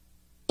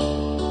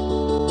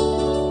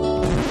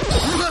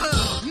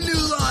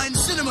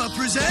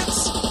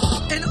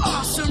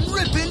awesome,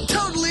 ripping,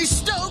 totally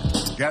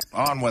stoked. Get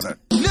on with it.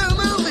 New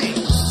movie,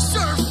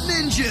 Surf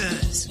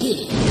Ninjas.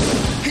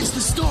 It's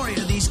the story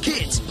of these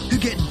kids who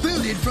get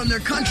booted from their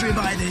country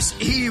by this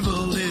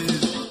evil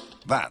dude.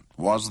 That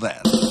was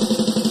then.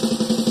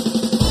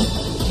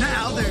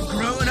 Now they're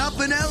growing up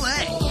in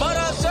L.A. But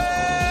a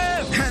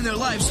surf! And their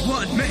life's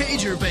one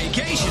major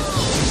vacation.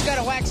 Just got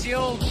a waxy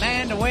old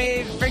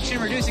man-to-wave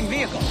friction-reducing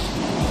vehicle.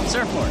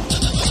 Surfboard.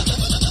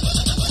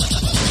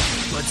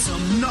 But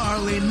some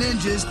gnarly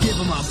ninjas give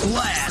them a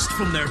blast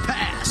from their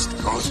past.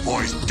 Those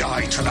boys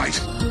die tonight.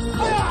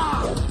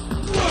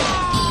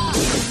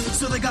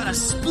 So they gotta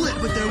split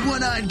with their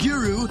one-eyed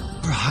guru.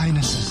 Your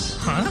Highnesses.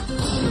 Huh?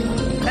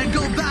 And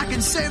go back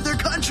and save their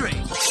country.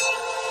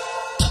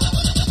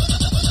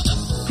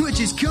 Which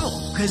is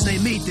cool, because they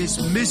meet this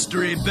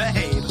mystery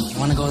babe. You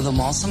want to go to the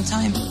mall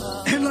sometime?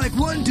 And like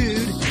one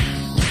dude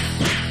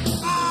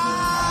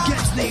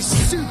gets these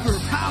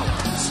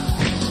superpowers.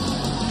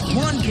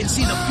 One can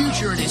see the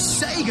future in his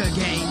Sega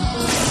game.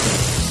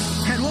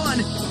 And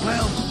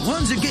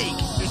one's a geek.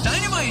 There's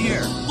dynamite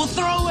here. We'll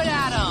throw it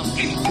at him.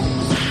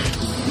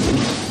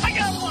 I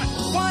got one.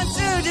 1, 2,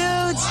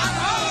 dudes.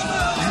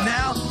 And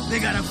now they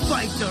gotta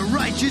fight the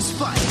righteous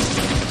fight.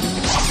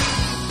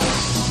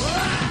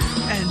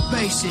 And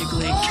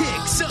basically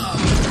kick some.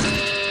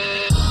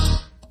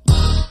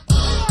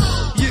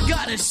 You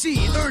gotta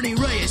see Ernie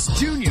Reyes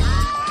Jr.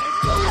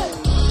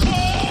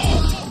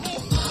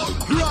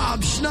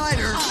 Rob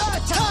Schneider.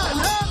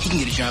 He can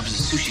get a job as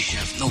a sushi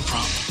chef, no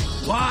problem.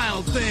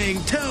 Wild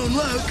Thing Tone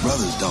Loc.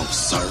 Brothers don't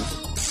surf.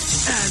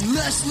 And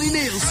Leslie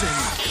Nielsen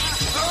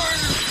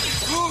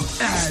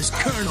as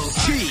Colonel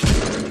Chi.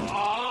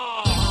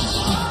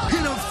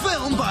 In a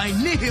film by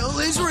Neil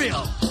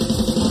Israel.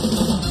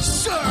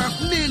 Surf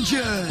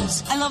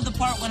Ninjas. I love the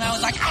part when I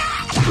was like,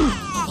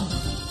 ah!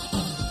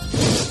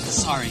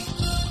 Sorry.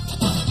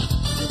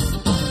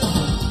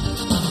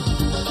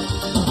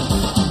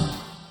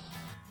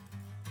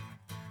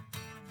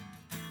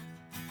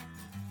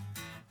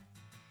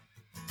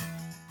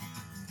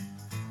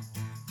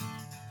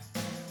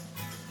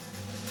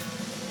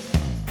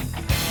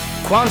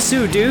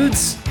 Kwansu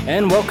dudes,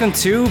 and welcome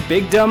to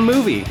Big Dumb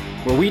Movie,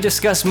 where we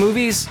discuss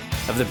movies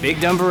of the big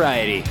dumb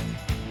variety.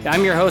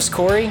 I'm your host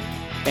Corey,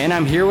 and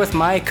I'm here with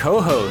my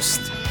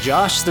co-host,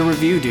 Josh the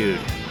Review Dude.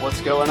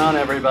 What's going on,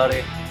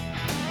 everybody?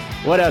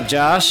 What up,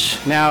 Josh?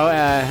 Now,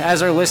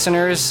 as our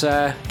listeners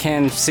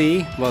can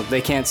see, well,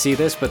 they can't see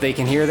this, but they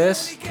can hear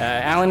this.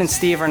 Alan and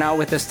Steve are not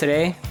with us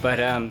today, but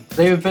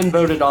They've been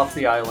voted off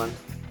the island.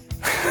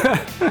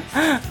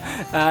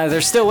 they're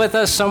still with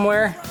us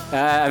somewhere.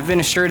 I've been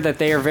assured that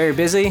they are very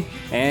busy,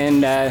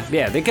 and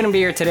yeah, they couldn't be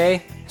here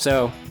today,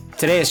 so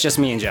today it's just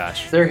me and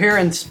Josh. They're here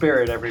in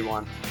spirit,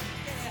 everyone.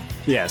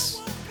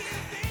 Yes.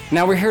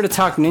 Now we're here to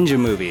talk ninja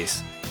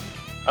movies.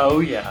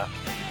 Oh, yeah.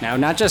 Now,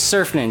 not just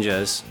surf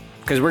ninjas,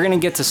 because we're going to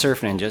get to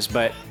surf ninjas,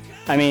 but,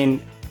 I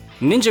mean,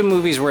 ninja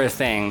movies were a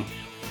thing.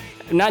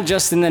 Not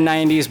just in the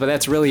 90s, but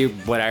that's really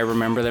what I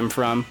remember them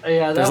from.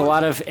 Yeah, There's a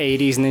lot of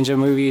 80s ninja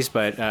movies,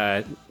 but,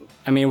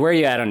 I mean, where are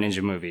you at on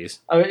ninja movies?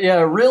 Yeah,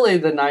 really,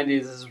 the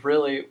 90s is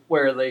really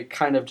where they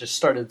kind of just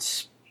started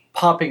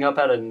popping up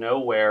out of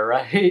nowhere,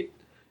 right?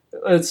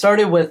 It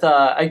started with,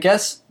 I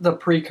guess the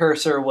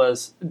precursor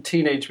was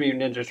Teenage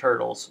Mutant Ninja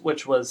Turtles,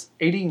 which was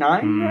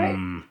 89, right?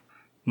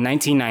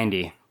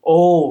 1990.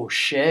 Oh,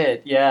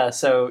 shit. Yeah,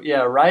 so,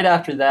 yeah, right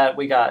after that,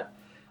 we got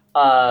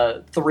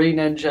Three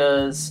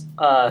Ninjas,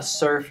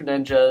 Surf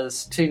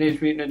Ninjas, Teenage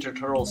Mutant Ninja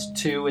Turtles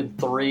 2 and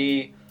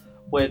 3,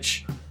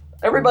 which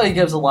everybody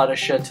gives a lot of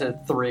shit to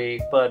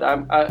 3, but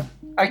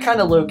I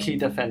kind of low-key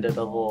defend it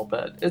a little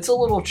bit. It's a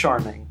little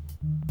charming.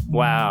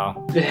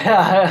 Wow.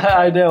 Yeah,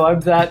 I know. I'm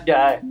that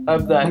guy.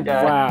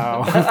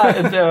 Wow.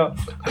 I know.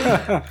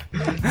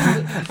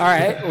 All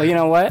right. Well, you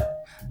know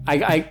what?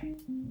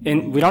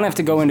 And we don't have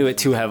to go into it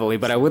too heavily,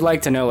 but I would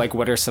like to know, like,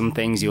 what are some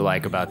things you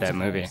like about that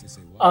movie?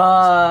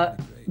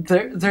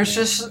 There's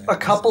just a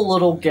couple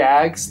little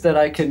gags that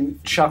I can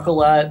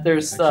chuckle at.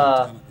 There's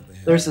a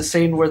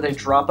scene where they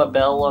drop a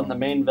bell on the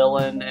main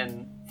villain,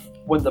 and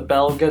when the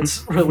bell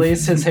gets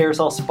released, his hair's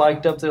all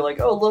spiked up. They're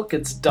like, "Oh, look,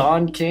 it's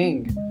Don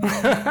King."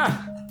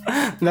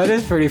 That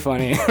is pretty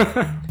funny.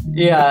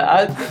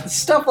 Yeah,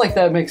 stuff like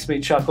that makes me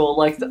chuckle.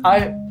 Like,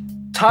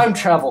 time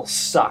travel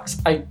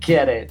sucks. I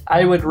get it.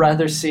 I would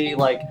rather see,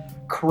 like,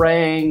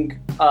 Krang,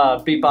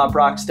 Bebop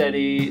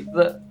Rocksteady,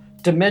 the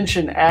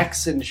Dimension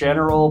X in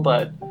general,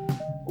 but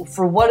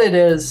for what it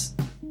is,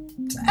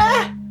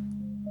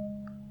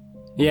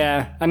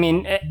 Yeah, I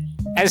mean,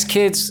 as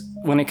kids,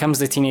 when it comes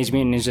to Teenage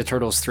Mutant Ninja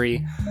Turtles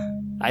 3,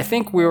 I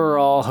think we were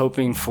all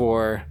hoping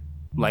for,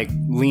 like,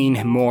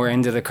 lean more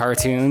into the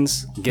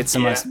cartoons, get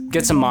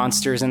some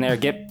monsters in there,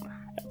 get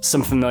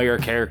some familiar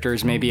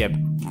characters, maybe a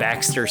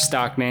Baxter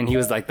Stockman. He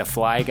was like the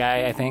fly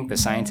guy, I think, the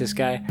scientist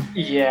guy.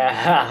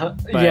 Yeah,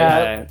 But,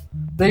 yeah.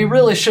 They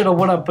really should have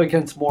went up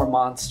against more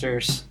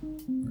monsters.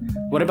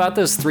 What about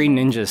those Three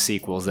Ninjas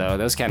sequels, though?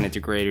 Those kind of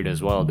degraded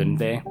as well, didn't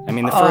they? I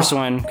mean, the first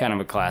one, kind of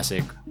a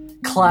classic.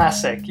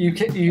 Classic.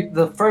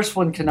 The first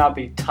one cannot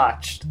be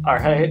touched. All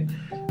right.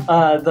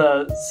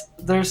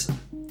 There's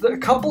a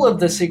couple of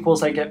the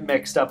sequels I get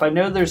mixed up. I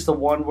know there's the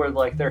one where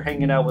like they're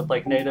hanging out with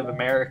like Native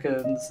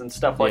Americans and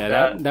stuff like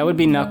that. That would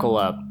be Knuckle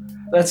Up.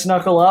 That's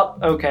Knuckle Up.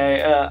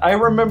 Okay, I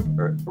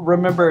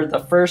remember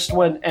the first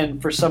one,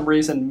 and for some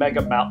reason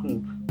Mega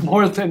Mountain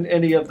more than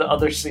any of the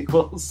other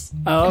sequels.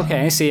 Oh,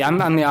 okay. See,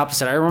 I'm the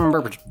opposite. I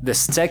remember the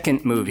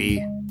second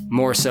movie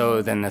more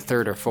so than the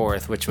third or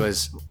fourth, which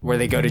was where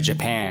they go to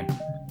Japan.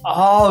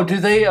 Oh, do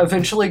they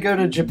eventually go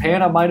to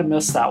Japan? I might have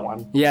missed that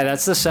one. Yeah,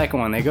 that's the second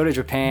one. They go to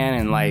Japan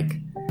and like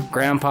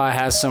Grandpa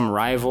has some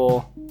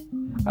rival.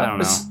 I don't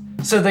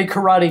know. So they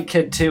Karate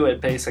Kid to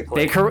it,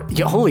 basically.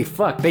 Holy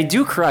fuck, they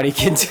do Karate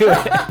Kid to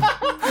it.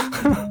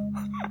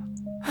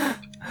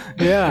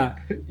 Yeah.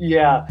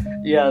 Yeah.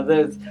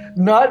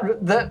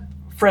 That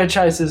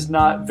franchise is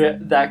not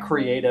that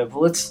creative.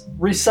 Let's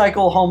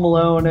recycle Home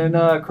Alone and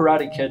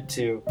Karate Kid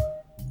 2.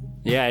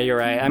 Yeah, you're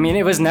right. I mean,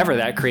 it was never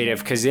that creative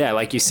because, yeah,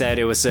 like you said,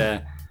 it was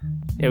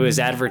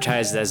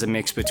advertised as a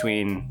mix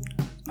between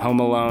Home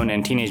Alone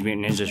and Teenage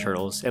Mutant Ninja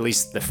Turtles. At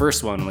least the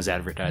first one was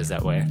advertised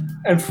that way.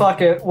 And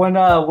fuck it, when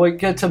we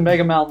get to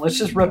Mega Mountain, let's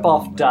just rip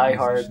off Die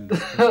Hard.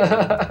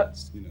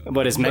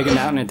 What, is Mega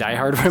Mountain a Die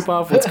Hard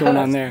ripoff? What's going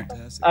on there?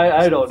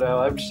 I don't know.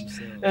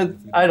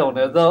 I don't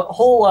know. The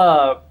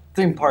whole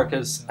theme park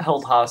is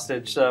held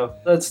hostage, so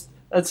that's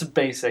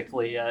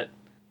basically it.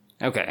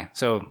 Okay,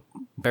 so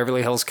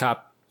Beverly Hills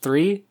Cop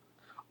 3?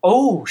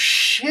 Oh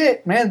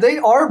shit, man, they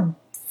are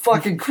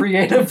fucking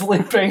creatively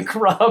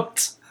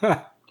bankrupt.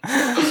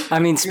 I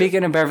mean,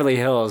 speaking of Beverly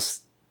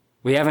Hills,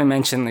 we haven't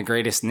mentioned the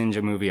greatest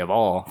ninja movie of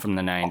all from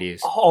the 90s.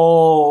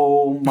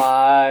 Oh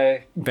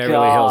my Beverly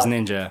God. Hills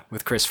Ninja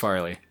with Chris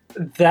Farley.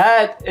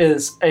 That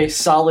is a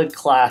solid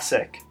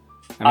classic.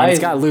 I mean, it's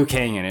got Liu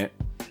Kang in it.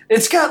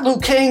 It's got Liu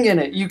Kang in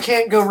it. You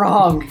can't go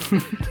wrong.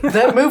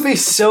 That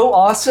movie's so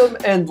awesome,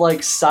 and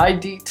like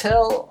side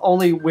detail,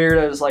 only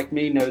weirdos like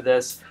me know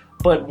this,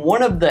 but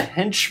one of the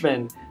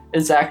henchmen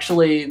is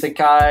actually the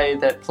guy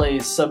that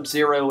plays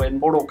Sub-Zero in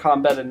Mortal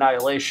Kombat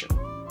Annihilation.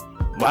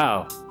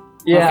 Wow.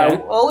 Yeah,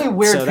 Okay. only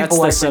weird So that's people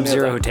the like me know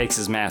Sub-Zero that. who takes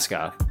his mask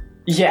off.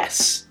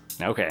 Yes.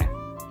 Okay.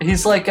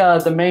 He's like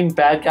the main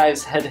bad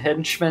guy's head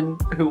henchman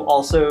who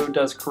also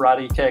does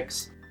karate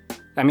kicks.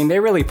 I mean, they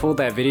really pulled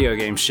that video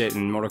game shit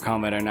in Mortal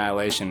Kombat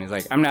Annihilation. He's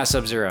like, I'm not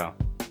Sub-Zero.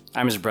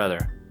 I'm his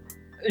brother.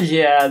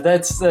 Yeah,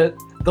 that's the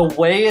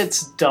way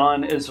it's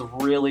done is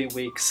really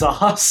weak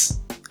sauce.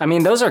 I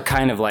mean, those are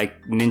kind of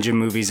like ninja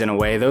movies in a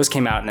way. Those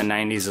came out in the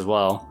 90s as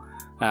well.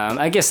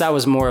 I guess that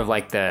was more of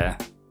like the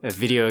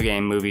video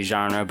game movie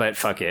genre, but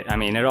fuck it. I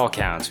mean, it all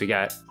counts. We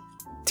got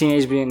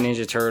Teenage Mutant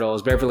Ninja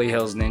Turtles, Beverly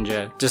Hills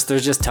Ninja.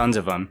 There's just tons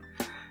of them.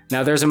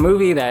 Now, there's a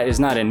movie that is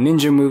not a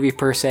ninja movie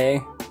per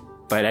se,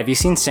 but have you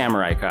seen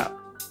Samurai Cop?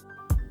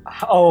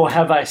 Oh,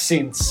 have I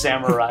seen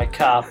Samurai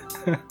Cop?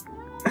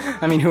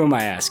 I mean, who am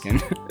I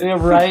asking? Yeah,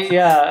 right?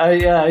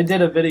 Yeah, I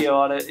did a video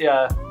on it.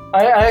 Yeah,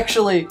 I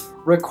actually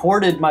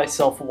recorded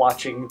myself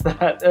watching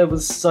that. It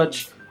was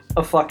such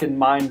a fucking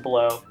mind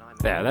blow.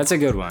 Yeah, that's a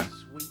good one.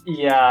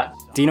 Yeah.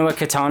 Do you know what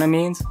katana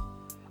means?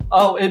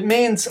 Oh, it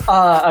means,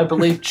 I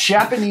believe,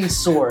 Japanese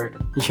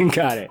sword. You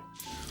got it.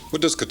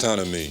 What does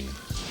katana mean?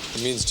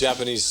 It means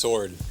Japanese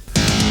sword.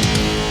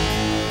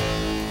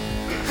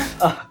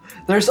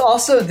 There's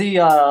also the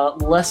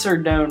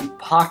lesser-known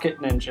pocket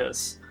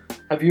ninjas.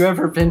 Have you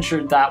ever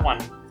ventured that one?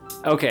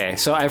 Okay,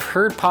 so I've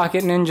heard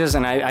Pocket Ninjas,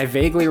 and I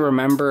vaguely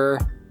remember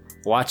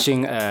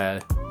watching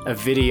a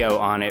video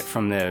on it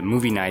from the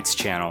Movie Nights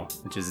channel,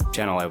 which is a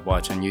channel I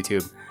watch on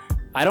YouTube.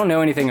 I don't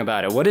know anything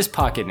about it. What is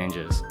Pocket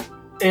Ninjas?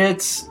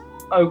 It's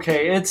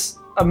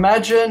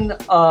imagine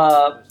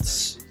I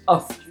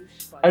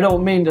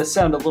don't mean to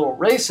sound a little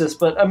racist,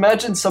 but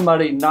imagine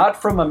somebody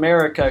not from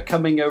America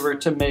coming over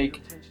to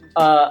make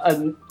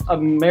an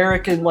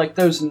American, like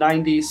those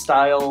 90s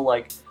style,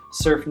 like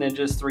Surf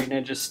Ninjas, Three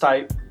Ninjas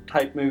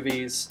type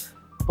movies,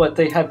 but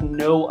they have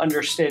no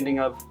understanding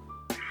of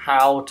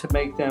how to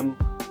make them,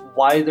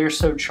 why they're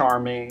so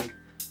charming,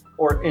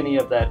 or any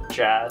of that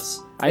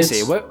jazz. I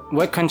see.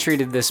 What country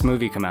did this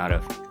movie come out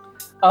of?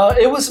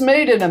 It was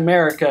made in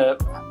America,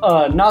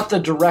 not the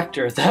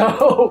director,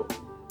 though.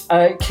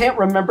 I can't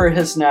remember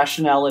his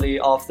nationality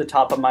off the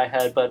top of my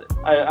head, but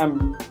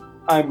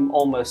I'm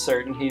almost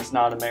certain he's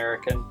not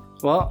American.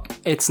 Well,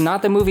 it's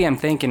not the movie I'm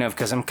thinking of,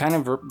 because I'm kind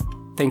of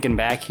thinking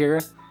back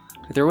here.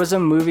 There was a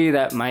movie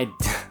that my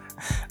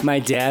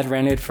dad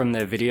rented from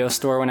the video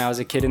store when I was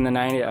a kid in the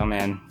 90s. Oh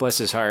man, bless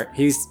his heart.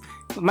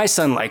 My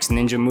son likes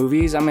ninja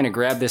movies. I'm gonna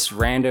grab this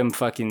random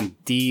fucking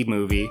D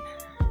movie.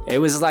 It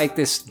was like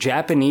this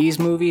Japanese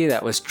movie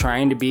that was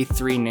trying to be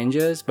Three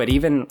Ninjas, but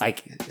even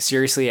like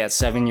seriously at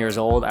 7 years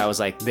old, I was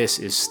like, this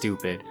is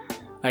stupid.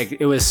 Like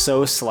it was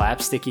so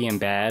slapsticky and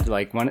bad.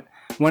 Like one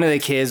of the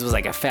kids was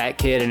like a fat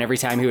kid, and every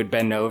time he would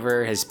bend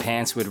over, his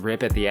pants would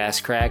rip at the ass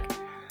crack.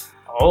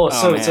 Oh,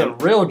 so it's a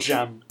real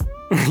gem.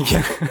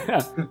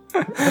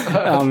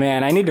 Oh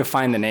man, I need to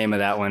find the name of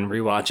that one,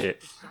 rewatch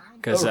it,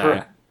 because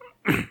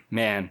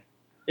man.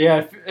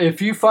 Yeah,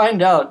 if you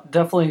find out,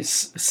 definitely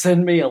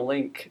send me a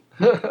link.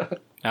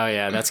 Oh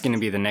yeah, that's going to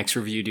be the next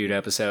Review Dude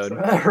episode.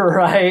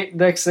 Right,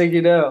 next thing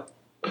you know.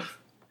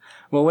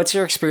 Well, what's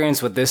your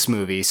experience with this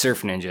movie,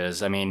 Surf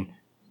Ninjas? I mean,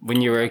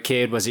 when you were a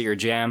kid, was it your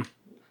jam?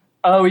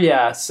 Oh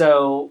yeah,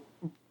 so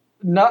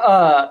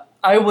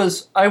I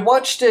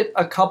watched it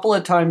a couple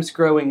of times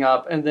growing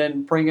up, and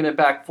then bringing it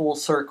back full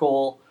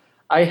circle,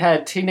 I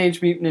had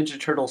Teenage Mutant Ninja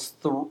Turtles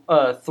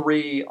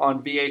 3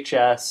 on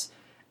VHS,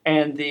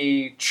 and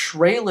the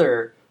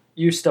trailer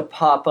used to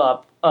pop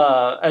up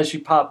as you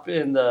pop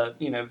in the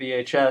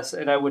VHS,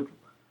 and I would,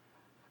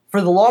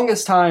 for the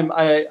longest time,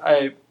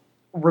 I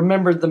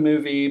remembered the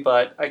movie,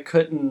 but I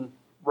couldn't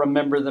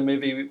remember the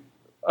movie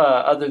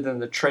other than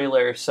the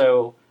trailer.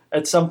 So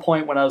at some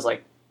point when I was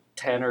like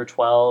 10 or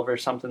 12 or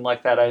something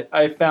like that,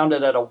 I found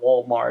it at a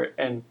Walmart,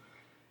 and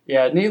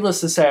yeah,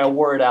 needless to say, I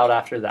wore it out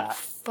after that.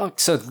 Fuck,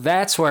 so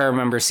that's where I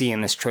remember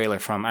seeing this trailer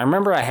from. I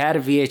remember I had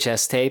a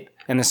VHS tape,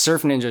 and the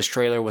Surf Ninjas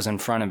trailer was in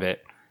front of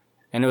it.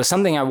 And it was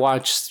something I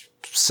watched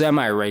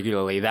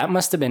semi-regularly. That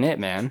must have been it,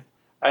 man.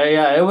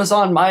 Yeah, it was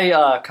on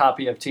my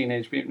copy of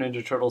Teenage Mutant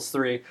Ninja Turtles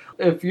 3.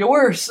 If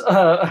yours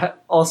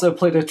also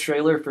played a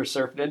trailer for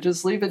Surf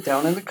Ninjas, leave it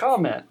down in the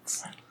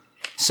comments.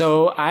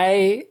 So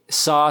I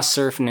saw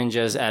Surf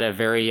Ninjas at a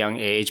very young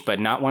age, but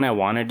not when I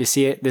wanted to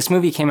see it. This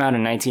movie came out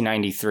in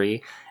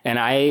 1993, and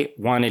I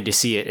wanted to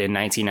see it in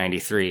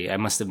 1993. I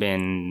must have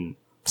been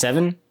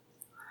 7.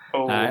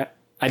 Oh.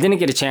 I didn't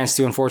get a chance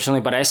to,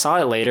 unfortunately, but I saw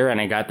it later, and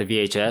I got the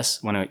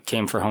VHS when it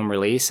came for home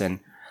release. And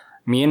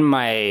me and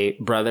my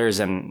brothers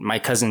and my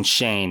cousin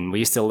Shane, we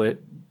used to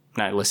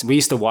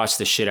watch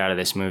the shit out of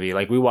this movie.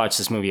 Like, we watched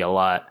this movie a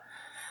lot,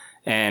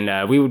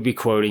 and we would be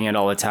quoting it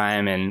all the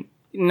time. And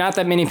not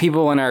that many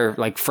people in our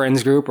like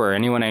friends group or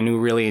anyone I knew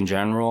really in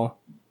general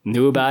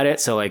knew about it.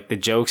 So like the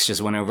jokes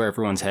just went over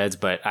everyone's heads.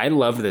 But I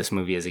loved this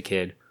movie as a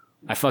kid.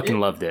 I fucking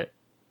loved it.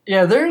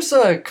 Yeah, there's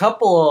a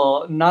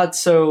couple not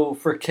so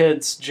for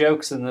kids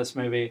jokes in this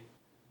movie.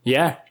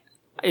 Yeah.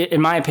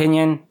 In my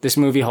opinion, this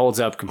movie holds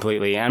up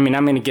completely. I mean,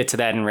 I'm going to get to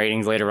that in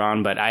ratings later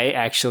on, but I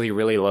actually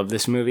really love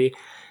this movie.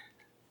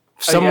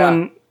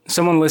 Someone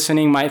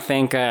listening might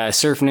think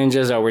Surf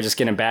Ninjas, we're just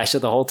going to bash it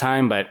the whole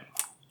time, but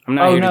I'm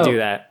not here to do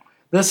that.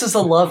 This is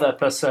a love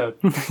episode.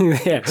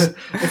 Yes.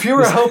 If you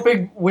were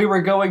hoping we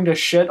were going to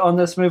shit on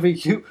this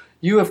movie,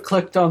 you have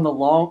clicked on the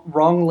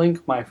wrong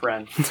link, my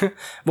friend.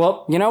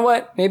 Well, you know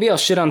what? Maybe I'll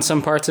shit on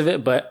some parts of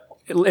it, but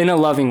in a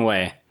loving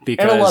way.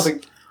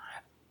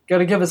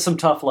 Gotta give it some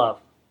tough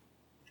love.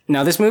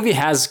 Now, this movie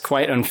has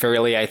quite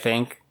unfairly, I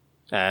think,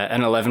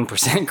 an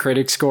 11%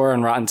 critic score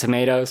on Rotten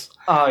Tomatoes.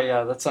 Oh,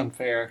 yeah, that's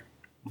unfair.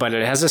 But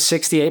it has a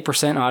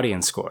 68%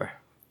 audience score.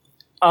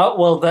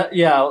 Well,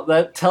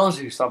 that tells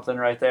you something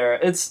right there.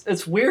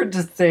 It's weird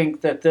to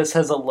think that this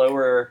has a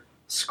lower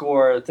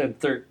score than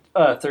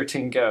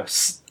 13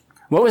 Ghosts.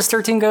 What was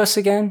 13 Ghosts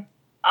again?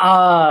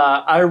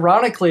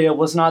 Ironically, it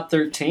was not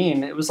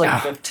 13. It was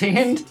like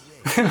 15.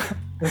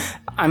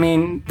 I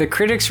mean, the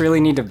critics really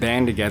need to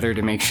band together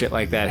to make shit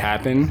like that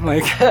happen.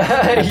 Like,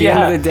 at the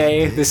end of the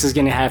day, this is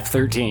going to have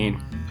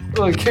 13.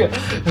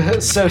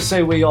 So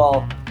say we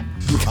all.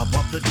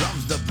 Above the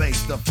drums, the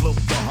bass, the flute,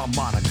 the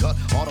harmonica,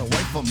 all the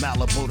way from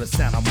Malibu to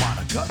Santa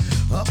Monica.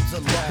 Up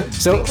to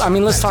So, I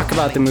mean, let's talk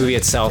about the movie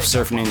itself,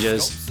 Surf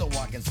Ninjas.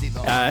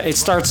 It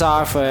starts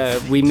off,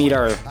 we meet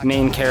our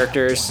main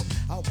characters.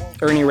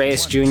 Ernie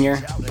Reyes Jr.,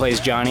 who plays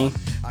Johnny.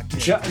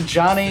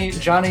 Johnny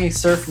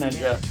Surf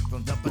Ninja.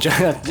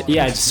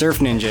 Yeah, Surf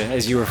Ninja,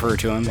 as you refer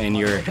to him in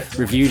your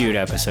Review Dude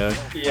episode.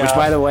 Yeah. Which,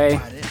 by the way,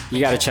 you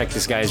got to check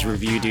this guy's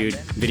Review Dude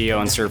video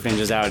on Surf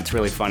Ninjas out. It's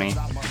really funny.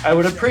 I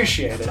would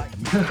appreciate it.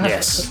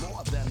 Yes.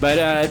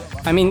 But,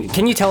 I mean,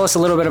 can you tell us a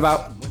little bit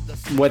about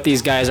what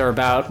these guys are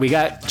about? We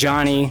got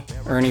Johnny,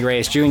 Ernie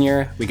Reyes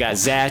Jr., we got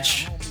Zach,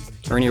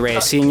 Ernie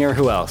Reyes Sr.,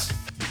 who else?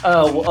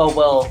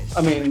 Well,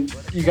 I mean,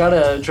 you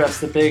gotta address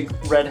the big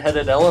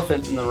red-headed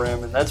elephant in the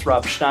room, and that's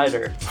Rob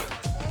Schneider.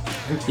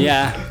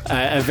 Yeah,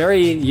 a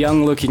very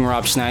young-looking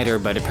Rob Schneider,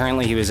 but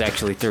apparently he was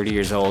actually 30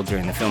 years old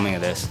during the filming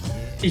of this.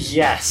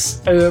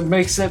 Yes, it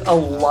makes it a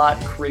lot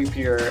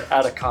creepier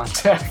out of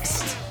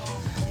context.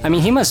 I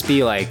mean, he must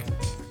be like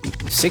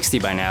 60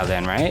 by now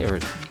then, right? Or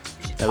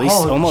at least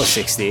almost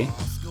 60.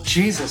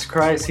 Jesus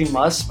Christ, he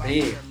must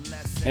be.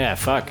 Yeah,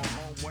 fuck.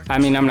 I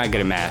mean, I'm not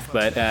good at math,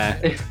 but...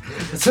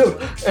 So,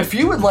 if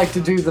you would like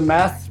to do the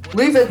math,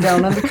 leave it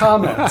down in the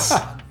comments.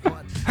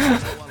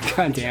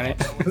 God damn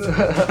it.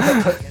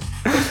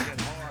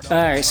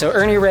 Alright, so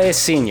Ernie Reyes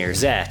Sr.,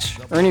 Zach.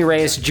 Ernie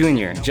Reyes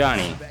Jr.,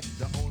 Johnny.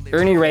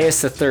 Ernie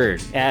Reyes III,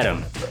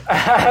 Adam.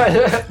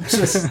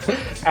 Just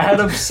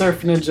Adam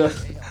Surf Ninja.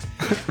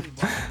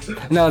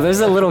 No, there's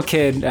a little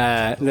kid,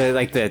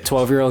 the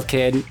 12-year-old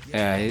kid.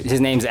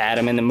 His name's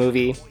Adam in the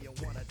movie.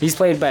 He's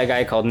played by a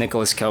guy called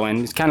Nicholas Cohen.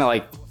 He's kind of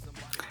like,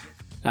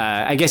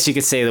 I guess you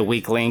could say the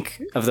weak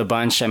link of the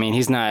bunch. I mean,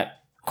 he's not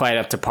quite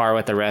up to par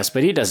with the rest,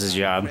 but he does his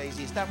job.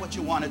 Is that what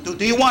you want to do?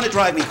 Do you want to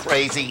drive me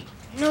crazy?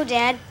 No,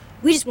 Dad.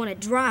 We just want to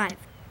drive.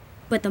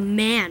 But the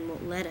man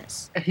won't let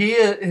us. He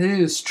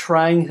is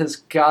trying his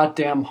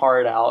goddamn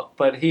heart out,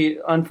 but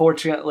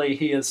unfortunately,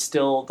 he is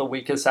still the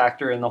weakest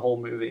actor in the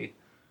whole movie.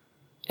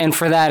 And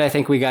for that, I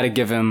think we got to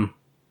give him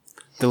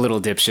the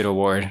little dipshit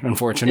award,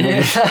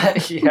 unfortunately.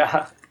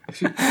 Yeah.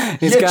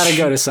 He's got to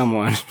go to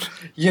someone.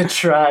 You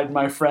tried,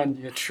 my friend,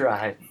 you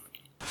tried.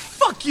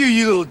 Fuck you,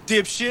 you little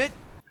dipshit!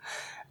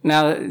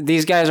 Now,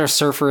 these guys are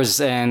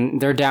surfers,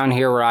 and they're down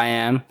here where I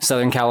am,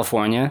 Southern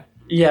California.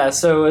 Yeah,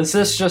 so is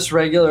this just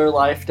regular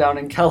life down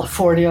in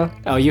California?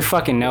 Oh, you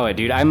fucking know it,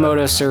 dude. I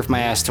moto surf my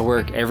ass to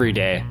work every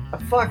day.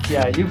 Fuck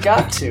yeah, you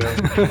got to.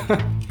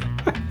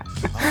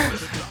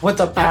 With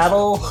a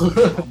paddle?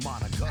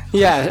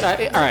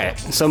 Yeah, all right.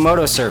 So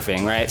moto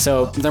surfing, right?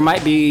 So there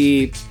might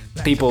be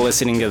people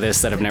listening to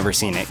this that have never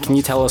seen it. Can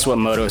you tell us what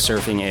moto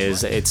surfing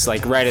is? It's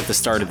like right at the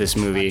start of this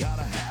movie.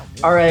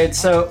 All right,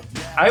 so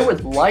I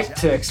would like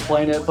to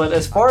explain it, but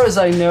as far as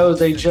I know,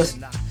 they just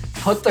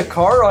put the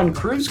car on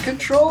cruise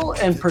control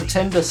and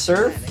pretend to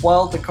surf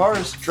while the car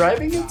is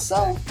driving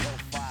itself?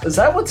 Is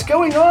that what's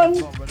going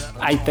on?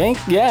 I think,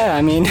 yeah,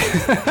 I mean,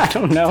 I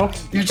don't know.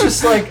 You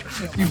just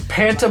you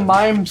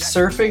pantomime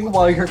surfing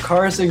while your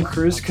car's in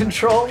cruise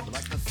control?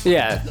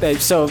 Yeah,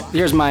 so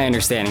here's my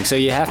understanding. So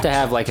you have to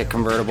have like a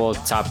convertible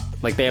top,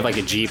 like they have like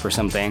a Jeep or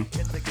something.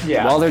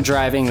 Yeah. While they're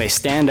driving, they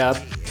stand up,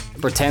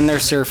 pretend they're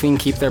surfing,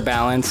 keep their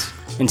balance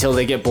until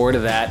they get bored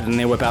of that, then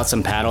they whip out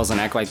some paddles and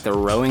act like they're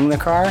rowing the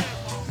car.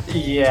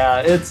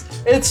 Yeah,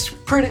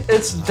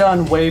 it's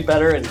done way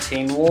better in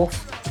Teen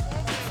Wolf.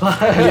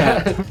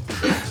 Yeah.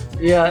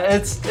 Yeah,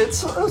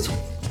 it's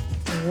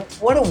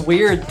what a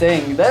weird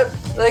thing.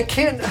 That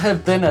can't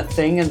have been a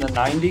thing in the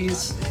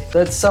 90s.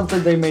 That's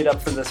something they made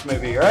up for this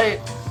movie, right?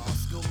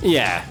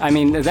 Yeah, I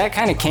mean, that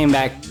kind of came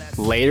back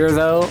later,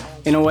 though,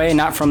 in a way.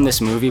 Not from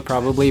this movie,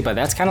 probably, but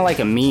that's kind of like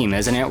a meme,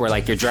 isn't it? Where,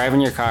 like, you're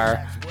driving your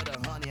car,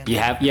 you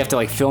have to,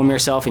 like, film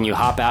yourself, and you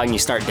hop out and you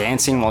start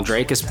dancing while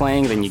Drake is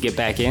playing, then you get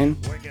back in.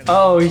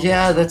 Oh,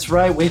 yeah, that's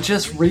right. We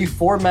just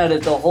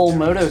reformatted the whole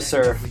moto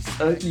surf.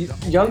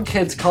 Young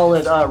kids call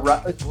it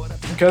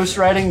ghost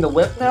riding the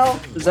whip now?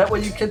 Is that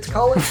what you kids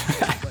call it?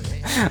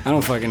 I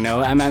don't fucking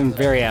know. I'm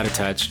very out of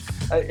touch.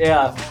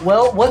 Yeah.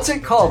 Well, what's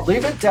it called?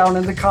 Leave it down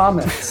in the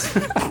comments.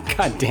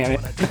 God damn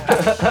it.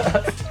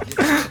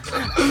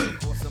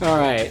 All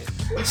right.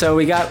 So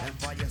we got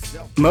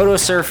moto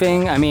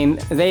surfing. I mean,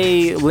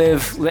 they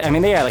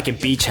got like a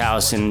beach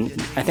house, and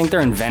I think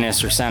they're in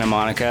Venice or Santa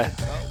Monica.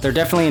 They're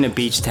definitely in a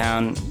beach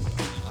town.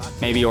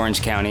 Maybe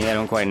Orange County. I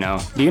don't quite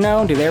know. Do you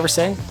know? Do they ever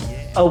say?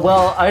 Oh,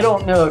 well, I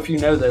don't know if you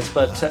know this,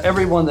 but to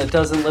everyone that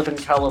doesn't live in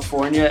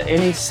California,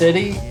 any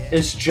city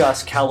is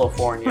just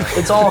California.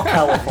 It's all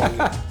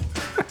California.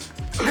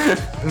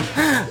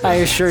 I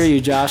assure you,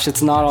 Josh,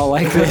 it's not all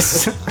like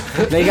this.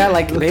 They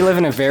live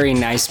in a very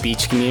nice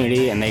beach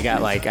community, and they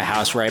got like a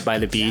house right by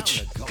the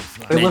beach.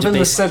 They live in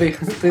the city.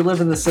 They live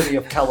in the city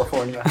of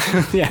California.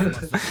 Yeah,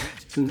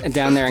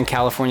 down there in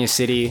California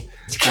City.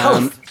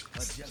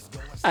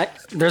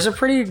 There's a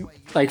pretty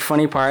like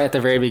funny part at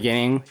the very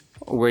beginning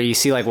where you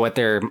see like what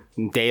their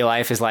day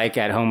life is like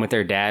at home with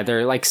their dad.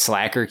 They're like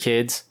slacker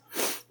kids.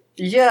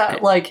 Yeah,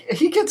 like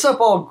he gets up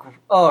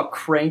all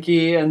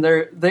cranky, and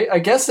I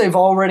guess they've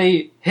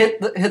already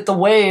hit the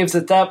waves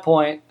at that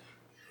point.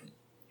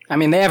 I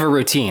mean, they have a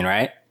routine,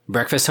 right?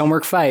 Breakfast,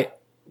 homework, fight.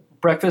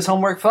 Breakfast,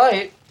 homework,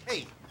 fight.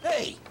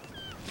 Hey!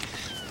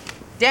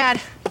 Dad,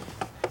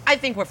 I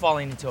think we're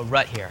falling into a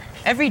rut here.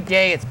 Every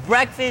day it's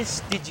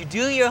breakfast, did you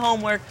do your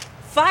homework,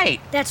 fight.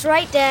 That's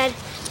right, Dad.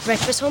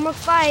 Breakfast, homework,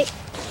 fight.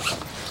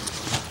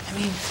 I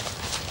mean,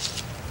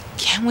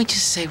 can't we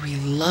just say we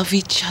love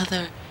each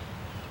other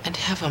and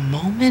have a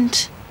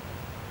moment?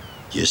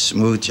 You're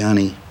smooth,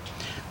 Johnny,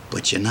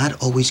 but you're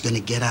not always gonna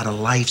get out of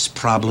life's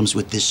problems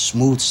with this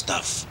smooth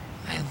stuff.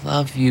 I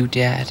love you,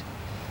 Dad.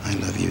 I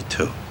love you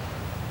too.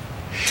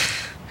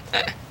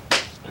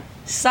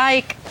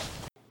 Psych.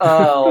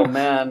 Oh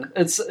man,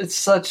 it's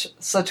such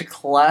a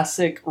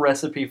classic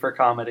recipe for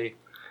comedy.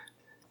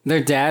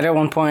 Their dad at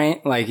one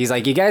point, like he's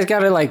like, you guys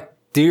gotta like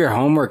do your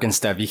homework and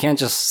stuff. You can't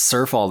just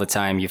surf all the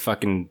time, you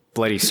fucking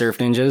bloody surf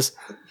ninjas.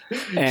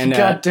 And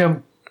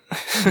goddamn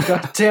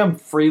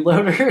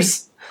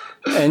freeloaders.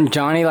 And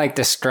Johnny like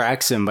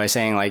distracts him by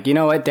saying like, you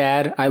know what,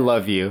 Dad, I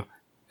love you.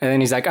 And then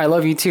he's like, I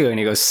love you too. And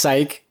he goes,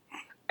 psych.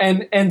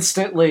 And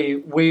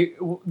instantly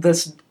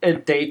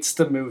it dates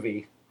the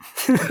movie.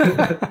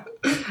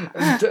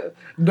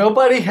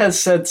 Nobody has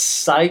said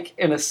psych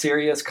in a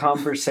serious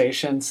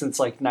conversation since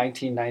like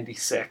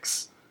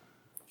 1996.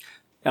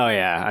 Oh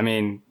yeah, I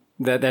mean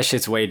that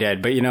shit's way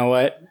dead. But you know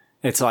what?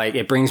 It's like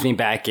it brings me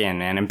back in,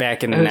 man. I'm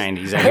back in the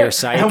 90s. I hear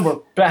psych, and we're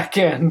back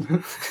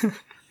in.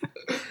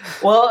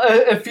 Well,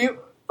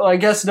 I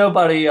guess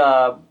nobody.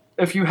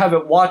 If you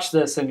haven't watched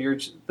this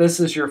and this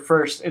is your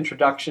first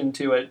introduction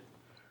to it,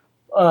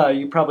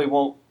 you probably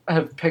won't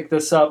have picked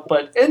this up,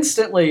 but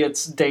instantly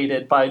it's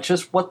dated by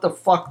just what the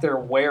fuck they're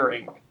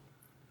wearing.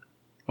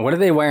 What are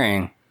they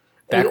wearing?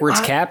 Backwards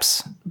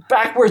caps?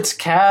 Backwards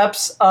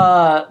caps,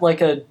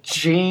 like a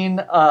jean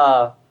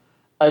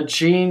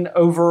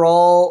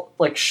overall,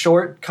 like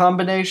short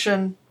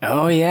combination.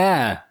 Oh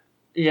yeah.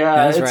 Yeah.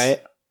 That's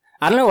right.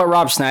 I don't know what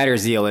Rob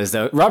Schneider's deal is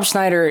though. Rob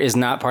Schneider is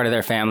not part of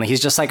their family.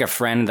 He's just like a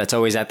friend that's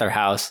always at their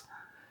house.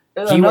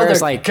 He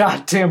wears like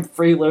goddamn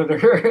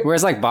freeloader.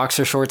 wears like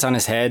boxer shorts on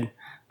his head.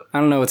 I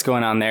don't know what's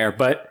going on there,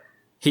 but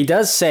he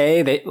does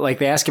say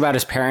they ask about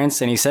his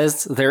parents, and he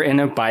says they're in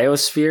a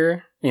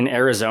biosphere in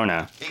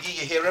Arizona. Iggy,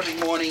 you're here every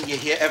morning, you're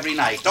here every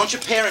night. Don't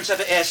your parents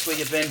ever ask where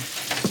you've been?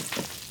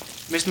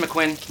 Mr.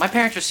 McQuinn, my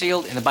parents are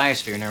sealed in the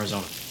biosphere in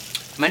Arizona.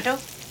 Pimento?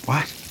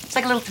 What? It's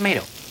like a little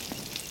tomato.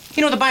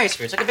 You know the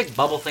biosphere, it's like a big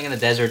bubble thing in the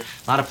desert.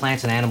 A lot of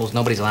plants and animals,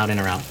 nobody's allowed in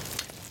or out.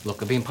 Look,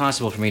 it'd be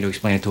impossible for me to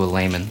explain it to a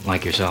layman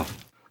like yourself.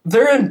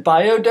 They're in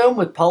Biodome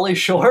with Pauly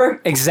Shore?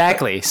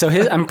 Exactly. So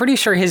I'm pretty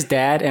sure his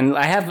dad, and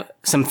I have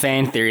some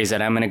fan theories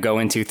that I'm going to go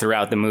into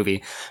throughout the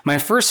movie. My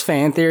first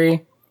fan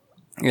theory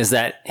is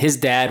that his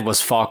dad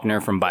was Faulkner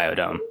from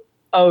Biodome.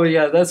 Oh,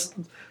 yeah, that's...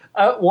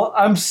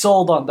 I'm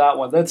sold on that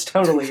one. That's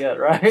totally it,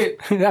 right?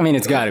 I mean,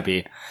 it's got to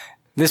be.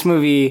 This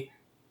movie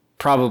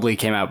probably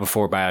came out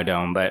before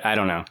Biodome, but I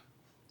don't know.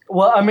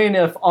 Well, I mean,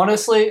 if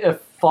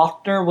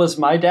Faulkner was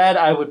my dad,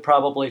 I would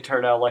probably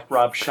turn out like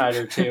Rob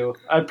Schneider too.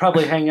 I'd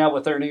probably hang out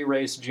with Ernie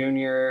Reyes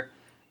Jr.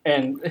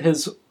 and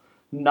his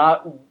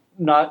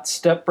not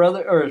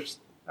stepbrother, or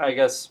I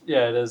guess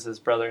it is his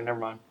brother. Never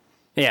mind.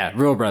 Yeah,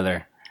 real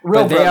brother.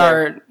 Real but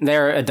brother.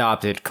 they're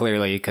adopted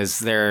clearly because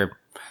they're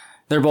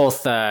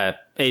both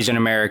Asian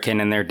American,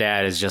 and their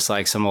dad is just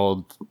like some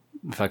old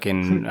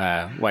fucking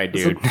white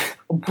dude.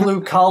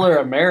 Blue collar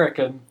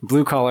American.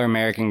 Blue collar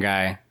American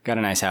guy. Got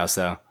a nice house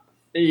though.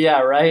 Yeah,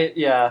 right?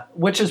 Yeah.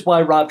 Which is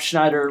why Rob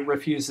Schneider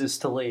refuses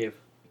to leave.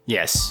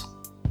 Yes.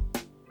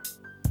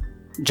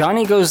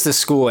 Johnny goes to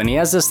school and he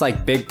has this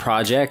like big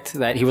project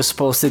that he was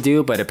supposed to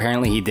do, but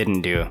apparently he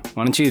didn't do.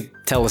 Why don't you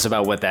tell us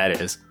about what that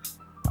is?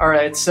 All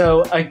right,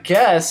 so I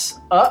guess,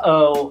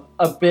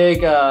 a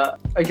big, I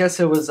guess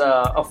it was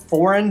a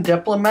foreign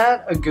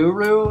diplomat, a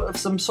guru of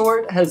some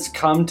sort, has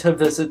come to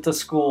visit the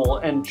school,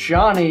 and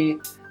Johnny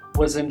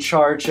was in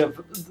charge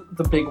of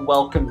the big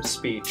welcome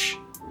speech.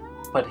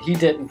 But he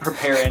didn't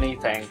prepare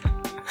anything.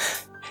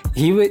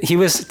 He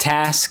was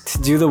tasked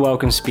to do the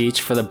welcome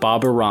speech for the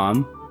Baba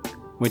Ram,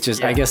 which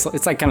is I guess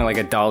it's like kind of like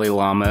a Dalai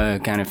Lama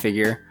kind of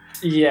figure.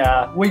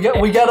 Yeah, we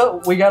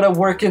gotta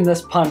work in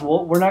this pun.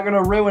 We're not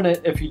gonna ruin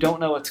it if you don't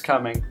know it's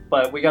coming,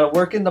 but we gotta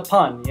work in the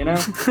pun, you know.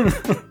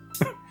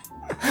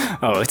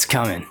 Oh, it's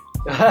coming.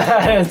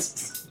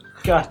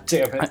 God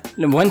damn it!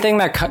 One thing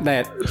that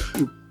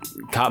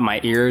caught my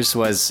ears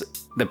was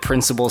the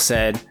principal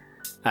said.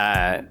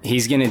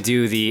 He's gonna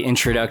do the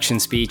introduction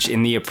speech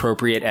in the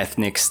appropriate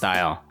ethnic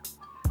style.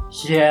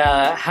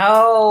 Yeah,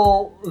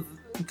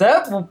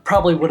 that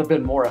probably would have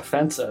been more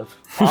offensive,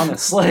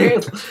 honestly.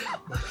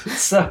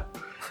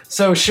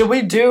 So should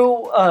we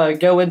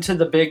go into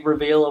the big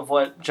reveal of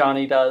what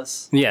Johnny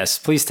does? Yes,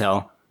 please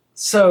tell.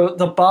 So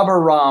the Baba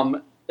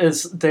Ram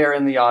is there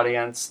in the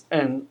audience,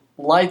 and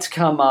lights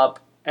come up,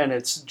 and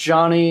it's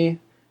Johnny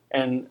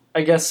and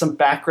I guess some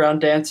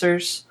background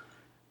dancers.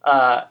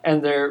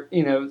 And they're,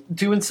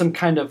 doing some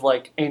kind of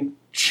like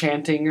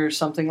chanting or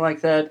something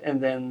like that.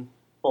 And then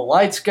the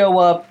lights go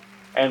up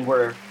and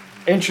we're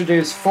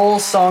introduced full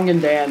song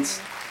and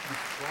dance.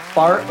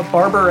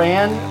 Barbara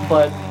Ann,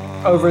 but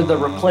over the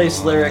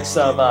replaced lyrics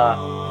of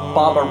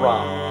Baba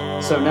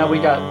Ram. So now we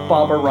got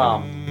Baba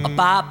Ram.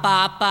 Ba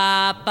ba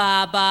ba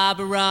ba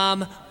Baba Ram.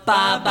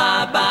 Ba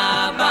ba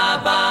ba ba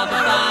ba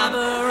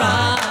Baba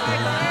Ram.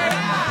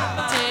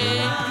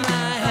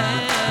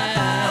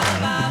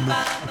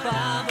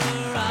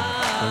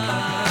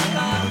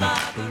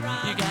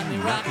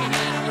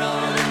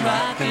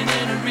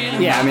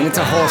 Yeah, I mean, it's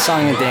a whole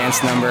song and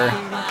dance number.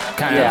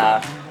 Kind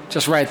of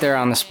just right there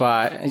on the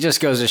spot. It just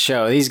goes to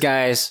show these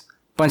guys,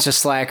 bunch of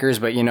slackers,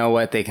 but you know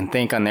what? They can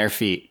think on their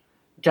feet.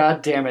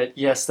 God damn it.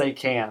 Yes, they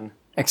can.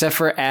 Except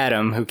for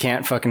Adam, who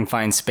can't fucking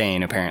find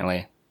Spain,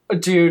 apparently.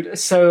 Dude,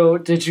 so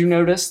did you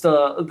notice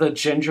the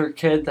ginger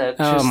kid that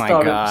just my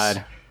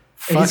God.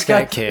 Fuck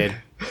that kid.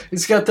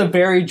 He's got the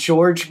very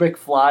George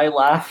McFly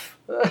laugh.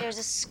 There's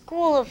a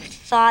school of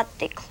thought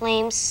that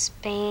claims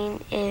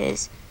Spain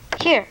is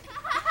here.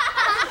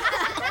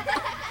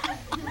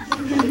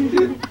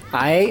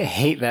 I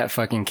hate that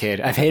fucking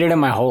kid. I've hated him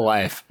my whole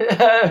life.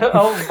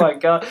 Oh my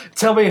God.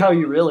 Tell me how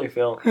you really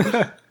feel.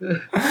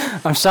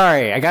 I'm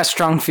sorry. I got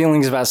strong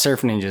feelings about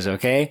surf ninjas,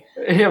 okay?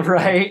 Yeah,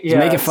 right. Yeah.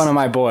 Making fun of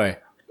my boy.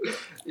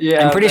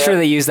 Yeah. I'm pretty sure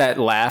they used that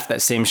laugh,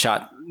 that same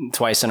shot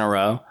twice in a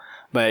row.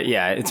 But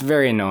yeah, it's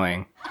very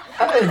annoying.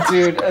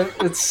 Dude,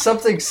 it's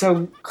something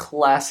so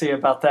classy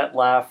about that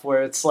laugh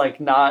where it's like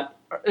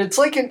it's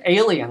like an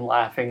alien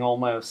laughing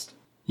almost.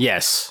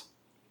 Yes.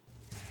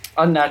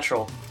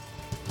 Unnatural.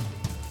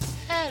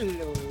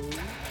 Hello.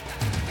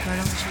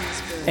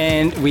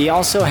 And we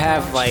also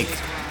have like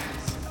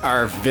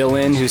our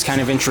villain who's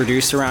kind of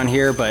introduced around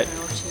here, but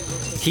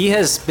he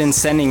has been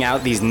sending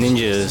out these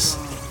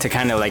ninjas to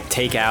kind of like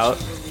take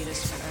out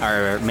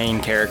our main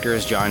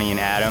characters, Johnny and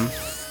Adam.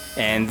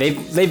 And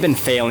they've been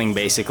failing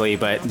basically,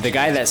 but the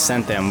guy that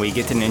sent them, we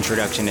get an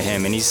introduction to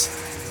him, and he's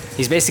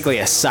basically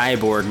a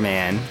cyborg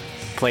man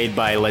played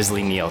by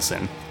Leslie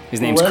Nielsen.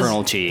 His name's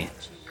Colonel Chi.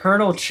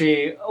 Colonel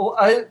Chi.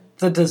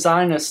 The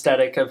design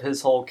aesthetic of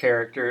his whole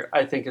character,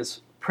 I think,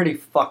 is pretty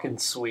fucking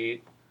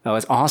sweet. That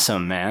was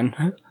awesome,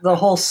 man. The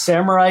whole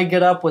samurai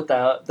get up with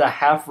the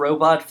half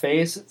robot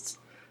face. It's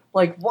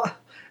like, what?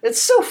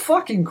 It's so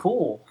fucking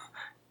cool.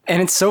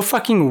 And it's so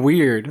fucking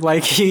weird.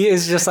 Like, he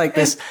is just like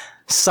this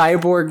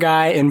cyborg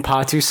guy in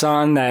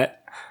Patusan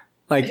that,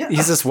 like,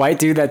 he's this white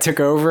dude that took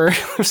over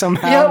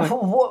somehow.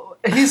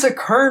 Yeah, he's a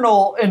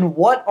colonel in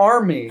what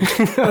army?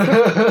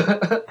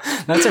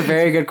 That's a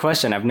very good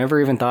question. I've never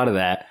even thought of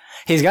that.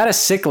 He's got a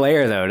sick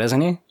lair, though,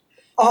 doesn't he?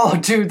 Oh,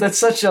 dude, that's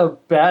such a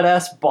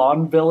badass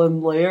Bond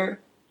villain lair.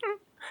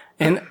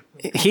 And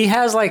he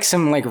has, like,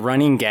 some, like,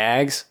 running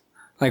gags,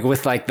 like,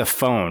 with, like, the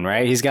phone,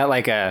 right? He's got,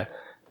 like, a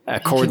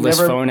cordless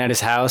phone at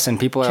his house, and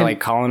people are, like,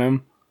 calling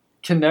him.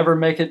 Can never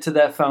make it to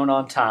that phone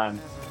on time.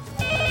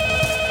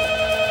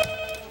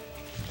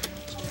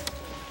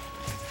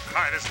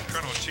 Hi, this is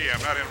Colonel Chi.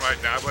 I'm not in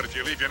right now, but if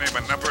you leave your name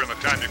and number and the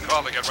time you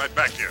call, I'll get right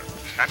back to you.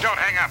 And don't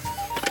hang up.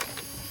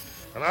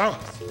 Hello?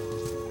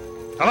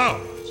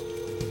 Hello?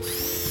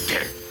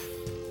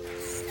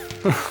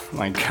 Oh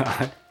my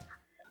god.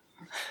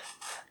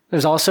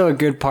 There's also a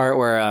good part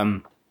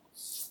where,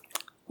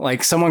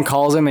 like, someone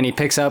calls him and he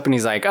picks up and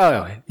he's like,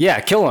 oh, yeah,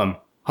 kill him.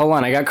 Hold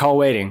on, I got call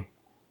waiting.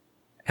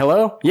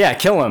 Hello? Yeah,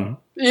 kill him.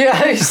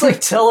 Yeah, he's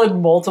like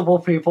telling multiple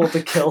people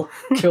to kill.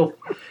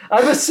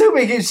 I'm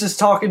assuming he's just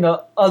talking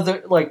to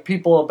other, like,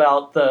 people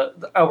about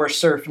our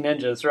surf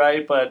ninjas,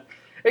 right? But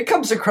it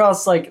comes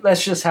across like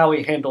that's just how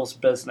he handles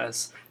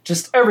business.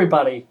 Just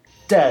everybody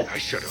dead. I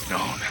should have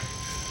known.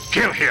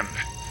 Kill him.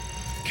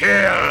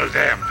 Kill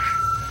them.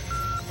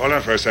 Hold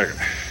on for a second.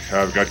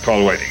 I've got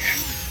call waiting.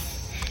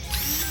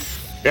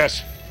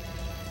 Yes.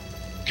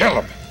 Kill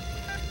them.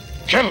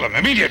 Kill them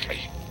immediately.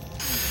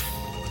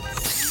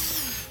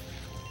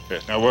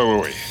 Yes, now where were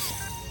we?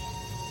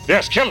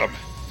 Yes, kill them.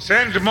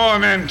 Send more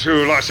men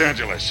to Los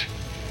Angeles.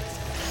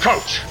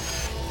 Coach,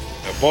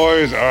 the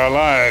boys are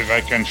alive.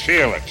 I can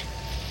feel it.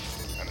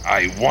 And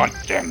I want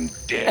them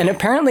dead. And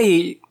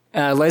apparently,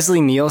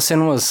 Leslie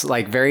Nielsen was,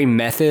 like, very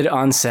method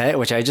on set,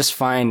 which I just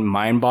find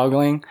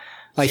mind-boggling.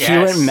 Like, He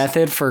went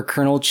method for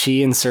Colonel Chi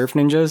and Surf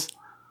Ninjas.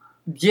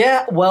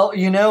 Yeah, well,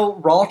 you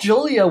know, Raul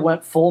Julia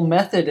went full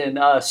method in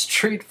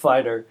Street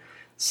Fighter.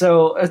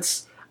 So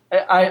it's...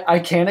 I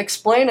can't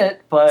explain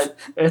it, but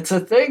it's a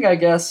thing, I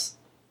guess.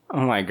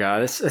 Oh my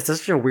god, it's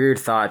such a weird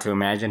thought to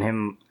imagine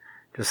him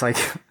just like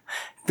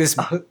this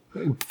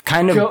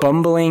kind of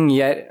bumbling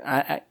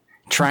yet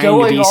trying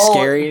to be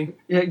scary.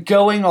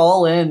 Going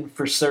all in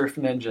for Surf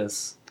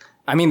Ninjas.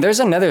 I mean, there's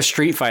another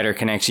Street Fighter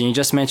connection. You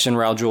just mentioned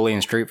Raul Julia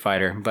and Street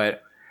Fighter,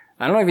 but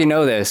I don't know if you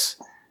know this.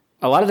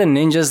 A lot of the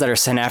ninjas that are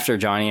sent after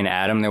Johnny and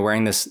Adam, they're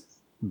wearing this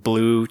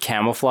blue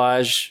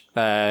camouflage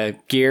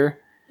gear.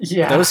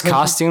 Yeah. Those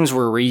costumes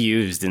were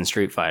reused in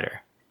Street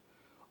Fighter.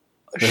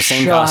 The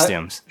same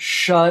costumes.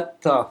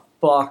 Shut the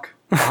fuck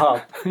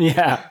up.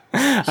 Yeah.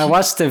 I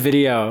watched a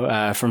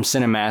video from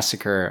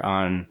Cinemassacre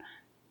on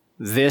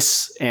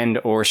this and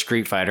or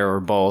Street Fighter or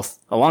both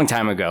a long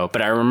time ago,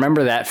 but I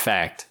remember that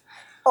fact.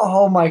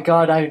 Oh my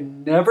god, I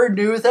never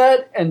knew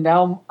that, and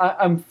now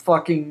I'm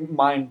fucking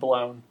mind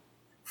blown.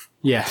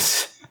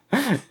 Yes.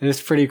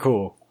 It's pretty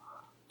cool.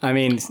 I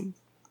mean,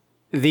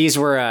 these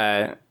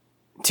were...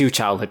 two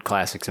childhood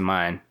classics of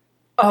mine.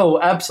 Oh,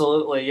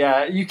 absolutely,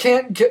 yeah. You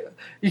can't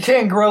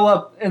grow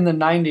up in the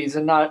 90s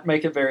and not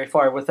make it very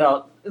far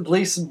without at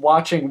least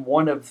watching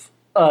one of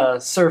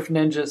Surf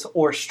Ninjas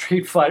or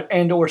Street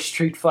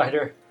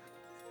Fighter.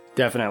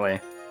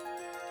 Definitely.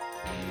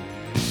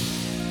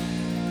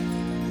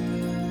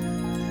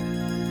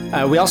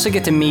 We also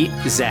get to meet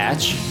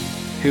Zatch,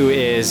 who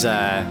is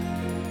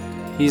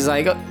he's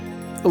like a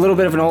little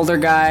bit of an older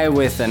guy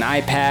with an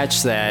eye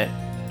patch that...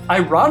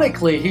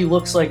 Ironically, he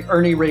looks like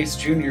Ernie Reyes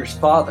Jr.'s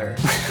father.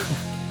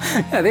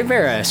 Yeah, they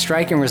bear a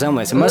striking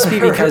resemblance. It must be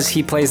because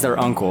he plays their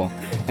uncle,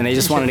 and they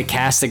just wanted to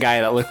cast a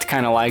guy that looked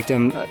kind of like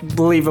him,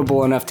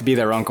 believable enough to be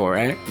their uncle,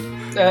 right?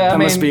 That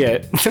must be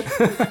it.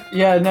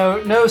 Yeah,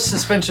 no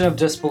suspension of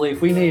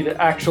disbelief. We need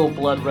actual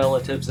blood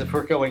relatives if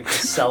we're going to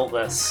sell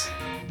this.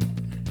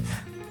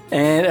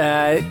 And,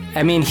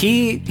 I mean,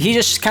 he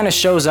just kind of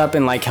shows up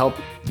and, like,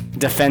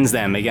 defends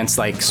them against,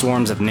 like,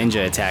 swarms of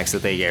ninja attacks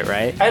that they get,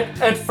 right?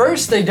 At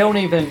first, they don't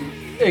even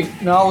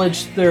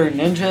acknowledge they're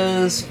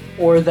ninjas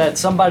or that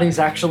somebody's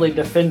actually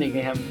defending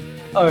him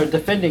or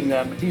defending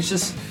them. He's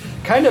just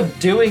kind of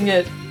doing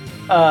it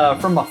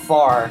from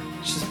afar,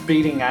 just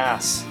beating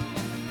ass.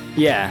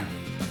 Yeah,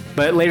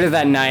 but later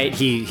that night,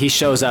 he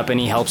shows up and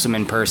he helps him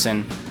in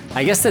person.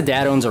 I guess the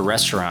dad owns a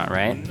restaurant,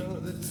 right?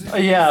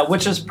 Yeah,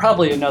 which is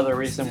probably another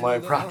reason why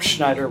Rob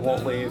Schneider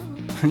won't leave.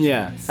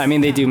 Yeah, I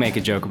mean, they do make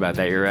a joke about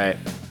that, you're right.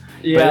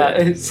 Yeah,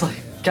 but it's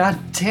like, god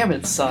damn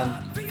it,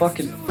 son.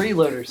 Fucking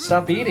freeloader,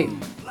 stop eating.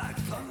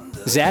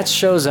 Zatch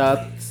shows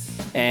up,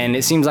 and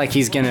it seems like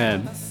he's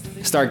gonna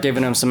start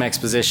giving him some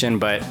exposition,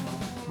 but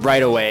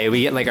right away,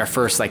 we get, like, our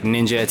first, like,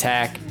 ninja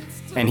attack,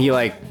 and he,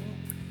 like,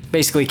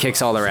 basically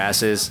kicks all their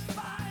asses.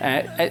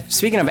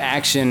 Speaking of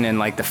action and,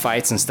 like, the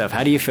fights and stuff,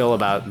 how do you feel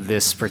about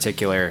this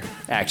particular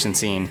action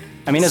scene?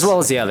 I mean, as well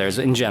as the others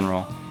in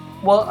general.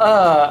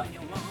 Well,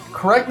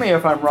 correct me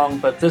if I'm wrong,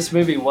 but this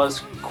movie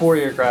was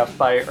choreographed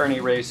by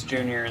Ernie Reyes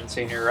Jr. and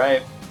Sr.,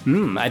 right?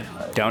 I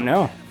don't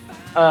know.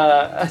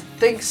 I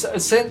think so,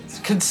 since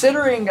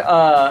considering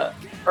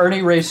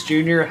Ernie Reyes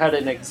Jr. had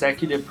an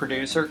executive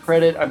producer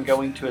credit, I'm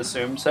going to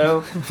assume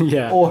so.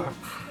 Yeah.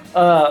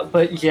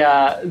 But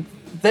yeah,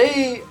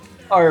 they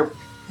are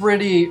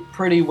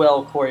pretty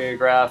well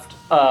choreographed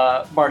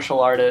martial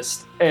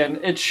artists, and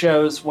it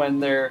shows when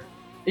they're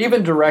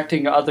even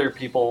directing other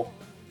people.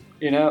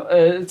 You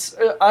know,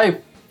 I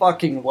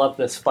fucking love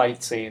this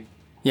fight scene.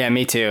 Yeah,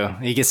 me too.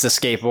 He gets the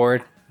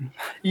skateboard.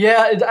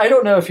 Yeah, I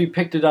don't know if you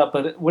picked it up,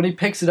 but when he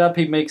picks it up,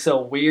 he makes a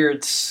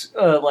weird,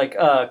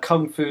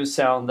 kung fu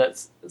sound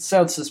that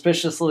sounds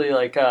suspiciously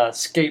like a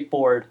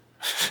skateboard.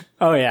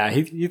 Oh yeah,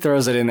 he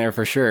throws it in there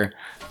for sure.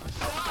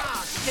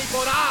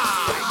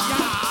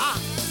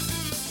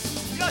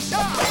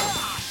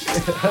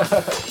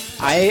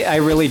 I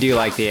really do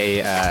like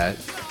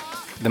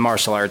the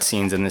martial arts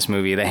scenes in this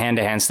movie. The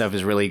hand-to-hand stuff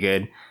is really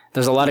good.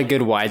 There's a lot of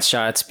good wide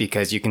shots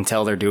because you can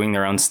tell they're doing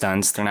their own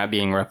stunts. They're not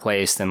being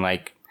replaced, and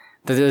like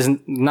there's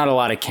not a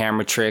lot of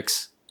camera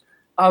tricks.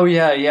 Oh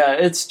yeah.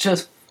 It's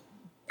just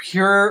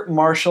pure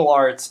martial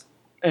arts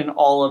in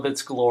all of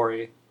its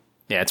glory.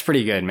 Yeah, it's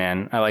pretty good,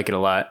 man. I like it a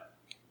lot.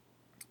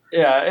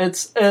 Yeah,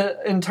 it's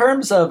in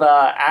terms of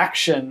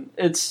action,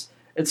 it's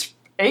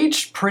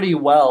aged pretty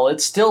well.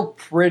 It's still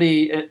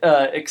pretty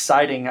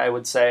exciting, I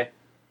would say.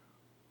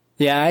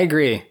 Yeah, I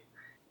agree.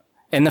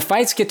 And the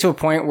fights get to a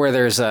point where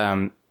there's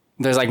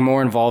like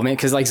more involvement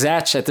because like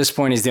Zatch at this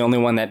point is the only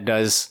one that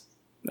does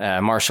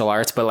martial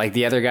arts, but like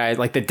the other guy,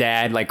 like the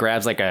dad, like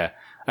grabs like a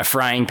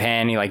frying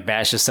pan, he like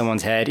bashes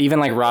someone's head.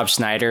 Even like Rob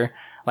Schneider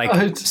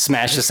like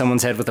smashes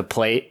someone's head with a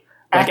plate,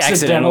 like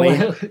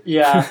accidentally.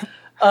 Yeah.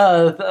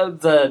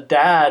 The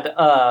dad,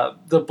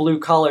 the blue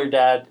collar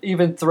dad,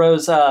 even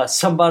throws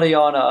somebody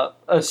on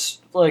a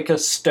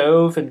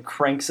stove and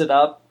cranks it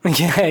up.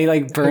 Yeah, he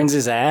like burns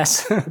his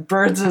ass.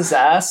 Burns his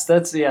ass.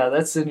 That's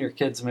in your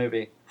kids'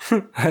 movie.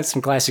 That's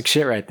some classic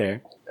shit right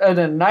there. In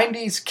a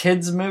 90s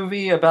kids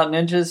movie about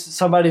ninjas,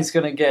 somebody's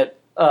gonna get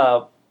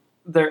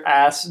their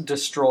ass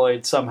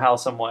destroyed somehow,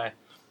 some way.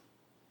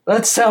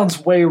 That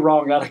sounds way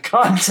wrong out of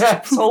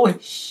context. Holy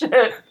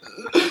shit.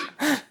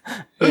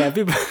 Yeah,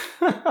 people.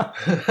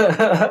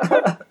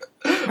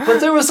 But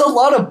there was a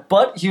lot of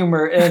butt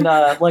humor in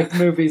like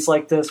movies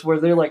like this where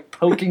they're like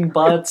poking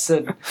butts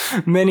and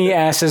many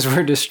asses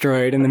were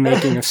destroyed in the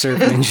making of Surf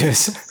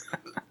Ninjas.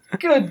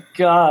 Good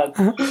God.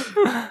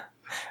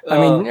 I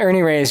mean,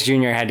 Ernie Reyes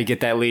Jr. had to get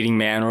that leading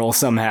man role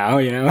somehow,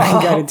 you know?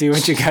 You gotta do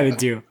what you gotta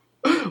do.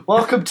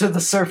 Welcome to the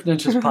Surf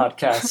Ninjas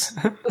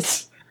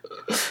podcast.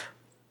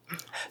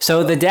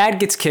 So the dad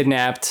gets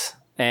kidnapped,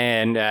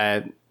 and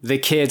the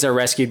kids are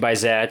rescued by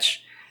Zatch.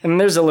 And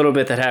there's a little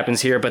bit that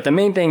happens here, but the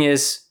main thing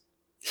is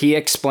he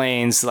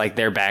explains like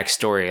their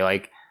backstory.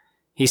 Like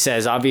he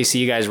says,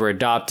 obviously you guys were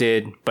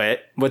adopted,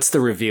 but what's the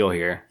reveal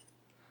here?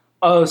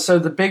 Oh, so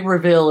the big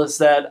reveal is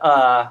that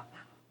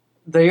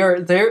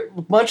they're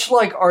much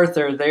like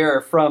Arthur. They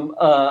are from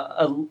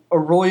a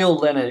royal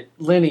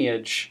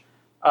lineage,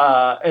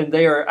 and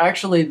they are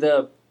actually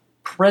the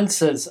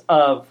princes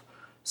of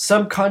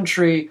some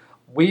country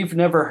we've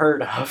never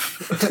heard of.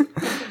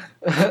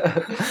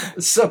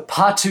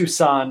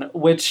 Patu-san,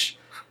 which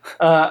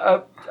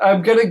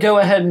I'm going to go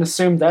ahead and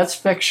assume that's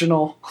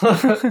fictional.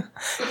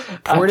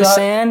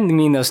 Portisan? You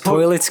mean those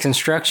toilets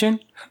construction?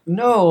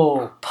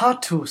 No,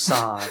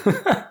 Patu-san.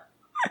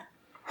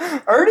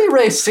 Ernie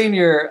Reyes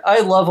Sr., I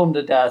love him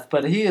to death,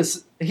 but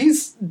he's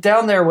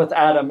down there with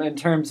Adam in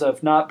terms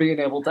of not being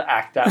able to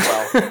act that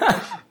well.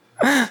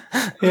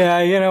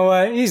 Yeah, you know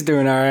what? He's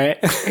doing all right.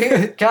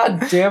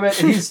 God damn it,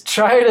 he's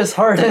trying his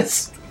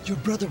hardest. Your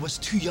brother was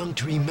too young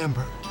to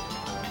remember,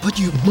 but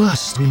you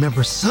must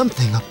remember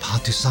something of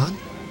Patu-san.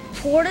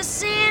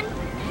 Portisan?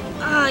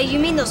 You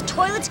mean those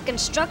toilets and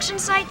construction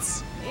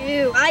sites?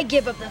 Ew, I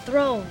give up the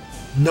throne.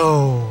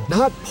 No,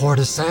 not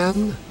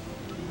Portisan.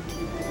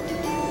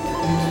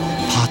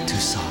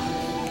 Patu-san.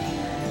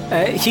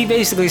 He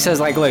basically says,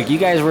 like, look, you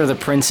guys were the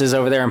princes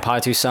over there in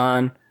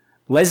Patu-san.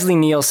 Leslie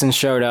Nielsen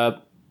showed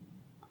up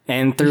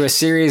and through a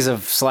series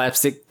of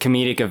slapstick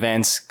comedic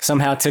events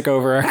somehow took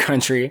over our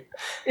country.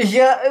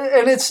 Yeah,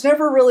 and it's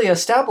never really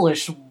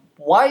established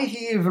why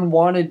he even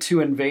wanted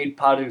to invade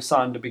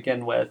Patu-san to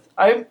begin with.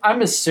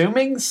 I'm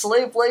assuming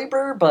slave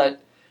labor,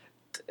 but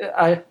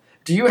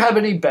do you have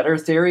any better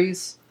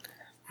theories?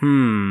 I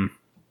mean,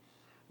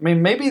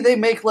 maybe they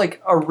make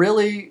like a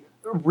really,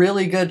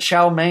 really good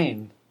chow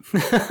mein.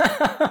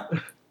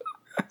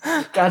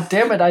 God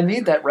damn it, I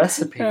need that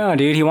recipe. Oh,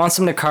 dude, he wants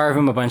them to carve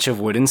him a bunch of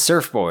wooden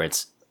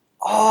surfboards.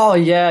 Oh,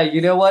 yeah, you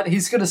know what?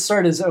 He's going to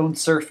start his own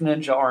surf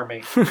ninja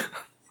army.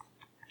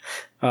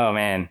 Oh,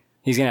 man.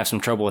 He's going to have some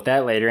trouble with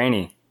that later, ain't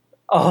he?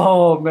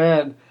 Oh,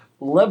 man.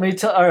 Let me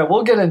tell... All right,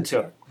 we'll get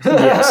into it.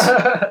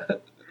 Yes.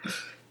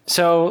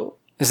 So,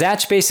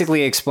 Zatch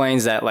basically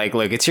explains that, like,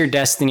 look, it's your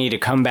destiny to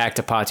come back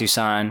to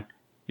Patu-san.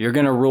 You're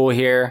going to rule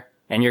here,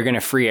 and you're going to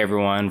free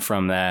everyone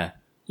from the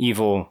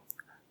evil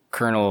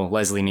Colonel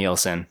Leslie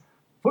Nielsen.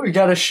 We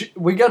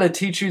gotta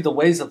teach you the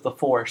ways of the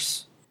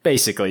Force.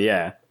 Basically,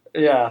 yeah.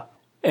 Yeah.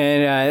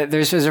 And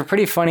there's a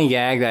pretty funny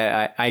gag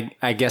that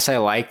I guess I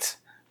liked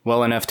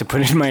well enough to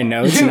put in my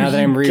notes. Now that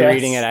I'm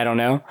rereading it, I don't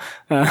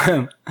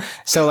know.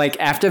 So like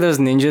after those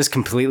ninjas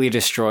completely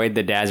destroyed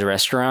the dad's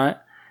restaurant,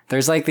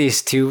 there's like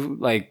these two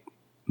like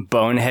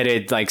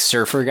boneheaded like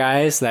surfer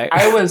guys that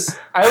I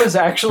was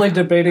actually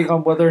debating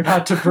on whether or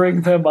not to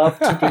bring them up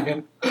to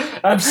begin.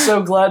 I'm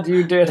so glad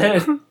you did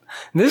it.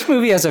 This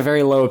movie has a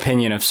very low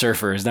opinion of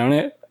surfers, don't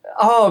it?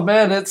 Oh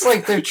man, it's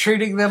like they're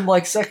treating them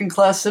like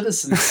second-class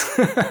citizens.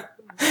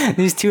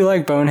 These two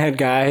like bonehead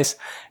guys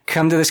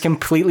come to this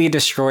completely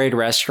destroyed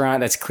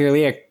restaurant that's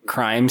clearly a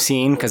crime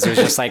scene because there's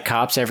just like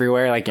cops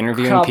everywhere like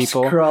interviewing Cops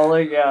people.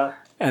 crawling, yeah.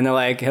 And they're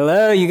like,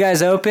 hello, you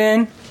guys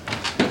open?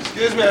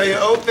 Excuse me, are you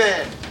open?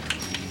 I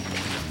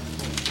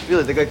feel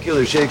like they got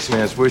killer shakes,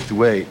 man. It's worth the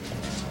wait.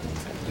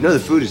 You know the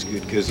food is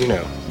good because,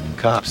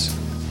 cops.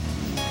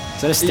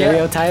 Is that a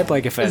stereotype?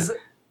 Like if a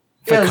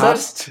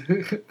cop's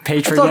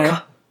patron...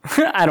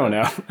 I don't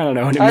know. I don't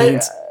know what it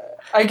means.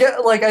 I get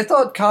I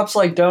thought cops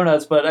like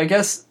donuts, but I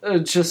guess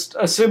just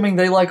assuming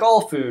they like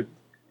all food.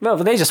 No,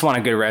 but they just want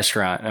a good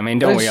restaurant. I mean,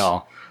 don't we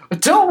all?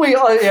 Don't we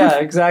all? Yeah,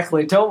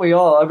 exactly. Don't we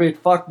all? I mean,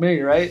 fuck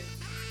me, right?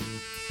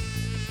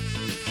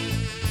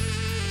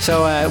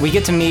 So we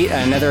get to meet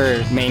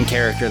another main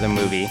character of the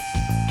movie,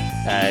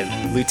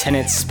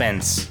 Lieutenant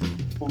Spence.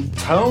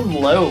 Tone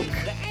Loc.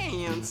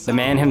 The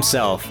man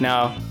himself.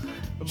 Now,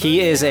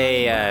 he is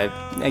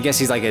I guess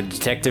he's like a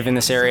detective in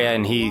this area,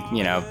 and he,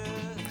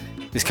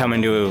 is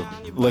coming to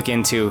look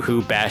into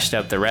who bashed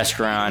up the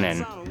restaurant.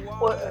 And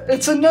well,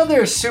 it's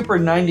another super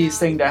 90s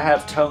thing to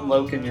have Tone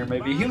Loc in your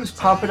movie. He was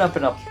popping up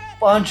in a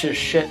bunch of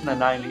shit in the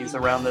 90s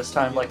around this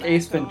time, like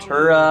Ace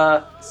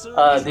Ventura,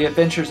 The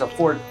Adventures of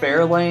Ford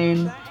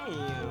Fairlane.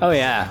 Oh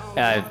yeah,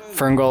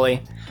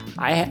 Ferngully.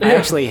 I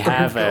actually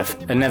have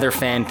another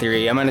fan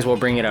theory. I might as well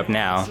bring it up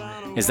now.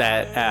 Is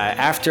that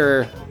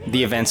after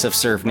the events of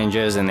Surf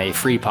Ninjas and they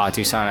free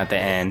Patu-san at the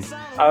end,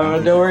 I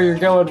know where you're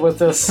going with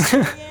this.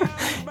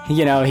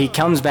 He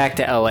comes back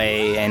to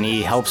LA and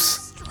he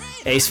helps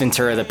Ace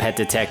Ventura, the pet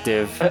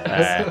detective,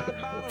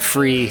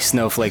 free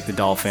Snowflake the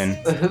dolphin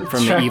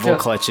from the evil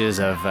clutches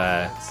of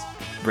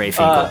Ray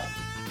Finkel.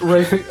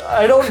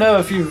 I don't know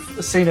if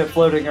you've seen it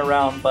floating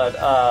around, but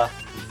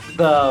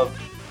the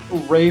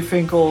Ray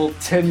Finkel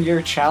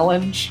 10-year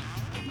challenge.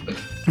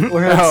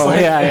 Where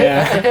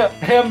it's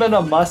him and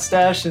a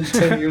mustache, and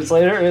 10 years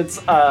later it's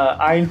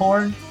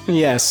Einhorn.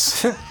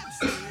 Yes.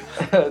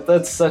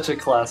 That's such a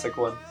classic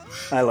one.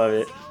 I love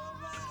it.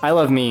 I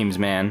love memes,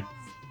 man.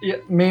 Yeah,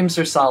 memes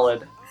are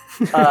solid.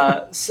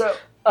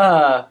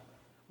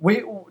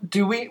 We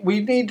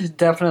need to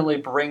definitely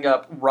bring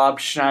up Rob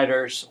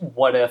Schneider's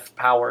what if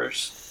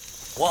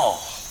powers. Whoa,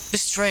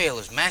 this trail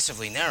is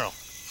massively narrow.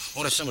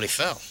 What if somebody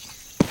fell?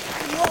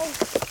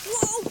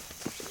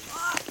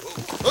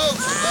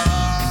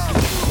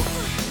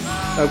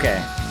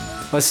 Okay,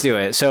 let's do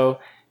it. So,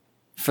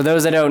 for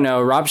those that don't know,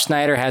 Rob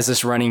Schneider has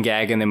this running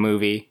gag in the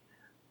movie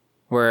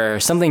where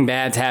something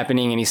bad's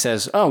happening and he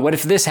says, oh, what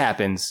if this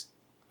happens?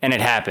 And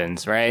it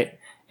happens, right?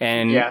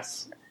 And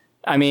yes.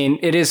 I mean,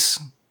 it is,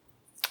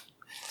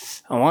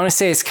 I want to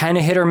say it's kind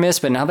of hit or miss,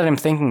 but now that I'm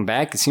thinking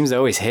back, it seems to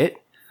always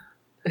hit.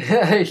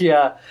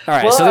 Yeah. All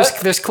right, so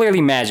there's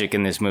clearly magic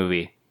in this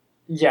movie.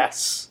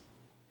 Yes.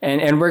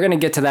 And we're going to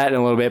get to that in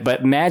a little bit,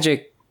 but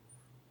magic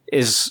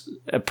is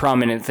a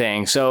prominent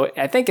thing. So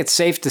I think it's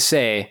safe to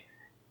say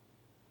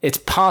it's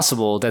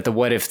possible that the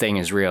what if thing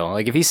is real.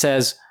 Like if he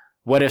says,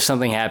 what if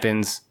something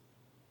happens,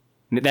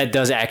 that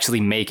does actually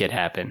make it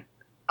happen.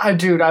 I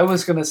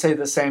was going to say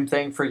the same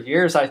thing for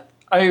years. I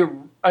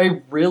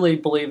really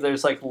believe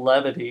there's like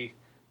levity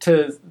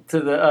to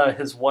the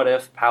his what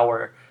if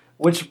power,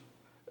 which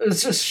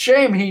is just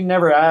shame he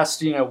never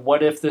asked,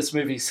 what if this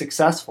movie's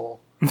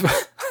successful?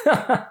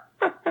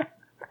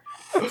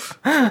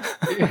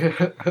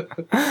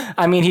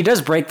 I mean, he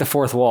does break the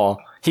fourth wall.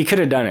 He could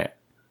have done it.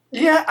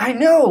 Yeah, I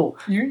know.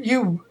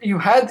 You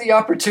had the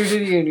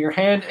opportunity in your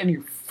hand and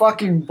you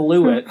fucking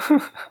blew it.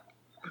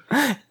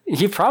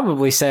 He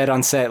probably said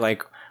on set,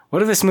 like,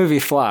 what if this movie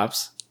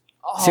flops?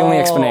 It's the only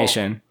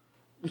explanation.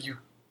 You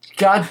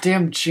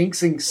goddamn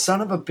jinxing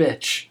son of a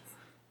bitch.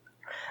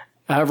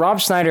 Rob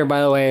Schneider,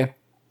 by the way,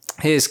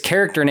 his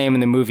character name in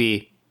the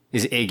movie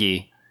is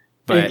Iggy.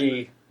 But,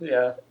 Iggy,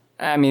 yeah.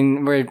 I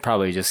mean, we're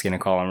probably just going to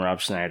call him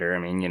Rob Schneider. I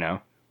mean,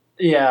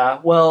 Yeah,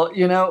 well,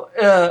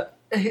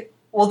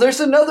 there's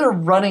another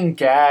running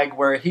gag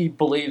where he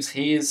believes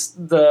he's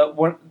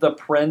the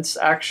prince,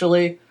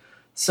 actually.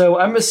 So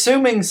I'm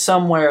assuming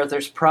somewhere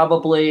there's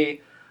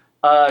probably,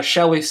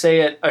 shall we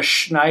say it, a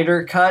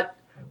Schneider cut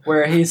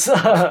where he's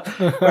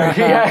where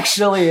he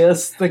actually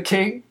is the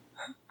king.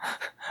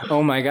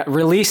 Oh my god,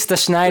 release the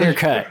Schneider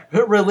cut.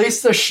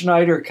 Release the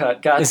Schneider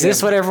cut. God Is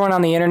this what everyone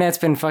on the internet's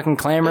been fucking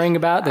clamoring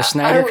about? The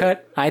Schneider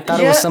cut? I thought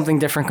it was something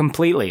different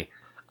completely.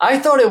 I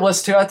thought it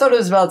was too. I thought it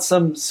was about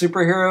some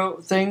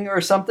superhero thing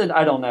or something.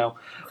 I don't know.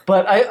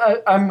 But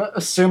I'm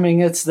assuming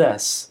it's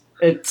this.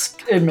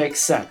 It makes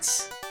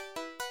sense.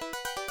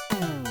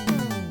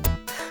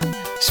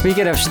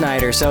 Speaking of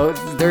Schneider, so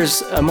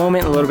there's a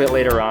moment a little bit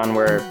later on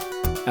where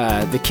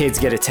the kids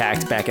get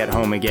attacked back at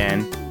home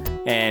again,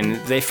 and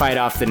they fight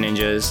off the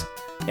ninjas,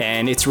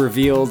 and it's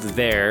revealed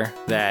there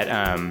that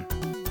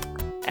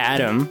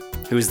Adam,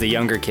 who's the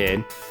younger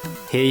kid,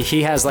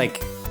 he has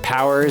like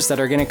powers that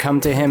are going to come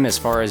to him as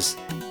far as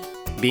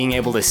being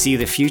able to see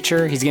the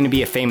future. He's going to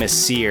be a famous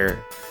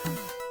seer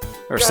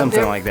or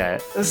something like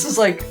that. This is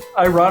like,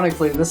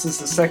 ironically, this is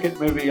the second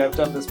movie I've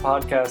done this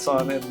podcast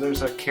on, and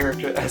there's a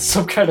character that has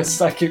some kind of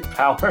psychic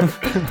power.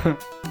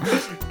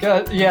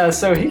 God, yeah,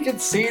 so he can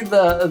see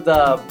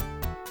the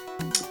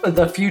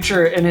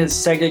future in his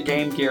Sega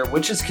Game Gear,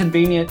 which is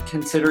convenient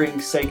considering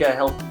Sega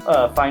helped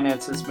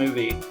finance this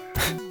movie.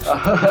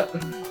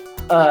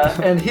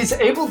 And he's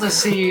able to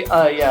see,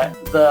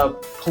 the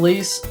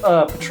police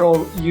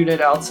patrol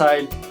unit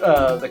outside,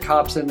 the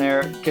cops in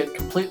there get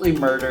completely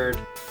murdered.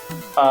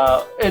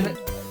 And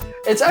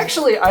it's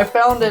actually, I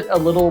found it a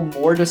little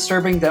more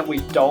disturbing that we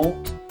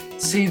don't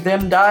see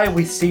them die.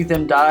 We see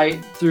them die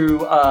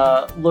through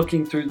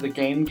looking through the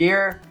Game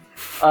Gear.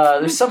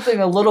 There's something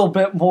a little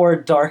bit more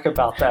dark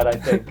about that, I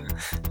think.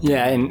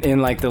 Yeah, in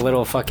like the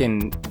little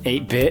fucking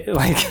 8-bit,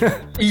 like.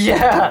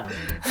 Yeah,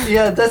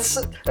 that's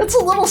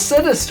a little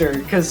sinister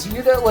because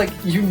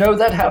you know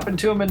that happened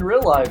to him in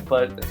real life,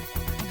 but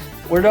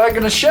we're not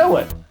gonna show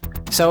it.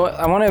 So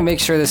I want to make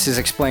sure this is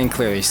explained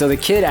clearly. So the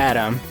kid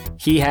Adam,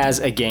 he has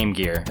a Game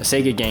Gear, a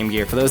Sega Game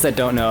Gear. For those that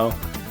don't know,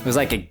 it was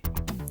like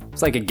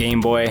a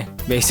Game Boy,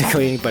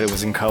 basically, but it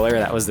was in color.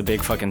 That was the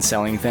big fucking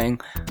selling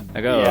thing.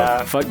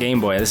 Like, fuck Game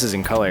Boy, this is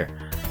in color.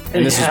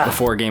 And this was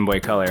before Game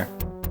Boy Color.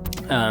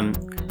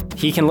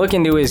 He can look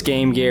into his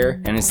Game Gear,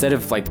 and instead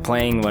of like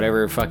playing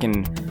whatever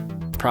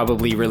fucking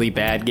probably really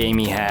bad game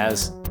he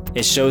has,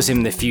 it shows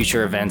him the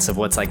future events of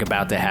what's like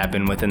about to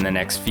happen within the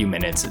next few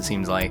minutes, it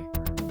seems like.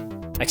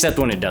 Except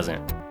when it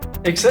doesn't.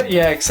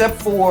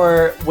 Except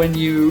for when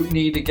you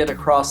need to get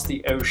across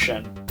the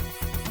ocean.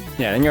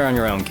 Yeah, then you're on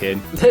your own, kid.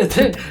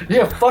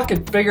 Yeah,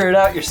 fucking figure it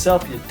out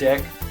yourself, you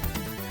dick.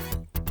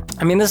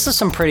 I mean, this is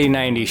some pretty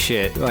 90s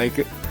shit. Like,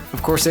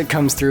 of course it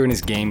comes through in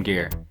his Game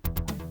Gear.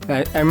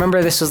 I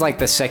remember this was like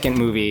the second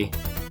movie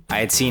I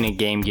had seen a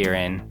Game Gear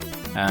in.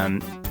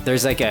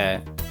 There's like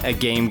a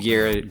Game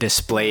Gear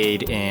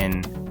displayed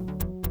in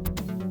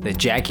the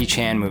Jackie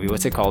Chan movie.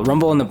 What's it called?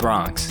 Rumble in the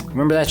Bronx.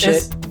 Remember that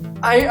shit?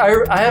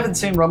 I haven't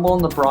seen Rumble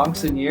in the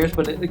Bronx in years,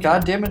 but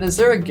god damn it, is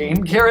there a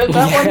Game Gear in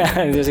that one?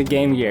 Yeah, there's a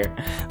Game Gear.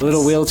 A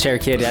little wheelchair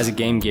kid has a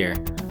Game Gear. I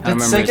don't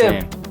remember his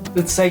name.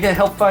 Did Sega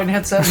help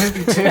finance that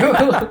movie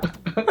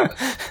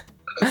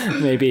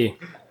too? Maybe.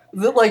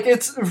 Like,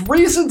 it's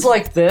reasons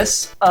like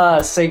this,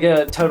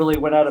 Sega totally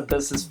went out of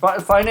business.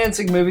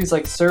 Financing movies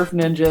like Surf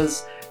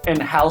Ninjas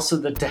and House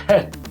of the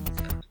Dead.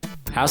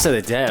 House of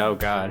the Dead, oh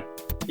god.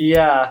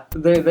 Yeah,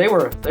 they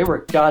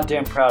were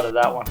goddamn proud of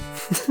that one.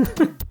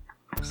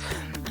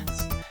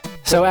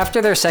 So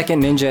after their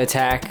second ninja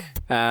attack,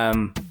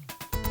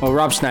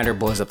 Rob Schneider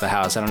blows up the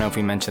house. I don't know if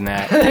we mentioned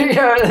that.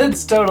 Yeah,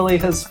 it's totally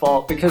his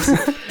fault because,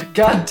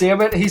 god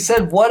damn it, he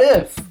said, what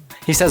if?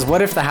 He says,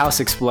 what if the house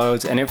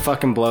explodes and it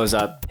fucking blows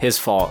up? His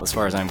fault, as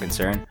far as I'm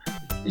concerned.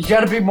 You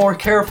gotta be more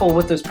careful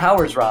with those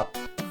powers, Rob.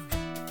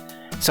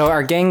 So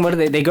our gang, what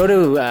do they go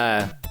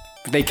to,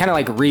 they kind of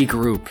like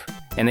regroup,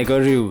 and they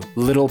go to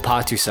Little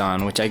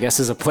Patusan, which I guess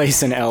is a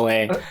place in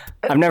LA.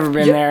 I've never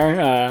been there.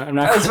 I'm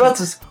not. I was about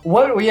to.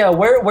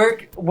 Where?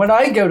 When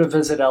I go to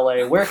visit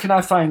LA, where can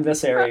I find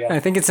this area? I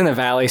think it's in the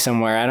valley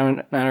somewhere. I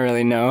don't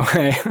really know.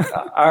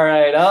 All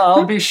right,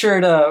 I'll be sure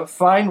to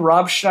find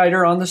Rob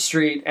Schneider on the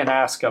street and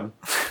ask him.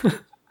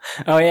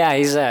 Oh yeah,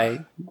 he's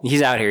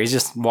out here. He's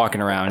just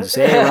walking around. Just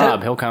say, hey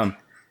Rob, he'll come.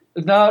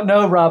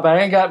 No, Rob, I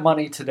ain't got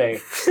money today.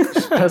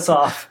 Just piss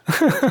off.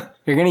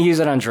 You're gonna use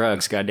it on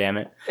drugs,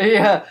 goddammit.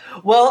 Yeah.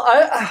 Well,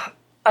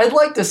 I'd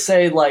like to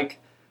say like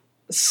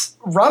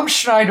Rob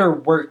Schneider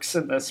works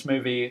in this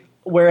movie,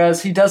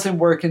 whereas he doesn't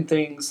work in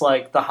things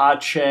like The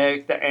Hot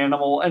Chick, The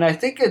Animal, and I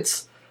think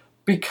it's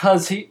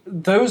because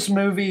those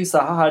movies, The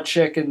Hot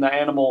Chick and The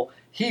Animal,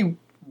 he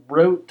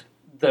wrote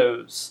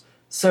those.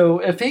 So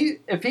if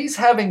he's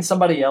having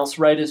somebody else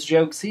write his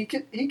jokes, he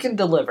can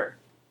deliver.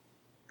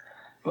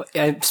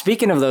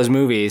 Speaking of those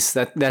movies,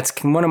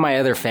 that's one of my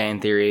other fan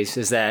theories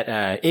is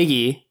that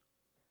Iggy,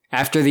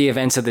 after the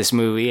events of this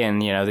movie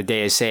and the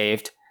day is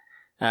saved,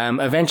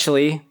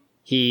 eventually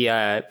he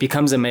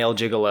becomes a male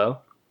gigolo,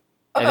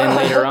 and then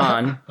later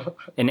on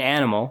an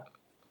animal,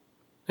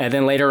 and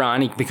then later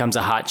on he becomes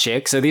a hot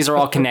chick. So these are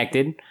all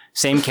connected.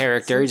 Same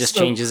character, just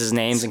changes his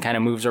names and kind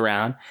of moves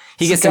around.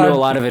 He gets into a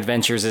lot of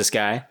adventures, this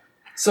guy.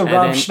 So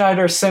Rob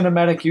Schneider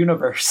cinematic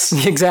universe.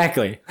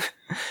 Exactly.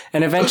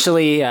 And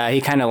eventually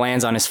he kind of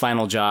lands on his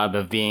final job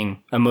of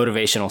being a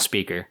motivational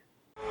speaker.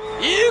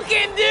 You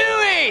can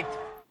do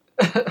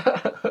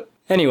it!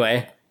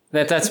 Anyway,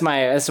 that's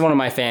one of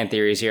my fan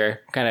theories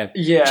here. Kind of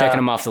checking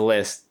them off the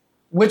list.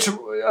 Which,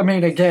 I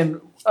mean,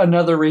 again,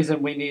 another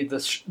reason we need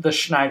the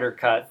Schneider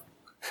cut.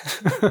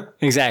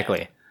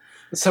 Exactly.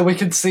 So we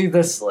can see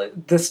this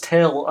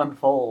tale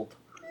unfold.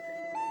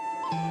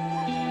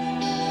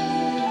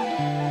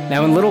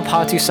 Now, in Little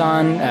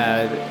Patu-san,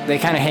 they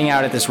kind of hang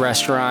out at this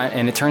restaurant,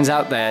 and it turns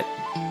out that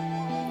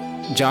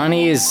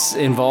Johnny is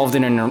involved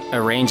in an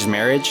arranged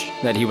marriage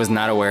that he was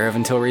not aware of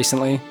until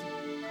recently.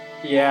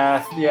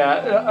 Yeah.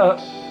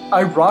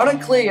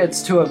 Ironically,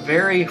 it's to a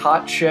very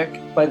hot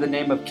chick by the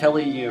name of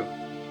Kelly Yu.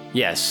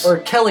 Yes. Or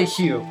Kelly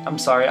Hugh. I'm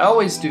sorry. I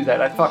always do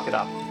that. I fuck it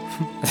up.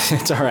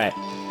 It's all right.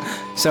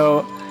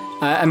 So,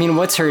 I mean,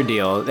 what's her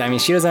deal? I mean,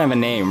 she doesn't have a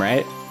name,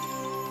 right?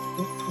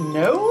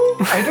 No,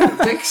 I don't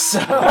think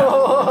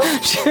so.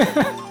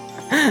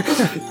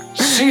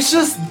 She's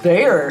just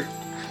there.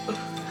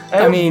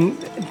 I mean,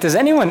 does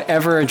anyone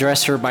ever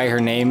address her by her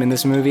name in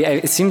this movie?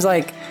 It seems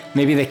like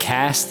maybe the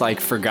cast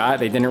forgot.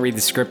 They didn't read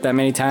the script that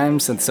many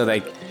times, and so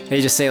they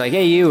just say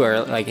 "Hey you"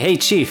 or "Hey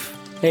Chief."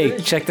 Hey,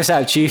 check this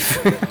out,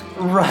 Chief.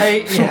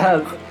 Right?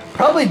 Yeah.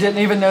 Probably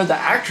didn't even know the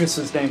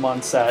actress's name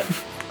on set.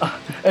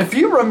 If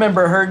you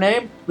remember her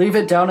name, leave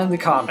it down in the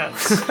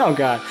comments. Oh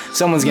God,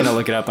 someone's gonna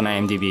look it up on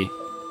IMDb.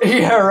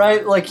 Yeah,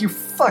 right? You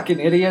fucking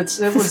idiots.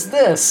 It was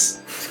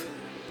this.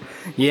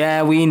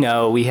 Yeah, we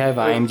know. We have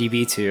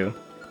IMDb too.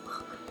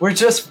 We're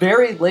just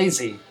very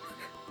lazy.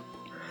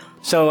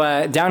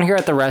 So down here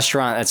at the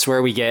restaurant, that's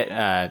where we get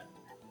a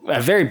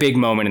very big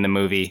moment in the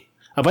movie.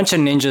 A bunch of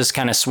ninjas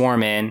kind of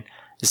swarm in.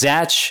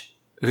 Zatch,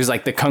 who's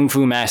the kung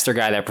fu master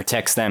guy that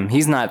protects them,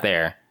 he's not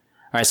there.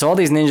 All right, so all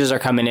these ninjas are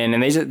coming in,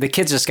 and the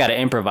kids just got to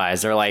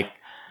improvise. They're I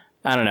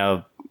don't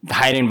know,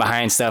 hiding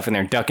behind stuff, and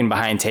they're ducking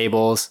behind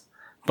tables.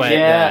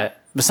 But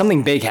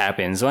something big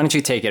happens. Why don't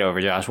you take it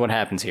over, Josh? What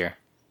happens here?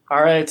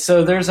 All right,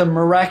 so there's a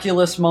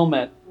miraculous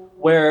moment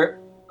where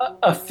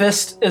a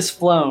fist is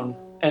flown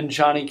and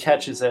Johnny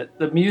catches it.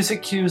 The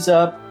music cues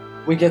up.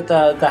 We get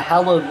the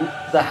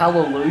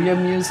hallelujah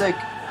music,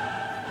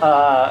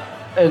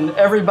 and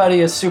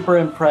everybody is super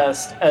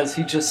impressed as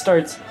he just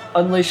starts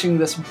unleashing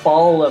this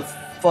ball of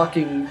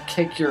fucking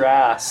kick your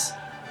ass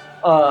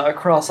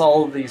across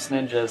all of these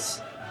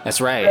ninjas. That's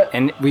right.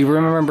 And we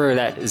remember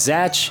that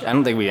Zatch, I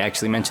don't think we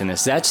actually mentioned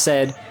this, Zatch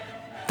said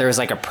there's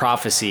a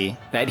prophecy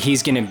that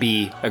he's going to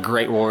be a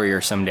great warrior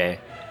someday.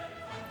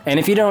 And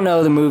if you don't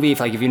know the movie,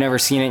 if you've never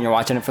seen it and you're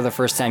watching it for the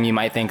first time, you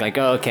might think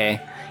oh, okay,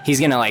 he's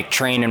going to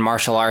train in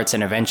martial arts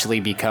and eventually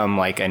become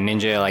a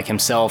ninja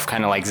himself,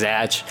 kind of like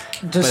Zatch.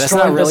 But that's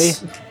not really.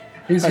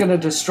 He's going to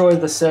destroy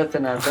the Sith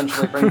and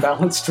eventually bring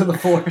balance to the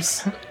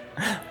Force.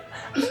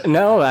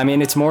 No, I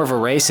mean, it's more of a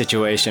Rey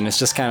situation. It's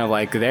just kind of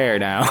there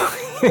now.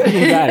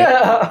 You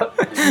got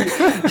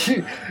it.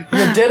 You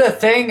did a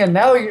thing, and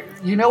now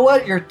you know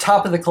what? You're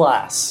top of the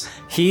class.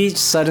 He's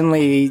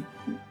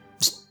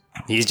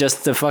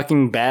just a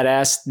fucking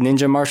badass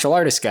ninja martial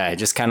artist guy.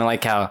 Just kind of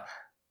like how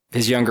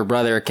his younger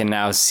brother can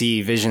now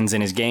see visions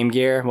in his Game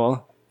Gear.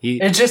 Well,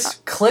 it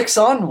just clicks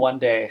on one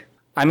day.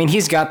 I mean,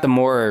 he's got the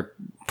more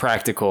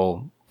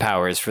practical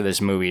powers for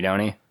this movie, don't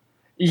he?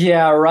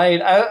 Yeah,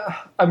 right.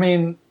 I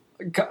mean,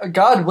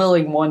 God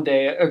willing, one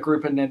day a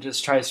group of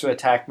ninjas tries to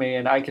attack me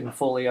and I can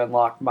fully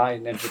unlock my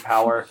ninja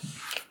power.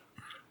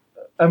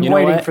 I'm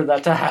waiting for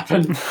that to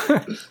happen.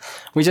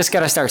 We just got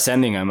to start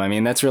sending them. I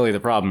mean, that's really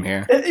the problem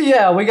here.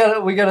 Yeah, we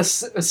gotta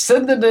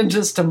send the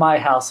ninjas to my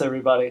house,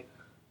 everybody.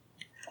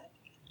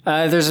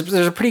 There's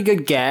a pretty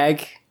good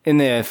gag in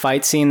the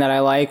fight scene that I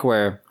like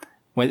when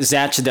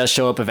Zatch does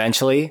show up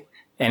eventually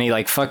and he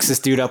fucks this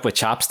dude up with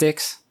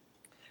chopsticks.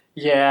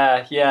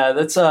 Yeah,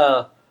 that's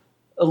a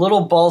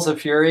little Balls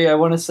of Fury, I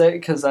want to say,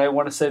 because I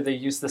want to say they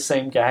use the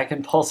same gag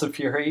in Balls of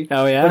Fury.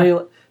 Oh, yeah? But he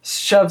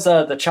shoves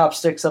the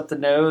chopsticks up the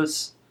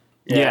nose.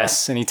 Yeah.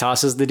 Yes, and he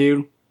tosses the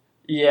dude.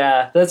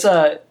 Yeah, that's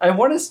I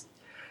want to...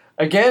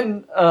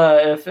 Again,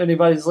 if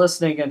anybody's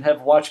listening and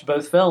have watched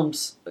both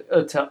films,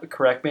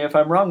 correct me if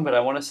I'm wrong, but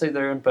I want to say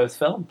they're in both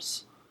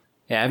films.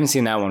 Yeah, I haven't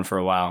seen that one for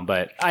a while,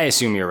 but I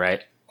assume you're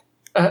right.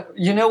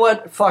 You know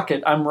what? Fuck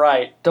it, I'm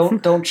right.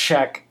 Don't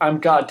check. I'm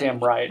goddamn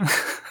right.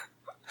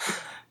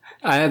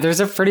 There's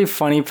a pretty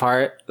funny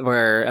part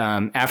where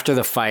after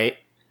the fight,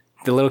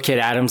 the little kid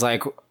Adam's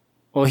like,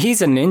 well,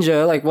 he's a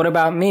ninja. What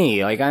about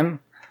me?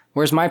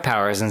 Where's my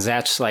powers? And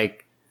Zatch,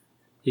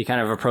 he kind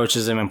of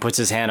approaches him and puts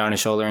his hand on his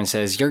shoulder and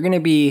says, you're going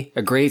to be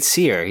a great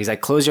seer. He's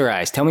like, close your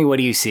eyes. Tell me, what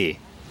do you see?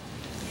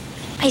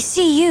 I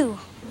see you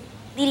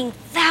leading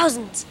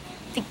thousands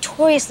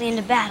victoriously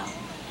into battle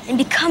and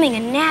becoming a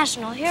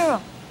national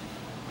hero.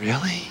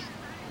 Really?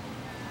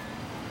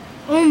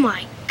 Oh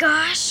my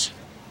gosh.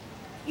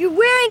 You're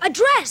wearing a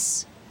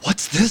dress.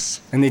 What's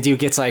this? And the dude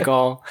gets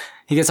all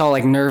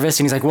nervous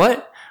and he's like,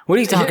 what? What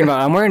are you talking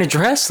about? I'm wearing a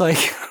dress?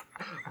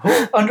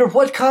 Under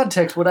what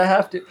context would I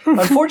have to?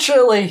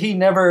 Unfortunately, he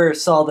never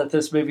saw that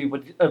this movie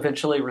would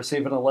eventually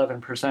receive an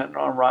 11%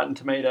 on Rotten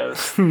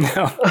Tomatoes.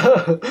 No.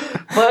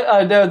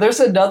 But no, there's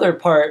another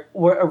part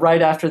where,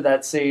 right after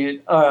that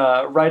scene,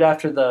 right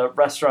after the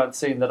restaurant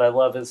scene that I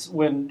love is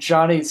when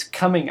Johnny's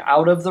coming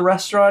out of the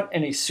restaurant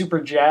and he's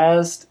super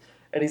jazzed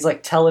and he's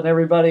telling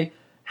everybody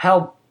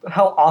how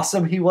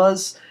awesome he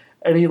was,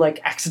 and he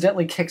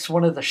accidentally kicks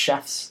one of the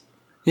chefs.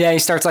 Yeah, he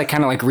starts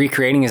kind of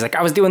recreating. He's like,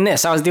 I was doing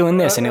this,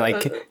 and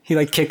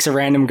he kicks a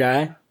random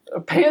guy.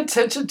 pay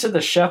attention to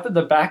the chef in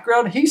the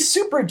background. He's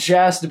super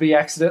jazzed to be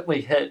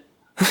accidentally hit.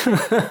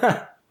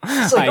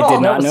 Like, I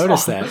did not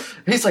notice that.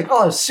 He's like,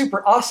 oh, it's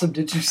super awesome.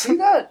 Did you see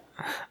that?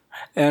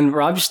 And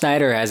Rob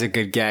Schneider has a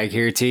good gag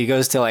here too. He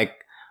goes to like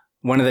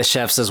one of the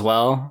chefs as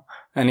well,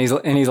 and he's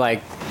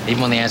like,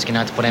 even when they ask you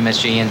not to put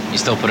MSG in, you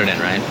still put it in,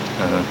 right?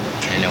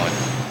 I know it.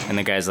 And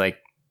the guy's like,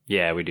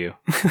 yeah, we do.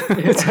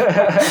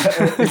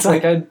 It's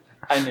like I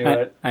knew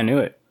it. I knew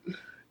it.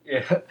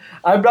 Yeah,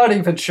 I'm not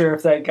even sure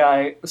if that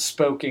guy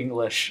spoke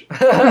English. You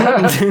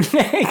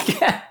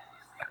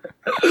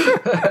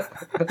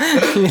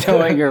know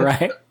what? You're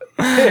right.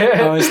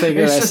 I was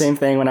thinking that same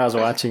thing when I was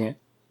watching it.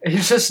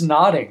 He's just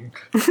nodding.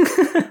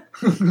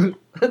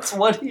 That's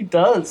what he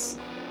does.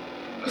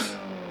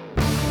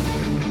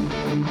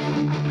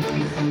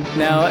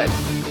 Now,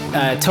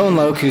 Tone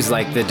Loc, who's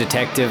like the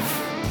detective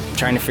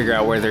trying to figure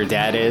out where their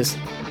dad is,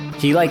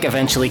 he like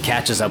eventually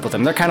catches up with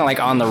them. They're kind of like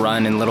on the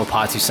run in Little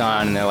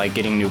Patusan, and they're like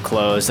getting new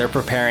clothes. They're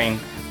preparing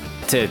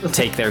to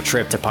take their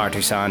trip to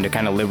Patusan to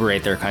kind of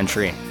liberate their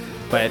country.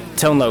 But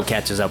Tone Loc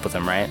catches up with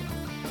them, right?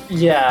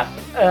 Yeah.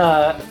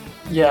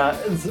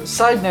 Yeah.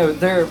 Side note,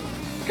 their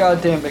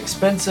goddamn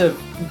expensive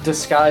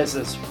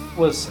disguises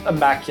was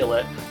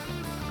immaculate.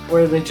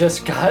 Where they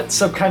just got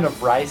some kind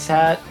of rice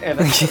hat and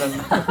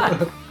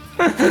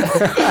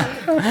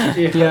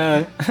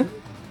yeah.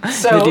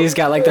 So the dude's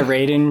got like the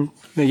Raiden.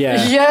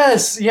 Yeah.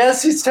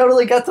 Yes, he's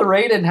totally got the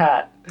Raiden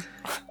hat.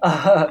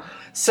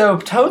 So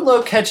Tone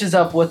Loc catches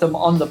up with him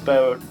on the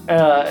boat,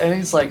 and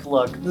he's like,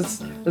 "Look,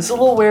 this is a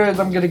little weird.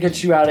 I'm gonna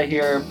get you out of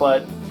here."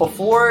 But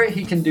before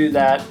he can do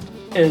that,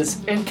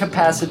 is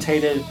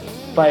incapacitated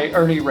by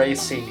Ernie Ray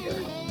Sr.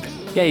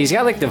 Yeah, he's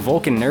got like the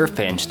Vulcan nerve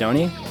pinch, don't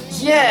he?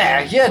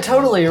 Yeah,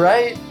 totally,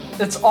 right?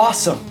 It's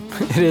awesome.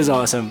 It is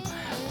awesome.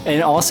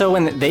 And also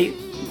when I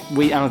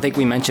don't think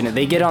we mentioned it,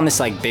 they get on this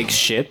like big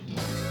ship,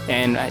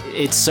 and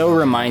it so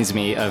reminds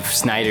me of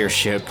Snyder's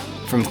ship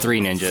from Three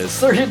Ninjas.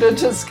 Three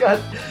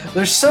Ninjas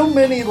there's so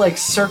many like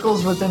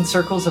circles within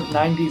circles of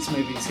 90s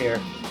movies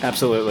here.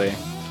 Absolutely.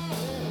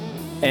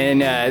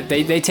 And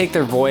they take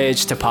their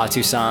voyage to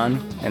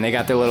Patusan, and they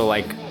got their little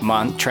like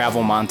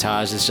travel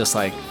montage. It's just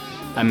like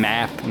a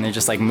map, and they're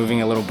just like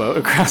moving a little boat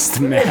across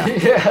the map.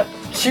 Yeah,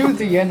 cue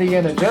the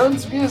Indiana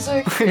Jones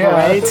music. Yeah.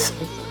 Right.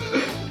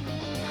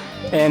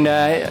 And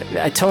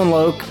Tone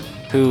Loc,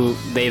 who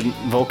they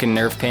Vulcan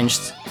nerve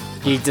pinched,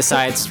 he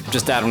decides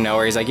just out of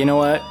nowhere, he's like, you know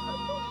what?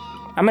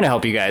 I'm gonna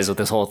help you guys with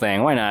this whole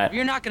thing. Why not?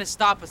 You're not gonna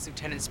stop us,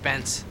 Lieutenant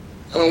Spence.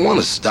 I don't want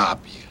to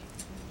stop you.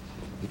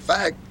 In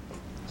fact,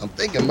 I'm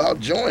thinking about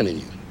joining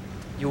you.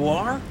 You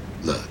are?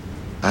 Look,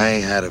 I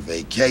ain't had a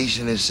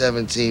vacation in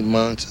 17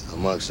 months,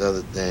 amongst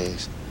other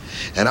things.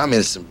 And I'm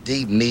in some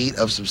deep need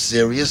of some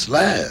serious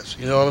laughs.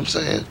 You know what I'm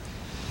saying?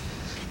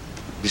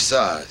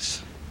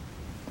 Besides,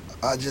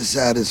 I just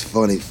had this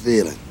funny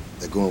feeling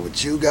that going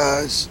with you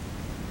guys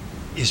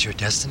is your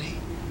destiny.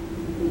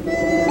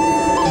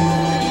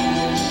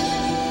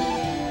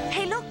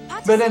 Hey, look,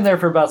 Been in there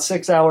for about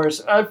 6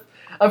 hours.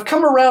 I've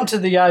come around to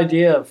the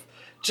idea of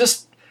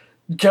just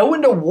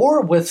going to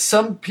war with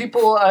some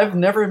people I've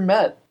never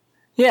met.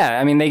 Yeah,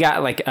 I mean, they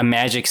got like a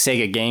magic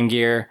Sega Game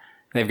Gear.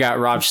 They've got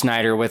Rob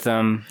Schneider with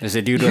them. There's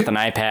a dude with an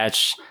eye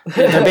patch.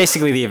 They're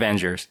basically the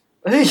Avengers.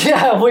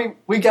 Yeah,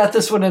 we got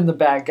this one in the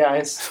bag,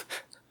 guys.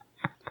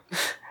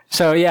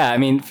 So yeah, I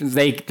mean,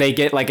 they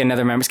get like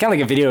another member. It's kind of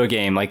like a video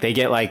game. Like they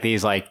get like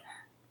these like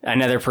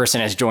another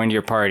person has joined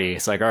your party.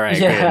 It's like, all right,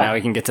 good. Now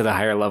we can get to the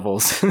higher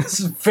levels. It's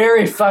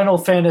very Final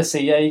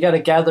Fantasy. Yeah, you got to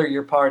gather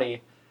your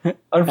party.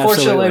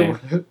 Unfortunately,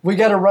 we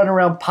got to run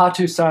around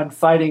Patusan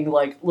fighting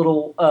like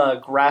little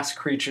grass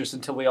creatures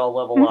until we all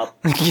level up.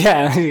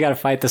 Yeah, you got to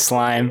fight the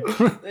slime.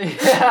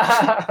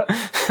 Yeah.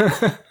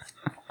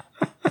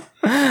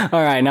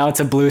 All right, now it's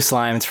a blue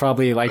slime. It's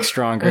probably like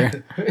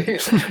stronger.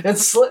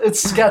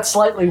 It's got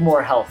slightly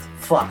more health.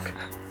 Fuck.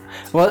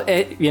 Well,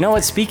 you know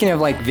what? Speaking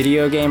of like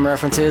video game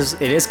references,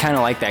 it is kind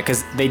of like that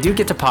because they do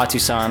get to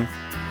Patusan,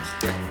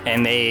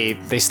 and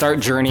they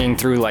start journeying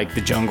through like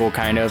the jungle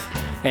kind of,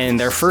 and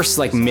their first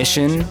like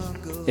mission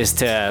is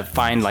to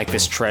find like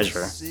this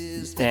treasure.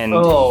 And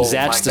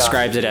Zatch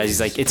describes it as,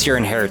 he's like, it's your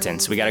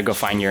inheritance. We got to go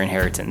find your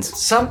inheritance.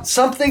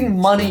 Something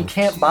money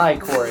can't buy,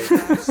 Corey.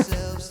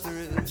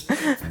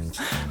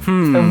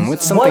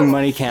 What's something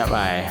money can't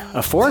buy?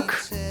 A fork?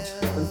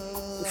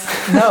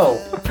 No.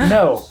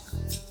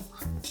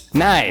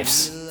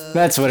 Knives.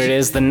 That's what it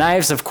is. The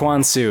knives of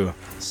Quan Su.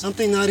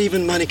 Something not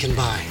even money can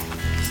buy.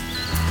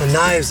 The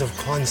knives of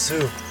Quan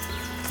Su.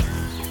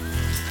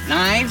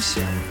 Knives?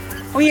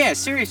 Oh yeah,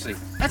 seriously.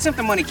 That's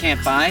something money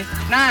can't buy.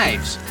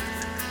 Knives.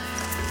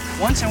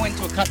 Once I went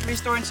to a cutlery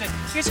store and said,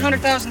 here's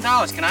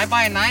 $100,000. Can I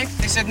buy a knife?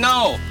 They said,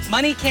 no,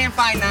 money can't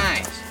buy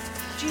knives.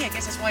 Gee, I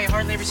guess that's why you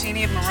hardly ever see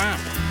any of them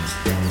around.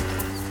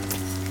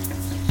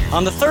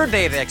 On the third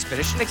day of the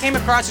expedition, they came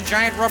across a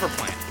giant rubber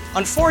plant.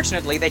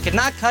 Unfortunately, they could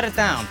not cut it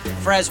down,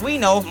 for as we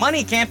know,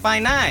 money can't buy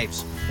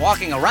knives.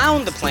 Walking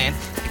around the plant,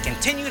 they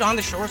continued on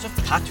the shores of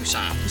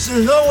Patusan. Is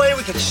there no way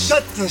we could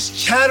shut this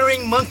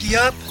chattering monkey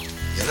up?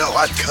 You know,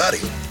 I'd cut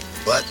him,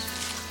 but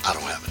I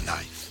don't have a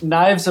knife.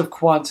 Knives of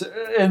Quantum,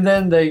 and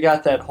then they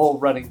got that whole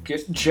running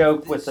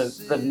joke with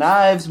the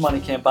knives. Money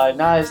can't buy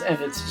knives, and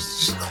it's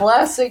just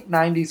classic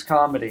 '90s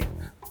comedy.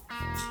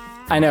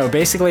 I know.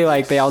 Basically,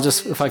 like they all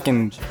just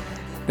fucking.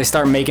 They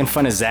start making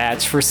fun of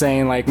Zatch for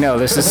saying like, no,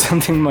 this is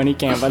something money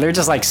can't buy. They're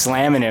just like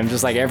slamming him,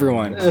 just like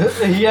everyone.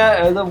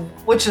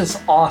 Which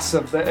is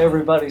awesome that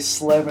everybody's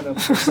slamming him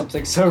for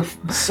something so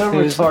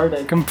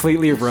retarded.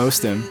 Completely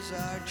roast him.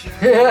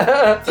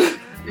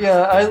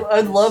 Yeah,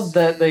 I love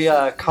that they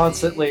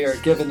constantly are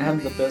giving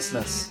him the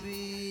business.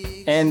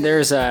 And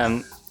there's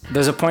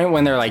a point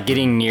when they're like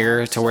getting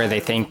near to where they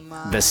think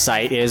the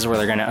site is where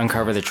they're gonna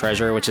uncover the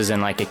treasure, which is in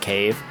like a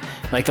cave.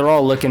 Like they're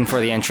all looking for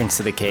the entrance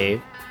to the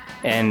cave.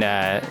 And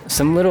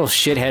some little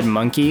shithead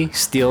monkey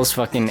steals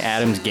fucking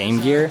Adam's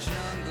Game Gear.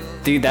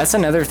 Dude, that's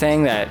another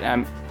thing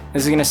that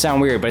this is gonna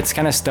sound weird, but it's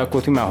kind of stuck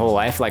with me my whole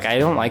life. Like, I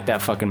don't like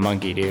that fucking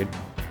monkey, dude.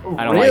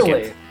 I don't like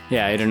it.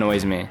 Yeah, it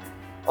annoys me.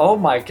 Oh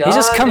my god. He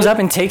just comes up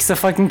and takes the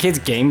fucking kid's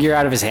Game Gear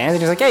out of his hand, and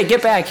he's like, hey,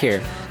 get back here.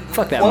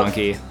 Fuck that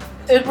monkey.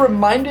 It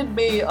reminded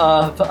me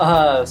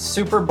of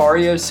Super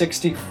Mario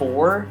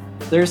 64.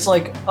 There's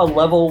like a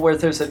level where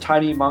there's a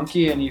tiny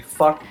monkey, and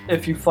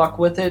if you fuck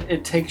with it,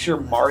 it takes your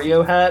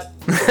Mario hat.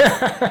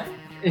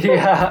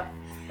 Yeah.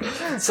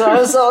 So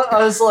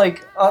I was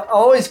like, I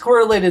always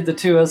correlated the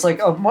two. I was like,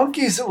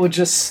 monkeys would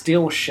just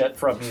steal shit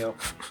from you.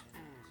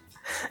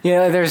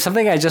 Yeah, there's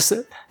something I just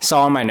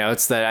saw in my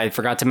notes that I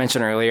forgot to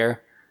mention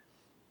earlier.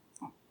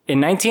 In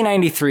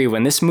 1993,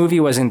 when this movie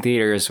was in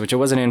theaters, which it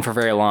wasn't in for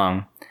very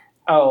long,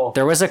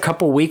 there was a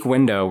couple week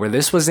window where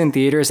this was in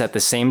theaters at the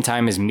same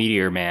time as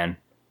Meteor Man.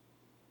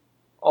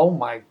 Oh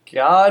my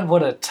god,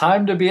 what a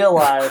time to be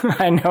alive.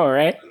 I know,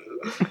 right?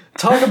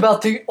 Talk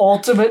about the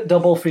ultimate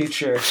double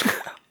feature.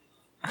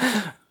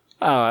 Oh,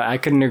 I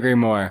couldn't agree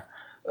more.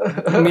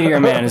 Meteor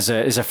Man is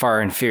a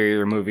far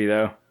inferior movie,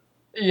 though.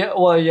 Yeah,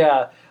 well,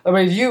 yeah. I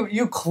mean,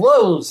 you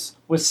close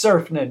with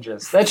Surf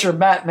Ninjas. That's your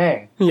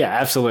matinee. Yeah,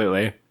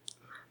 absolutely.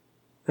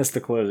 That's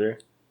the closer.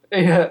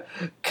 Yeah.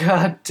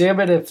 God damn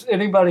it, if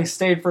anybody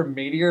stayed for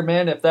Meteor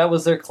Man, if that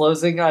was their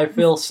closing, I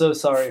feel so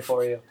sorry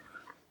for you.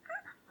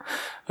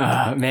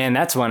 Man,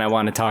 that's one I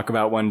want to talk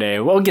about one day.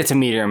 We'll get to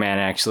Meteor Man,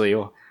 actually.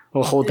 We'll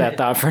hold that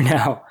thought for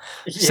now.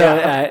 Yeah.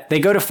 So they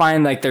go to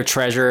find like their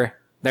treasure,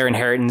 their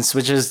inheritance,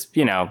 which is,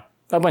 a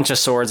bunch of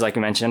swords, like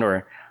you mentioned,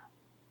 or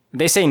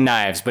they say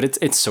knives, but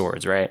it's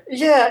swords, right?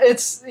 Yeah,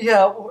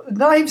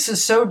 knives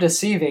is so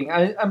deceiving.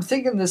 I'm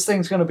thinking this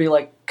thing's going to be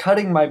like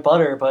cutting my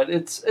butter, but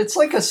it's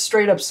like a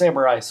straight up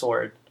samurai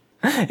sword.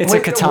 It's a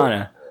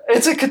katana.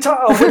 It's a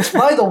katana, which,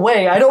 by the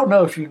way, I don't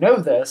know if you know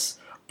this,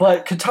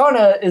 but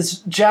katana is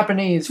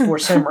Japanese for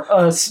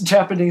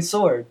Japanese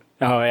sword.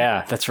 Oh,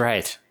 yeah, that's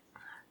right.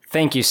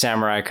 Thank you,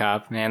 Samurai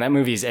Cop. Man, that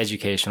movie is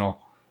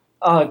educational.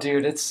 Oh,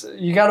 dude,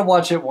 you got to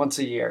watch it once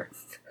a year.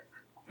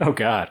 Oh,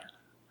 God.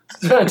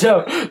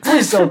 No,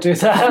 please don't do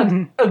that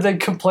and then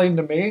complain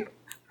to me.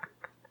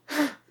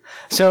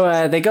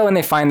 So they go and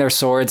they find their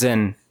swords,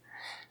 and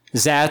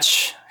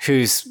Zatch,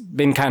 who's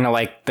been kind of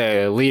like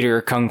the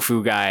leader kung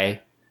fu guy,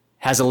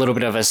 has a little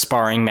bit of a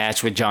sparring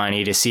match with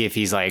Johnny to see if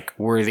he's like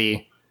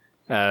worthy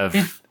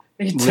of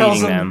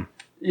leading them.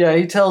 Yeah,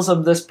 he tells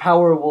him this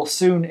power will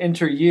soon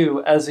enter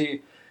you as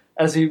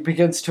he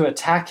begins to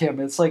attack him.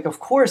 It's like, of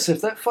course,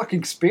 if that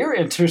fucking spear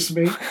enters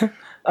me,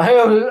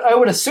 I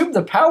would assume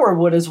the power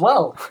would as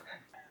well.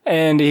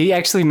 And he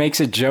actually makes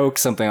a joke,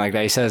 something like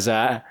that. He says,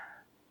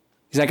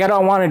 he's like, I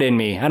don't want it in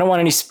me. I don't want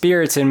any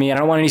spirits in me. I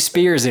don't want any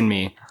spears in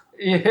me.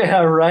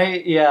 Yeah,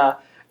 right? Yeah.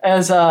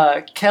 As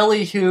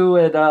Kelly Hu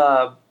and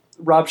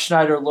Rob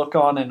Schneider look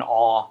on in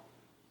awe.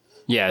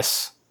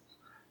 Yes.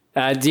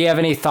 Do you have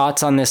any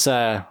thoughts on this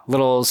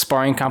little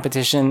sparring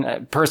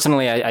competition?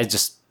 Personally,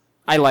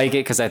 I like it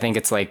because I think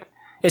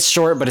it's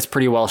short, but it's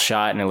pretty well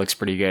shot and it looks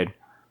pretty good.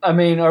 I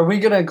mean, are we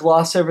going to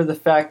gloss over the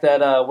fact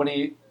that when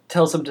he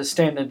tells him to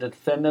stand and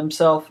defend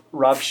himself,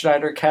 Rob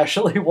Schneider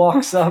casually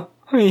walks up?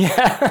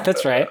 Yeah,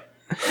 that's right.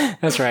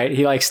 That's right.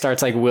 He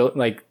starts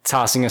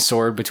tossing a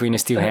sword between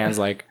his two hands. He's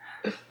like,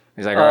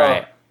 all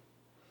right.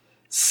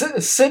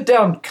 Sit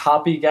down,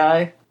 copy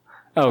guy.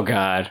 Oh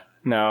God,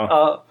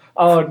 no.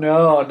 Oh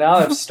no! Now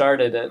I've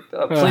started it.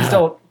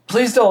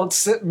 Please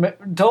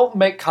don't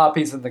make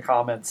copies in the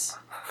comments.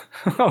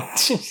 Oh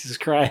Jesus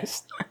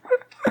Christ!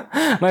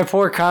 My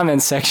poor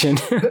comment section.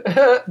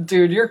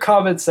 Dude, your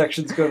comment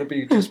section's going to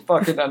be just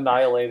fucking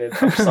annihilated.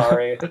 I'm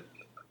sorry.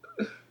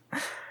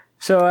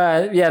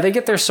 So they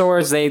get their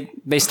swords.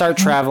 They start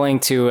traveling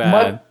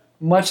to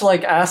much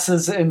like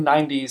asses in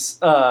 90s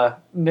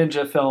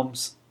ninja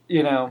films.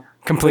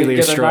 Completely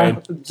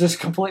destroyed. Just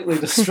completely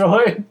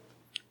destroyed.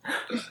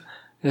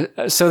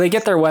 So they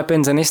get their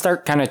weapons and they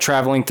start kind of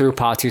traveling through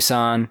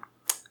Patusan.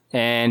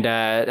 And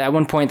at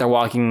one point they're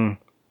walking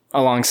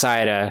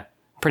alongside a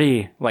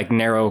pretty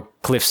narrow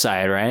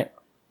cliffside, right?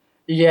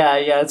 Yeah.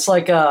 It's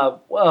like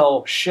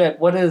oh shit!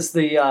 What is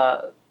the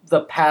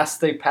pass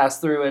they pass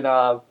through in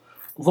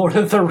Lord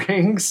of the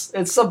Rings?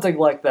 It's something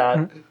like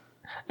that.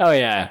 Oh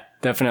yeah,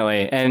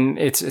 definitely. And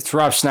it's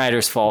Rob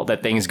Schneider's fault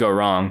that things go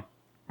wrong.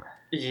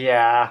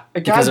 Yeah.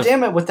 Because God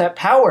damn it, with that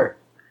power.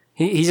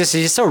 He's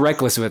just so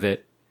reckless with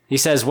it. He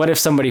says, what if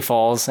somebody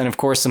falls? And of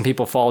course, some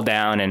people fall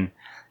down, and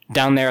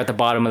down there at the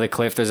bottom of the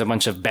cliff, there's a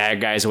bunch of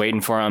bad guys waiting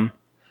for him.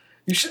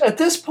 At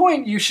this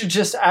point, you should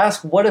just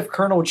ask, what if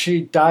Colonel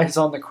Chi dies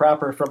on the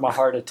crapper from a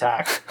heart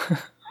attack?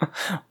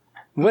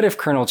 What if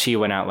Colonel Chi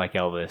went out like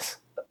Elvis?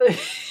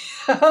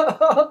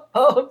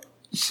 Oh,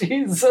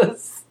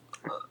 Jesus.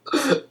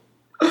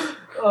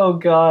 Oh,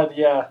 God,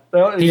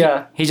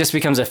 yeah. He just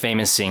becomes a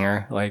famous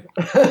singer. Like,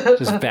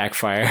 just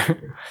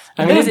backfire.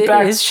 I mean,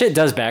 his shit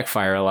does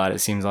backfire a lot, it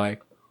seems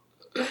like.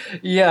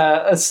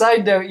 Yeah, a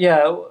side note,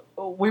 yeah,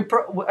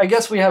 I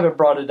guess we haven't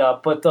brought it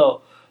up, but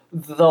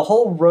the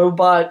whole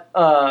robot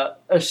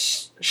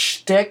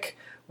shtick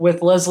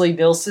with Leslie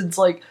Nielsen's,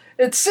 like,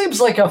 it seems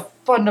like a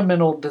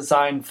fundamental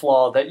design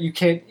flaw that you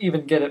can't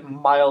even get it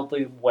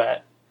mildly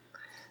wet.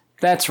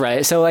 That's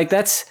right. So, like,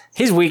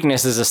 his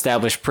weakness is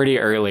established pretty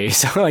early.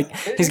 So, like,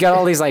 he's got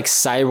all these, like,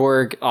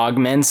 cyborg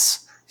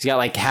augments. He's got,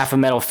 like, half a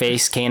metal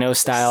face, Kano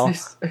style.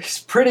 He's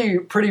pretty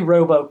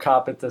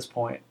RoboCop at this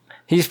point.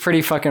 He's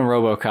pretty fucking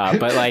RoboCop,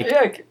 but, like...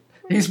 Yeah,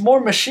 he's more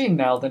machine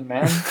now than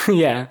man.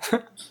 Yeah.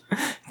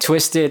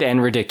 Twisted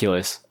and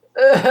ridiculous.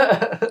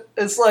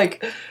 It's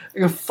like,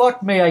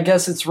 fuck me, I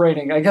guess it's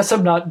raining. I guess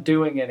I'm not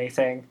doing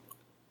anything.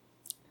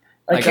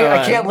 I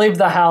can't leave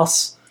the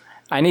house.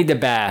 I need the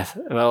bath.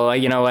 Well,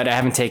 you know what? I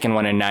haven't taken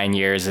one in 9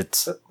 years.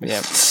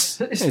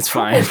 It's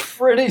fine.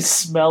 Pretty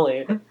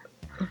smelly.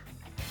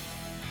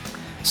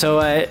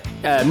 So,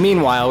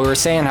 meanwhile, we were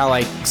saying how,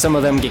 like, some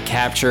of them get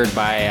captured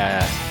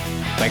by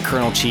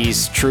Colonel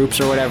Chi's troops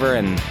or whatever,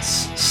 and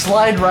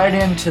slide right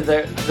into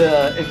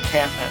the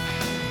encampment.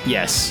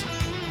 Yes.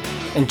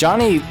 And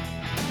Johnny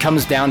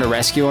comes down to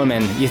rescue him,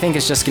 and you think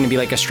it's just going to be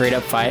like a straight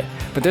up fight,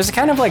 but there's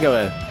kind of like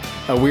a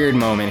weird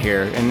moment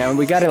here, and now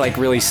we got to like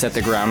really set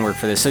the groundwork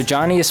for this. So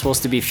Johnny is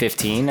supposed to be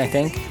 15, I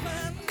think,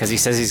 because he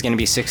says he's going to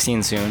be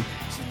 16 soon,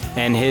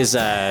 and his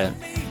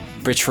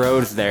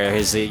betrothed there,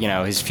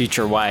 his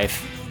future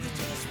wife,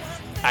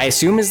 I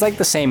assume is like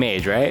the same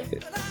age, right?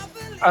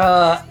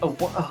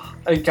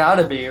 It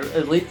gotta be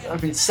at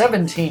least.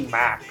 17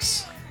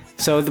 max.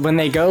 So when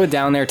they go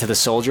down there to the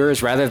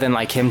soldiers, rather than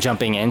like him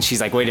jumping in,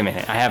 she's like, "Wait a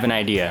minute, I have an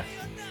idea,"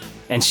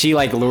 and she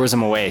like lures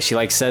him away. She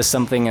like says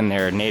something in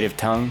their native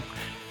tongue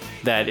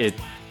that it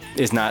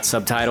is not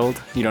subtitled.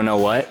 You don't know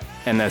what,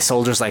 and the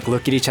soldiers like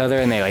look at each other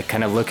and they like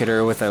kind of look at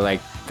her with their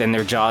then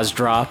their jaws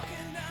drop,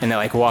 and they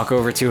like walk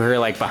over to her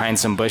like behind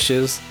some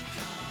bushes,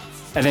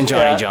 and then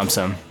Johnny jumps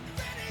him.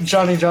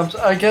 Johnny jumps.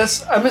 I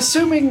guess I'm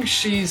assuming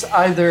she's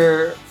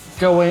either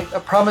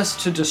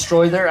promised to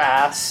destroy their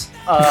ass.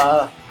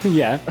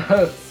 Yeah.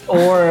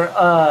 Or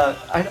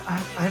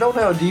I don't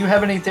know. Do you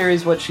have any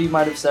theories what she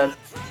might have said?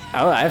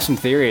 Oh, I have some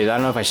theories. I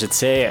don't know if I should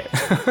say it.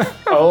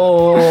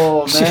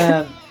 Oh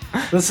man,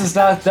 this is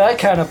not that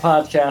kind of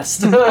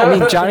podcast. I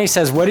mean, Johnny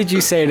says, "What did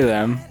you say to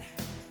them?"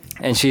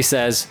 And she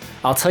says,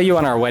 "I'll tell you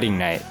on our wedding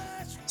night."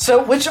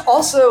 So, which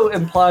also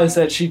implies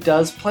that she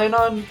does plan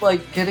on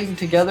like getting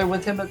together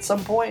with him at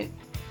some point.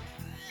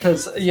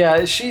 Because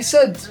yeah, she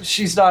said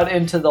she's not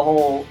into the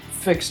whole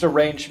fixed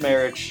arranged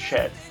marriage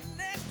shit.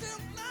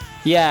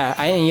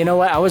 Yeah, you know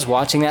what? I was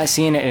watching that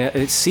scene, and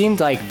it seemed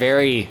like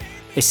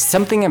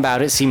something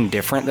about it seemed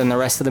different than the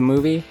rest of the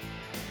movie.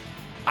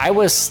 I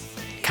was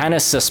kind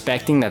of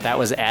suspecting that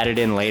was added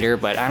in later,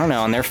 but I don't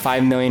know. On their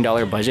 $5 million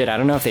budget, I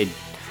don't know if they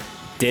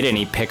did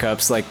any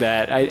pickups like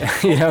that.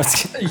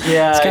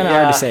 It's kind of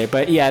hard to say.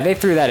 But yeah, they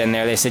threw that in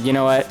there. They said, you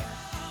know what?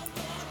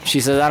 She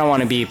says, I don't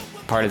want to be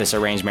part of this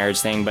arranged marriage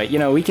thing, but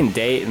we can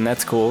date, and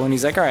that's cool. And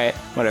he's like, all right,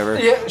 whatever.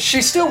 Yeah,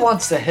 she still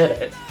wants to hit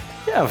it.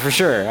 Yeah, for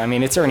sure. I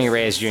mean, it's Ernie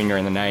Reyes Jr.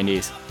 in the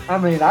 90s. I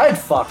mean, I'd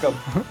fuck him.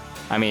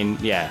 I mean,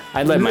 yeah,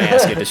 I'd let my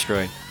ass get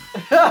destroyed.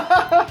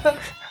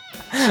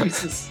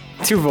 Jesus.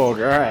 Too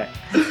vulgar. All right,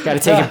 gotta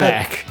take it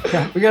back.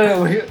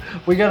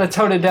 we gotta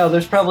tone it down.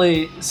 There's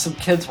probably some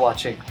kids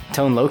watching.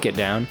 Tone Loke it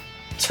down.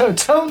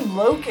 Tone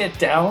Loke it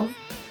down.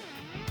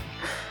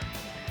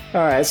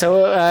 All right,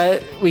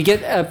 so we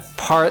get a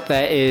part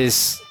that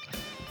is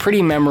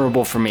pretty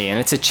memorable for me, and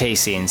it's a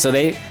chase scene. So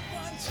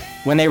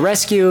when they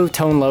rescue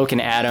Tone Loke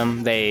and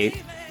Adam,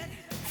 they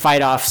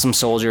fight off some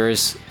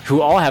soldiers who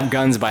all have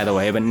guns, by the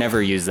way, but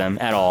never use them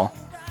at all.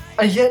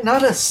 Yet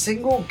not a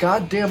single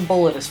goddamn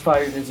bullet is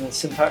fired in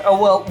this entire... Oh,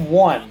 well,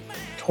 one.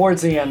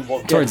 Towards the end, we'll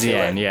get Towards the to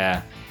end, it.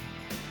 yeah.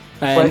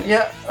 But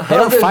yeah, they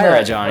don't fire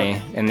at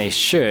Johnny, and they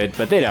should,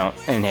 but they don't.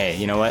 And hey,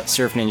 you know what?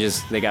 Surf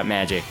ninjas, they got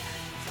magic.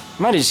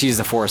 Might just use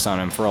the Force on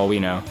him, for all we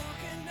know.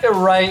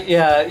 Right,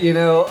 yeah,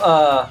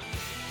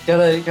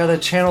 gotta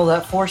channel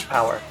that Force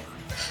power.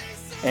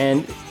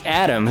 And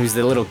Adam, who's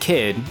the little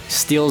kid,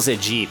 steals a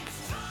Jeep.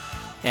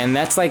 And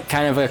that's like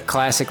kind of a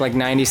classic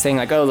 90s thing,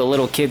 like, oh, the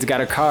little kid's got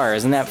a car.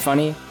 Isn't that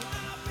funny?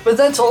 But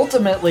that's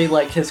ultimately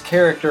like his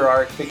character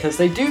arc, because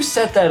they do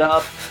set that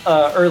up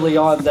early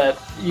on that,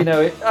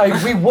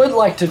 we would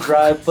like to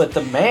drive, but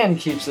the man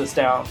keeps us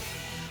down.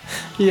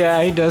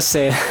 Yeah, he does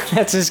say that.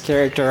 That's his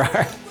character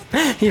arc.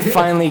 He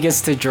finally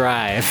gets to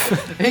drive.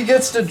 He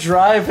gets to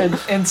drive and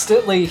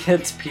instantly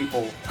hits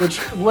people, which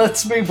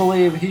lets me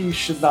believe he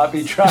should not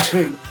be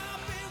driving.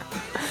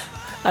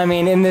 I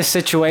mean, in this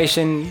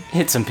situation,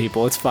 hit some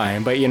people, it's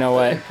fine. But you know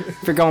what?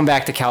 If you're going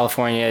back to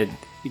California,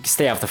 you can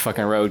stay off the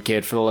fucking road,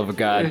 kid, for the love of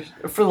God.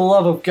 For the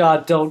love of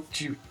God, don't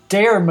you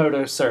dare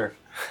moto surf.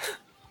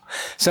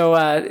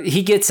 So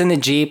he gets in the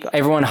Jeep,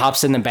 everyone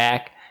hops in the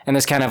back, and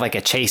there's kind of like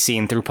a chase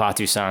scene through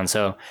Patusan.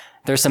 So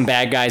there's some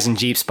bad guys in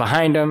Jeeps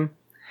behind him,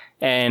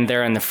 and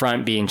they're in the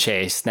front being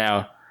chased.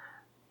 Now,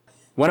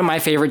 one of my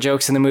favorite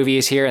jokes in the movie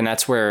is here, and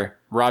that's where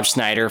Rob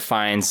Schneider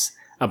finds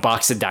a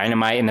box of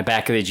dynamite in the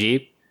back of the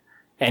Jeep.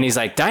 And he's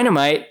like,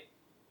 dynamite?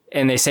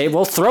 And they say,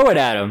 well, throw it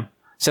at him.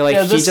 So, like,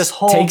 he just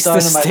takes the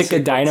stick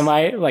of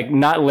dynamite, like,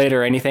 not lit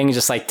or anything,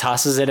 just, like,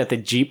 tosses it at the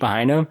Jeep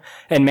behind him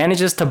and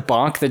manages to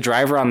bonk the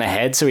driver on the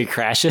head so he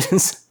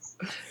crashes.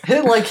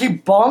 Like, he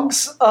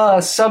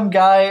bonks some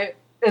guy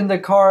in the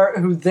car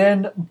who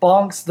then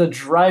bonks the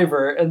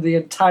driver and the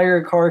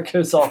entire car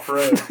goes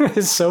off-road.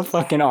 It's so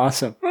fucking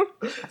awesome.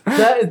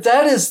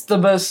 That is the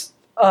most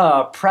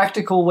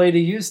practical way to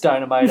use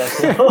dynamite, I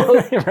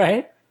feel.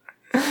 Right?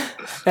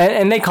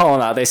 And they call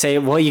him out. They say,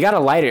 well, you got to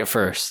light it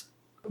first.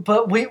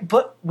 But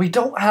we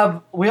don't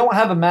have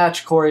a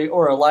match, Corey,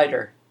 or a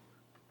lighter.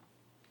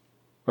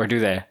 Or do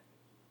they?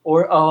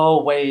 Or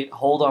oh wait,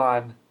 hold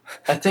on.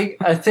 I think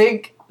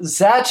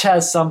Zatch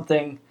has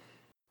something.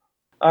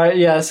 All right,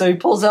 yeah. So he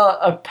pulls out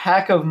a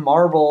pack of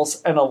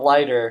marbles and a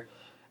lighter,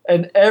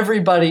 and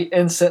everybody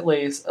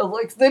instantly,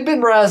 like, they've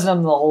been razzing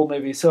him the whole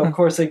movie. So of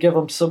course they give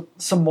him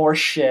some more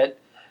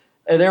shit,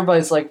 and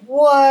everybody's like,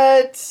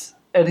 "What?"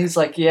 And he's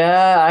like,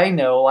 yeah, I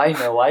know,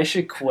 I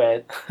should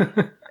quit.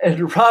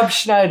 And Rob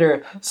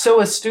Schneider so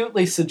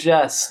astutely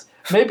suggests,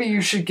 maybe you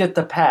should get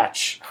the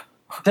patch.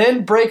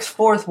 Then breaks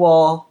fourth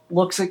wall,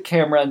 looks at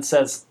camera and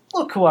says,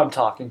 look who I'm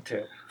talking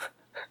to.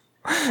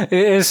 It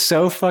is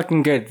so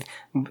fucking good.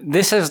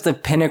 This is the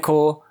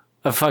pinnacle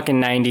of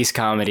fucking 90s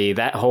comedy.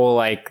 That whole,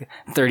 like,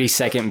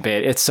 30-second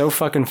bit. It's so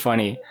fucking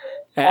funny.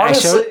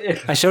 Honestly,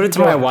 I showed it to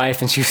my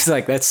wife, and she was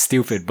like, that's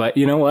stupid. But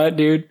you know what,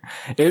 dude?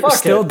 It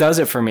still does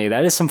it for me.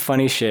 That is some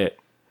funny shit.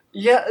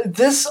 Yeah,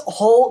 the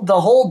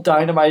whole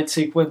dynamite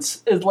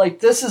sequence is like,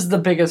 this is the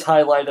biggest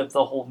highlight of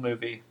the whole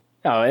movie.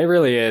 Oh, it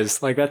really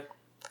is. Like, that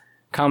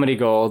comedy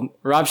gold.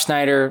 Rob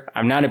Schneider,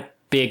 I'm not a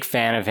big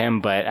fan of him,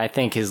 but I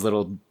think his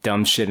little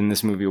dumb shit in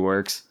this movie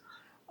works.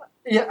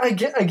 Yeah,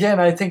 again,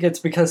 I think it's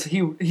because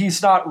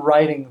he's not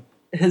writing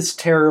his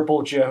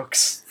terrible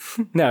jokes.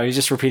 No, he's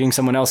just repeating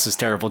someone else's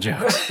terrible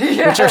jokes,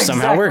 which are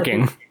somehow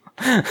working.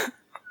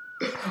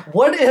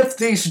 What if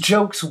these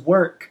jokes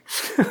work?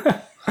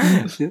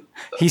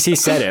 He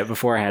said it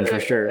beforehand for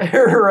sure.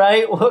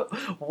 Right?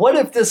 What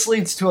if this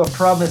leads to a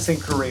promising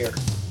career?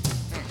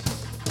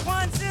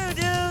 1, 2,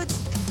 dudes!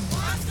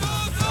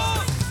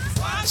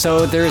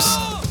 So there's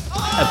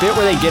a bit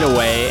where they get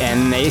away,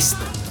 and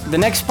the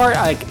next part,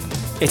 like,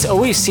 it's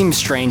always seemed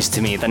strange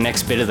to me, the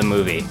next bit of the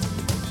movie,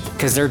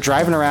 because they're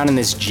driving around in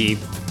this Jeep,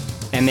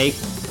 and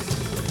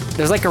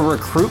there's like a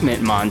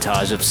recruitment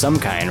montage of some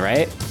kind,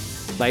 right?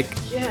 Like,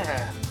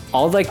 yeah.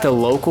 All like the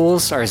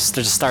locals are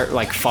to start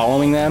like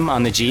following them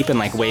on the Jeep and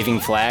like waving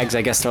flags.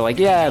 I guess they're like,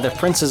 yeah, the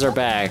princes are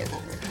back.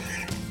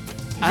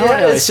 I don't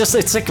know.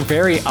 It's like a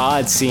very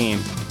odd scene.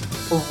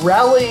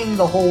 Rallying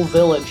the whole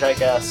village, I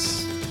guess.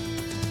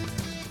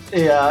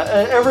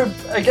 Yeah,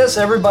 I guess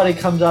everybody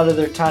comes out of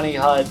their tiny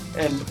hut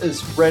and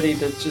is ready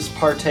to just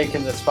partake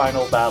in this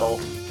final battle.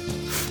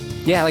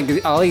 Yeah,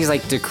 like all these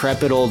like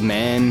decrepit old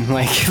men,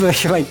 like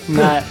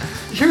not.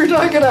 You're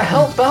not gonna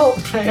help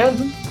out,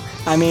 man.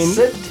 I mean,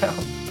 sit down.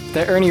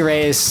 The Ernie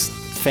Reyes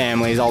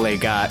family is all they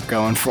got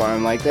going for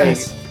them. Like,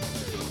 is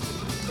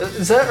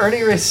that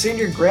Ernie Reyes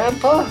Senior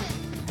Grandpa?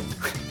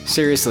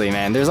 Seriously,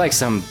 man. There's like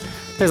some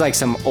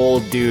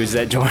old dudes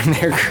that join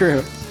their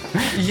crew.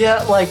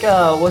 Yeah, like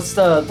what's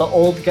the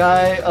old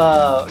guy,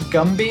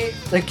 Gumby?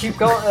 They keep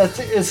going.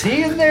 Is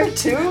he in there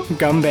too?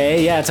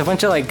 Gumby, yeah, it's a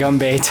bunch of like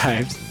Gumby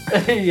types.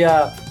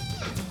 Yeah.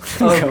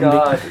 Oh Gumby.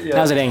 God. Yeah.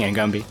 How's it hanging,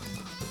 Gumby?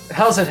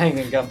 How's it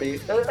hanging,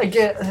 Gumby?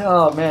 Again,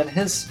 oh man,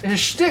 his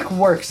shtick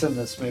works in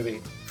this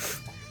movie.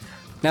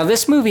 Now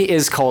this movie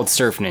is called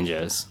Surf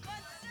Ninjas,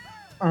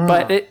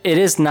 but it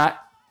is not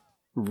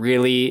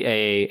really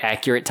a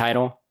accurate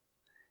title,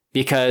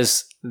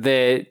 because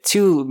the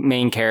two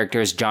main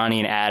characters, Johnny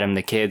and Adam,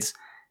 the kids,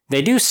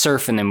 they do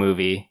surf in the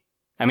movie.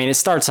 I mean, it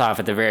starts off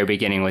at the very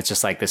beginning with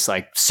just like this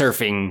like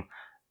surfing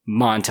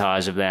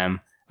montage of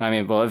them. I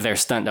mean, well, they're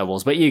stunt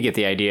doubles, but you get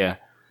the idea.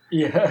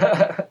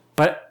 Yeah.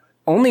 But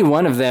only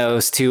one of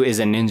those two is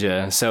a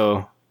ninja,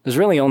 so there's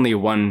really only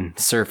one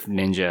surf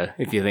ninja,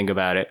 if you think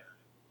about it.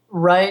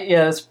 Right,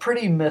 yeah, it's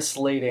pretty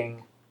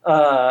misleading.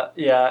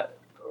 Yeah.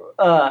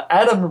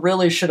 Adam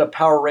really should have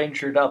Power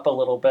Rangered up a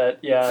little bit,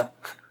 yeah.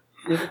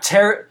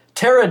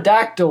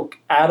 Pterodactyl,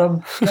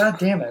 Adam. God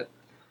damn it.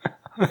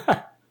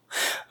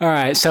 All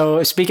right,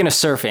 so speaking of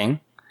surfing,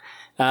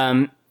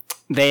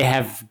 they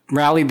have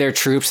rallied their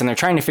troops and they're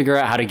trying to figure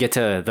out how to get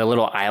to the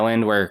little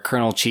island where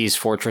Colonel Cheese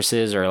Fortress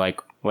is, or like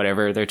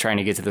whatever. They're trying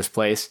to get to this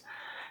place.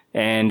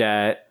 And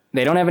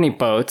they don't have any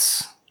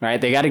boats, right?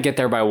 They got to get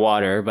there by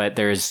water, but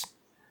there's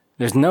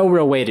no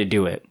real way to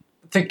do it.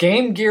 The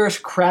Game Gear is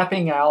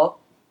crapping out.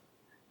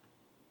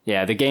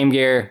 Yeah, the Game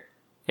Gear,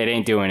 it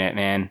ain't doing it,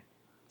 man.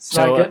 It's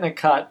not getting a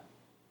cut.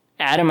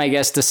 Adam, I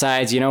guess,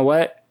 decides, you know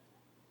what?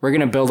 We're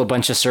going to build a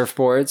bunch of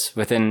surfboards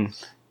within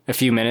a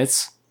few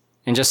minutes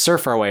and just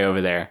surf our way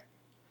over there.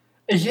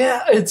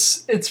 Yeah,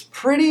 it's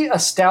pretty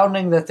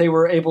astounding that they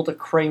were able to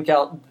crank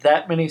out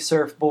that many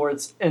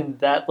surfboards in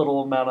that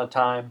little amount of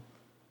time.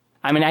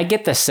 I mean, I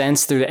get the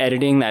sense through the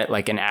editing that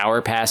like an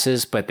hour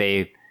passes, but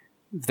they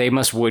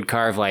must wood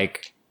carve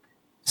like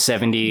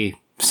 70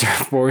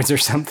 surfboards or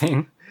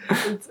something.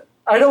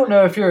 I don't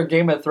know if you're a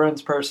Game of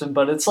Thrones person,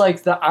 but it's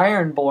like the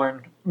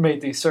Ironborn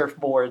made these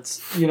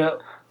surfboards, you know?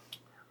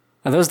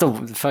 Are those the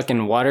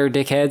fucking water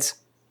dickheads?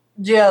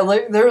 Yeah,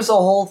 like there's a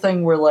whole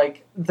thing where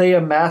like they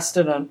amassed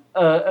an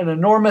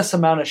enormous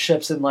amount of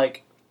ships in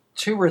like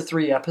 2 or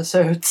 3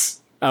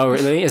 episodes. Oh,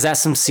 really? Is that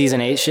some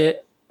season 8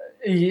 shit?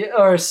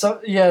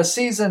 Yeah,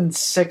 season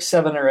 6,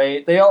 7, or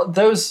 8.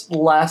 Those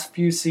last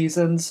few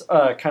seasons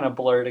kind of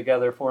blur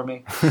together for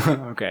me.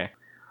 Okay.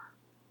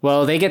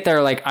 Well, they get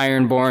their like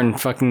Ironborn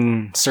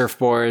fucking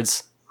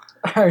surfboards.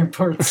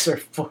 Ironborn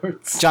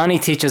surfboards. Johnny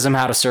teaches them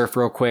how to surf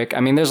real quick. I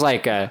mean, there's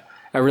like a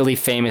really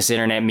famous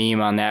internet meme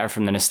on that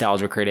from the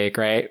Nostalgia Critic,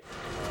 right?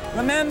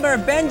 Remember,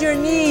 bend your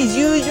knees,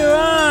 use your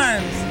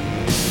arms.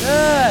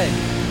 Good.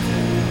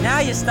 Now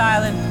you're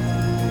styling.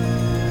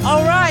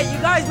 All right, you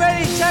guys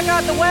ready to check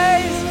out the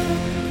waves?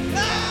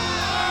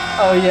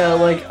 Oh yeah,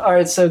 like all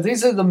right. So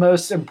these are the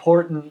most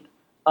important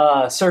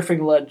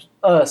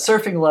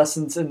surfing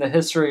lessons in the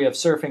history of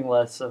surfing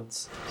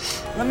lessons.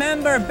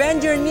 Remember,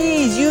 bend your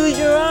knees, use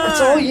your arms.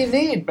 That's all you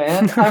need,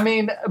 man. I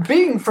mean,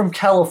 being from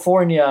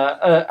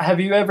California,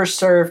 have you ever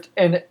surfed?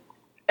 And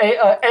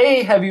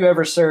A, have you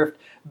ever surfed?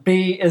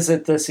 B, is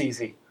it this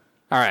easy?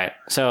 All right.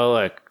 So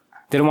look,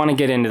 didn't want to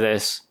get into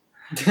this,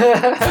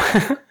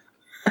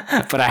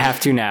 but I have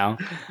to now.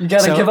 You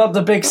got to give up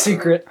the big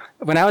secret.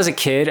 When I was a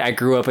kid, I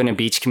grew up in a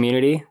beach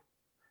community,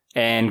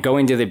 and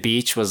going to the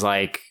beach was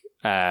like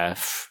a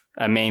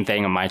main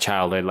thing of my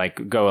childhood.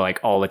 Like go like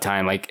all the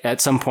time. Like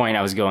at some point,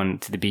 I was going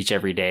to the beach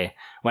every day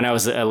when I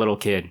was a little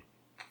kid.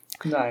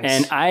 Nice.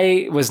 And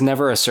I was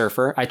never a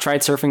surfer. I tried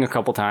surfing a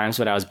couple times,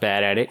 but I was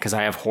bad at it because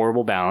I have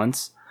horrible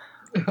balance.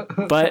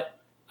 But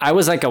I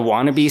was like a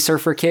wannabe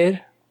surfer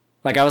kid.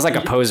 Like I was like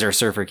a poser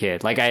surfer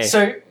kid.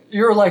 So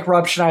you're like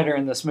Rob Schneider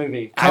in this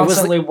movie,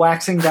 constantly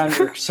waxing down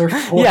your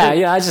surfboard.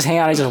 Yeah. I just hang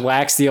out. I just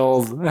wax the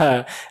old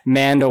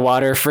man to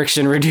water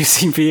friction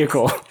reducing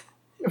vehicle.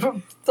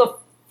 The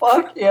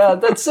fuck? Yeah,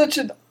 that's such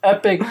an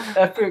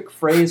epic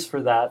phrase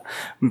for that.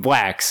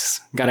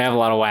 Wax. Gotta have a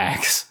lot of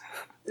wax.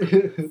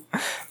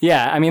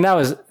 Yeah, I mean that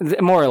was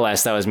more or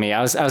less that was me.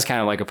 I was kind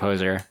of like a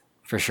poser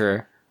for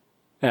sure.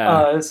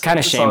 Kind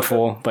of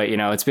shameful, but you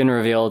know it's been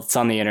revealed. It's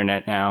on the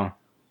internet now.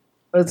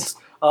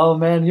 Oh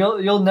man,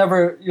 you'll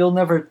never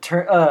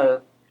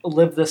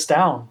live this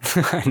down.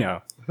 I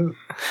know.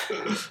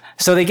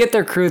 So they get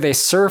their crew. They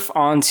surf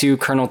onto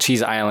Colonel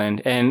Cheese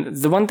Island, and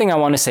the one thing I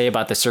want to say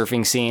about the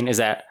surfing scene is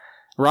that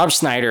Rob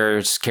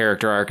Schneider's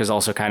character arc is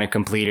also kind of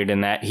completed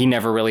in that he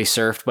never really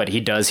surfed, but he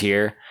does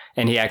here.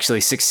 And he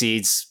actually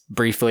succeeds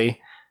briefly,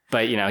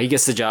 but you know, he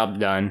gets the job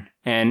done.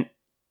 And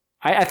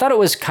I thought it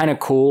was kind of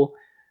cool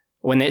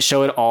when it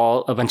showed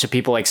a bunch of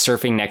people like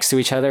surfing next to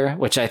each other,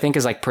 which I think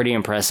is like pretty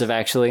impressive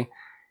actually.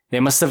 They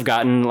must have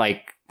gotten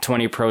like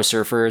 20 pro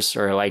surfers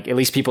or like at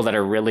least people that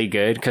are really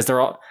good because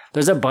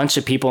there's a bunch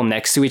of people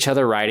next to each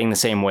other riding the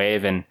same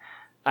wave. And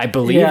I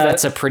believe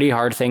that's a pretty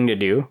hard thing to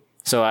do.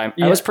 So I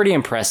was pretty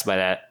impressed by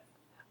that.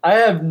 I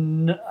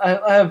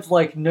have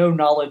like no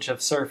knowledge of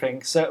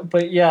surfing,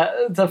 but yeah,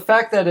 the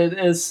fact that it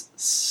is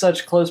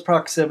such close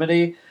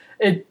proximity,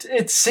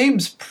 it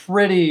seems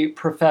pretty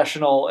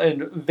professional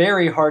and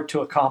very hard to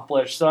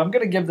accomplish. So I'm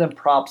gonna give them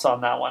props on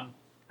that one.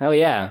 Oh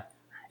yeah,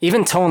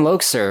 even Tone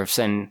Loc surfs,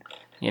 and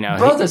you know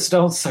brothers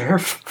don't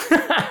surf.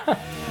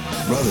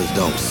 Brothers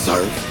don't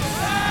surf.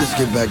 Let's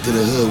get back to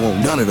the hood.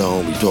 Won't none of the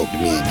homies talk to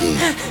me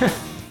again.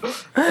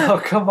 Oh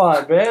come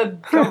on,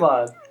 man, come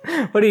on.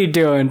 What are you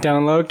doing,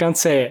 Tone Loc? Don't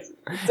say it.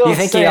 You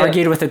think he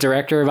argued with the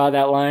director about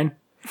that line?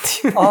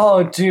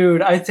 Oh,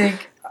 dude, I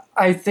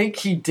think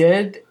he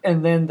did,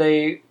 and then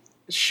they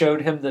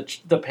showed him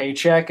the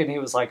paycheck, and he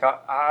was like,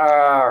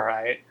 "All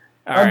right,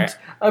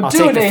 I'm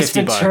doing Ace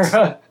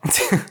Ventura."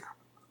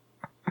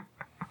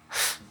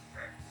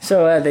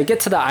 So they get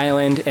to the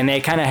island, and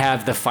they kind of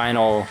have the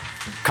final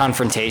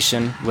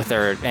confrontation with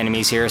their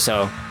enemies here.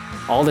 So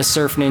all the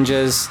surf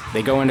ninjas,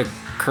 they go into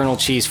Colonel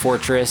Cheese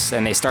Fortress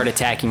and they start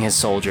attacking his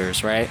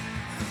soldiers, right?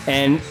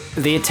 And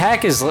the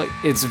attack is like,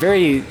 it's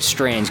very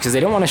strange because they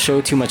don't want to show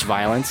too much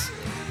violence.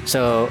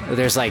 So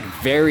there's like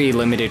very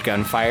limited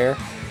gunfire.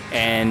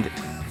 And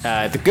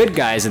the good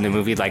guys in the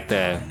movie, like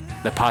the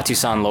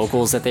Patusan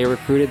locals that they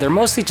recruited, they're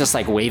mostly just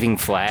like waving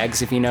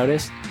flags, if you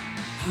notice.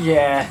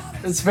 Yeah,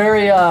 it's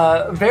very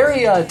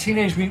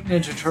Teenage Mutant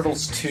Ninja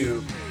Turtles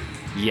 2.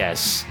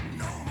 Yes.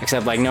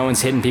 Except like no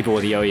one's hitting people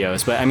with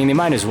yo-yos, but I mean they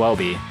might as well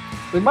be.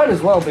 They might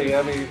as well be.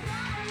 I mean,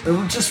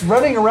 they're just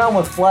running around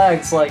with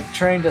flags, like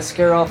trying to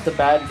scare off the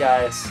bad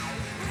guys.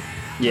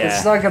 Yeah.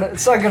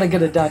 It's not gonna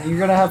get it done. You're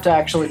gonna have to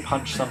actually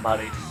punch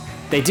somebody.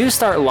 They do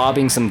start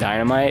lobbing some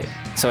dynamite,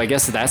 so I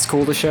guess that's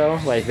cool to show.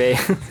 Like they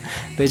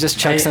just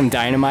chuck some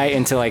dynamite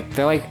into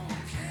they're like,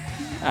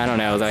 I don't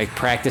know, like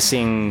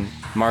practicing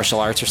martial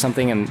arts or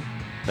something, and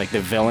like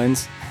the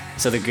villains.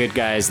 So the good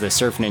guys, the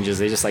surf ninjas,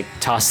 they just like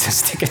toss a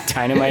stick of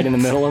dynamite in the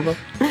middle of them.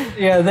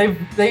 Yeah,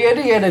 they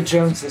Indiana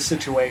Jones the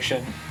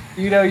situation.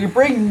 You know, you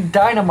bring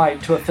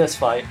dynamite to a fist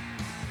fight.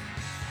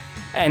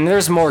 And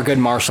there's more good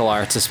martial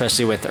arts,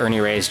 especially with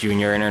Ernie Reyes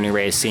Jr. and Ernie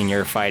Reyes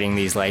Sr. fighting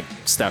these like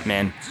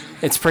stuntmen.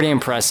 It's pretty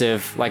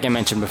impressive. Like I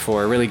mentioned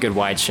before, really good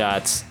wide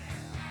shots.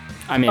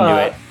 I'm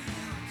into it.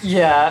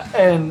 Yeah,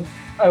 and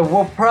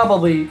we'll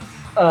probably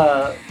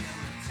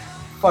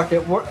fuck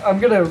it. I'm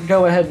gonna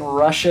go ahead and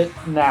rush it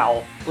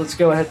now. Let's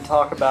go ahead and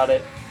talk about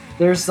it.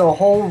 There's the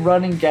whole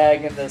running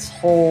gag in this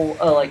whole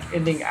like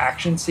ending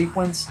action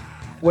sequence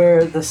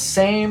where the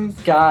same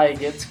guy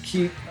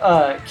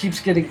keeps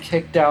getting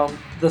kicked down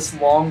this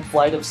long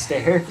flight of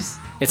stairs.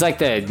 It's like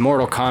the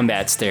Mortal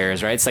Kombat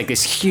stairs, right? It's like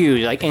this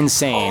huge, like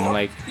insane,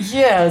 like...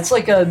 Yeah, it's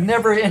like a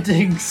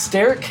never-ending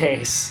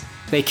staircase.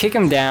 They kick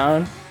him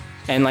down,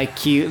 and like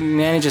he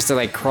manages to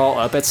like crawl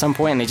up at some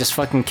point, and they just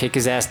fucking kick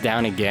his ass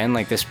down again.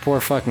 Like this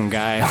poor fucking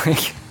guy,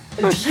 like...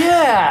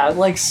 Yeah,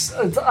 like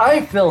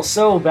I feel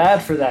so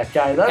bad for that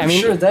guy. I'm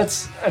sure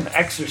that's an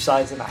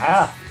exercise and a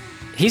half.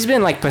 He's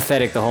been like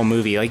pathetic the whole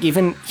movie. Like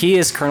even he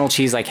is Colonel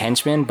Chi's like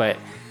henchman, but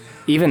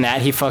even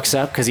that he fucks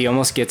up because he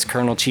almost gets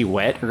Colonel Chi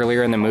wet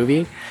earlier in the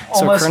movie.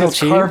 Almost so Colonel gets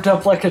Chi carved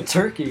up like a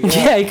turkey.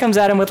 Yeah, he comes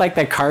at him with like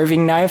that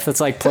carving knife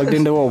that's like plugged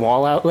into a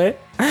wall outlet.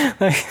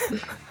 Like,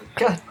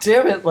 God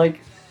damn it!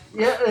 Like,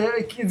 yeah,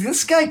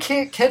 this guy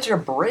can't catch a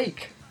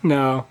break.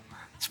 No,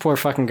 this poor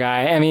fucking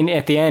guy. I mean,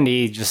 at the end,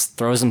 he just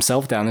throws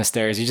himself down the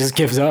stairs. He just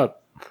gives up.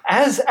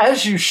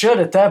 As you should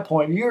at that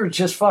point. You're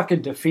just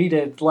fucking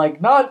defeated.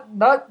 Like not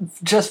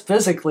just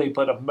physically,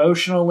 but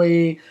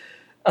emotionally.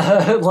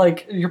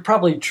 Like you're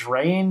probably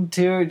drained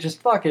too.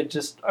 Just fuck it.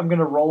 I'm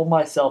gonna roll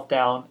myself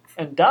down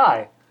and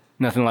die.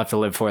 Nothing left to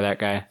live for, that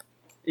guy.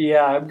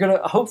 Yeah,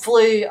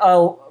 hopefully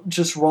I'll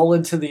just roll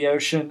into the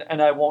ocean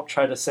and I won't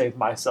try to save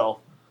myself.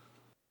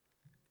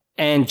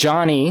 And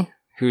Johnny,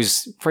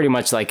 who's pretty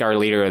much like our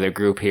leader of the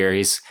group here,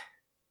 he's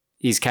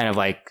kind of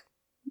like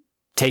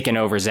taken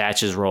over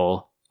Zatch's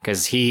role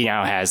because he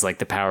now has like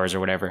the powers or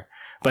whatever.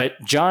 But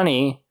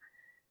Johnny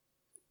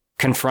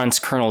confronts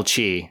Colonel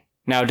Chi.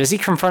 Now, does he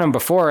confront him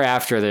before or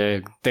after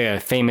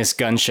the famous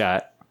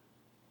gunshot?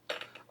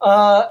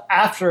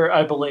 After,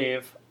 I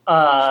believe.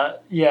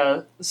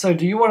 Yeah. So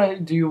do you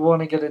want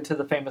to get into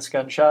the famous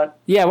gunshot?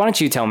 Yeah, why don't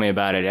you tell me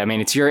about it? I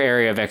mean, it's your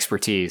area of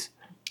expertise.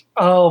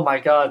 Oh my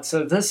god.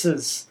 So this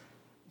is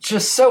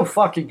just so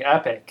fucking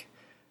epic.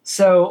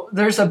 So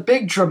there's a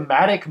big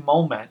dramatic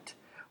moment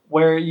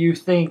where you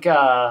think,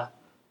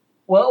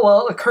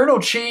 well, Colonel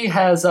Chi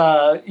has,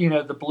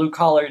 the blue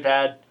collar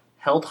dad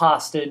held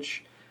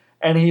hostage,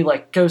 and he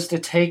like goes to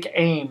take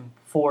aim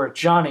for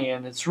Johnny,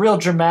 and it's real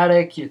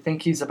dramatic. You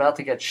think he's about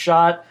to get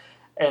shot,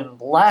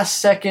 and last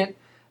second,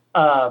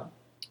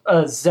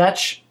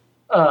 Zetch,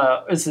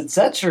 is it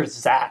Zetch or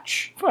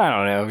Zatch? I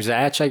don't know,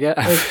 Zatch, I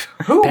guess.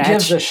 Who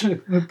gives a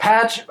shit?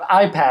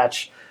 Eye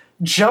Patch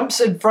jumps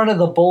in front of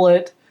the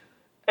bullet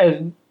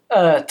and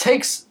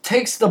takes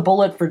the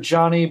bullet for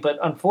Johnny, but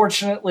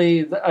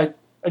unfortunately, I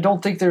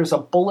don't think there's a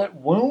bullet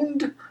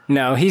wound.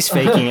 No, he's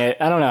faking it.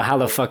 I don't know how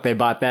the fuck they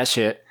bought that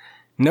shit.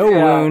 No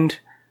wound.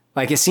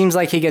 Like, it seems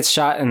like he gets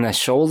shot in the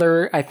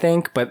shoulder, I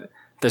think, but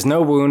there's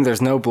no wound,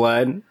 there's no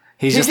blood.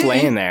 He's just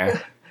laying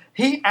there.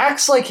 He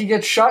acts like he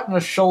gets shot in the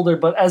shoulder,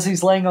 but as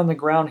he's laying on the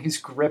ground, he's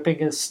gripping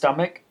his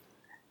stomach.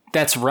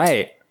 That's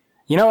right.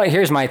 You know what?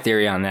 Here's my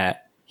theory on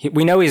that.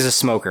 We know he's a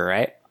smoker,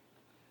 right?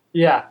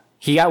 Yeah.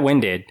 He got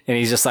winded, and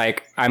he's just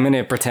like, I'm going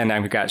to pretend I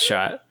got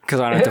shot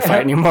because I don't have to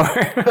fight anymore.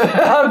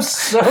 I'm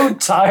so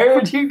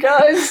tired, you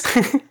guys.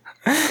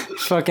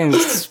 Fucking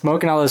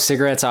smoking all those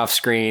cigarettes off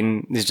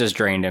screen has just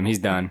drained him. He's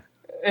done.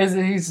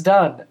 He's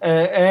done.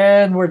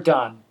 And we're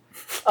done.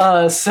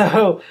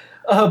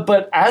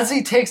 But as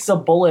he takes the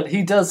bullet,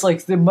 he does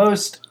like the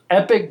most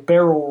epic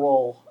barrel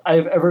roll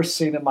I've ever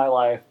seen in my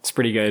life. It's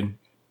pretty good.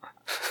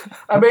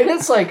 I mean,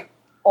 it's like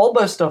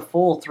almost a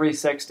full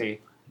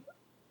 360.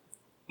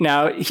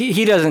 Now,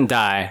 he doesn't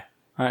die.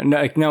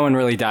 No one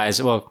really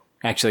dies. Well,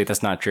 actually,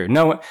 that's not true.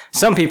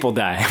 Some people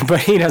die,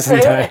 but he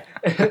doesn't die.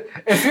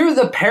 If you're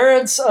the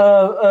parents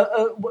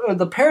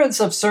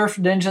of surf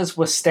ninjas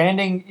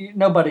withstanding,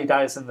 nobody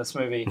dies in this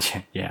movie.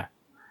 Yeah.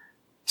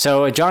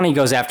 So Johnny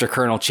goes after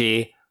Colonel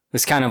Chi.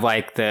 It's kind of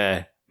like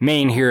the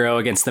main hero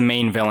against the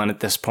main villain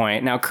at this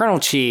point. Now, Colonel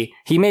Chi,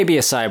 he may be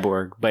a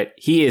cyborg, but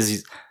he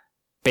is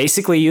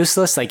basically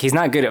useless. Like, he's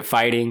not good at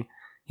fighting.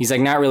 He's like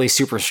not really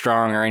super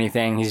strong or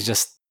anything. He's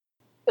just...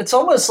 It's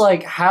almost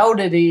like, how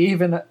did he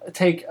even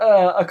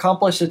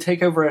accomplish to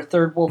take over a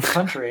third world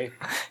country?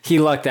 He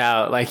lucked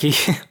out. Like, he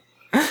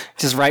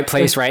just right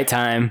place, right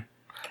time.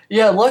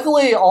 Yeah,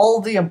 luckily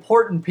all the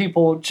important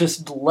people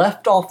just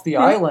left off the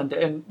island,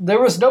 and there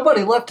was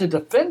nobody left to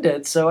defend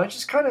it, so I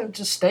just kind of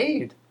just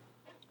stayed.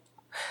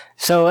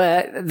 So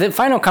the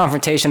final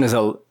confrontation is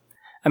I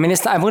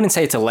wouldn't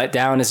say it's a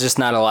letdown. It's just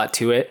not a lot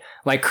to it.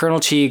 Like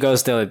Colonel Chi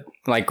goes to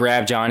like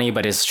grab Johnny,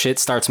 but his shit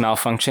starts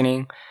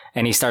malfunctioning,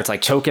 and he starts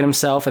like choking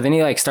himself, and then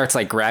he like starts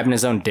like grabbing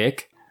his own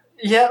dick.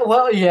 Yeah,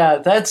 well, yeah,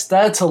 that's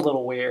a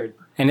little weird.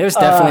 And there's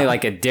definitely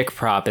like a dick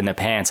prop in the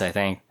pants, I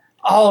think.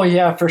 Oh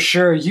yeah, for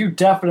sure. You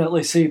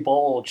definitely see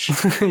bulge.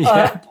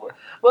 Yeah.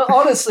 Well,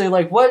 honestly,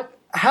 like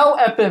how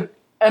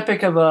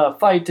epic of a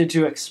fight did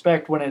you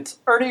expect when it's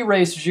Ernie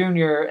Reyes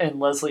Jr. and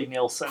Leslie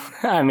Nielsen?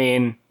 I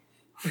mean,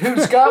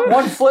 who's got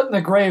one foot in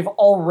the grave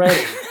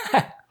already?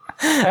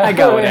 I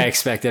got what I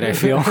expected, I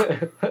feel.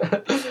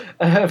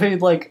 I mean,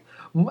 like,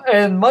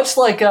 and much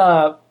like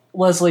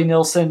Leslie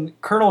Nielsen,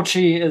 Colonel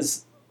Chi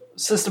is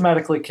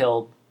systematically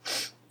killed.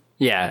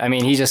 Yeah, I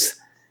mean,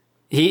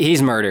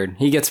 he's murdered.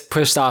 He gets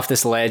pushed off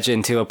this ledge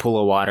into a pool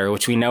of water,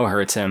 which we know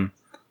hurts him.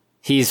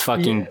 He's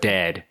fucking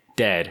dead.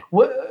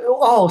 What?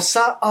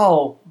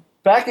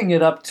 Backing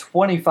it up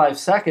 25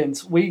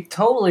 seconds, we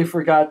totally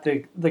forgot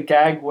the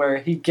gag where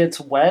he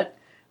gets wet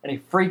and he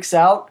freaks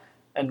out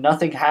and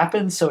nothing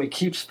happens, so he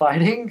keeps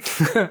fighting.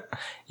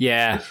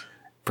 Yeah,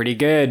 pretty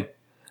good.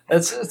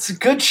 It's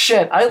good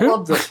shit. I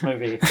love this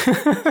movie.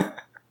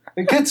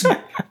 It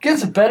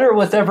gets better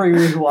with every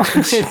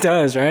rewatch. It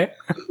does, right?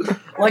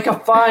 Like a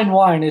fine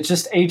wine, it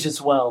just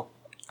ages well.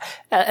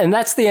 And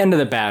that's the end of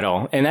the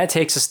battle, and that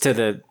takes us to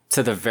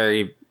the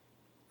very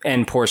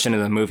end portion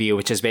of the movie,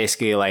 which is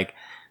basically like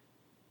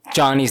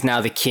Johnny's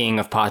now the king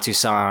of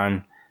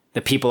Patusan.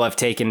 The people have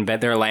taken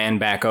their land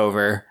back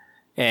over,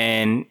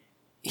 and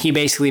he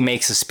basically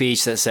makes a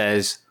speech that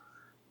says,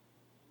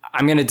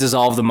 "I'm going to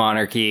dissolve the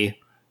monarchy.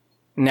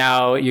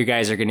 Now you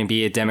guys are going to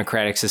be a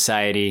democratic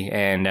society,"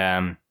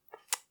 and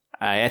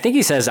I think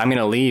he says, "I'm going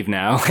to leave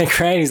now." Like,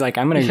 right? He's like,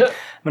 I'm going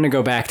to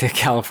go back to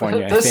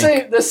California."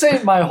 This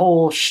ain't my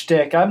whole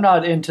shtick. I'm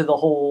not into the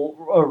whole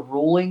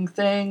ruling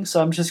thing,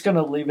 so I'm just going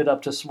to leave it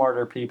up to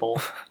smarter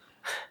people.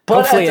 But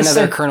hopefully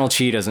another Colonel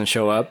Chi doesn't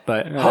show up.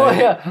 But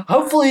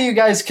hopefully you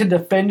guys can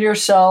defend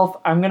yourself.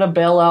 I'm going to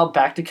bail out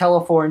back to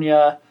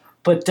California,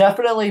 but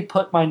definitely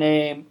put my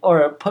name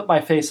or put my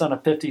face on a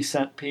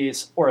 50-cent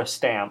piece or a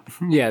stamp.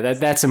 Yeah,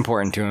 that's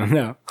important to him,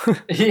 though.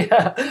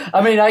 Yeah,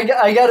 I mean, I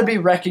got to be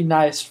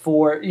recognized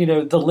for,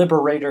 the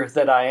liberator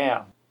that I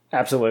am.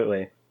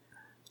 Absolutely.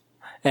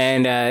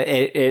 And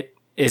it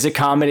is a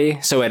comedy,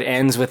 so it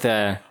ends with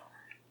a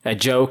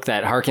joke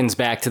that harkens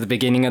back to the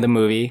beginning of the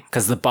movie,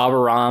 because the Baba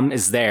Ram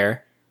is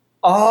there.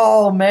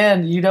 Oh,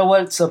 man, you know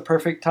what? It's a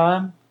perfect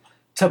time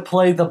to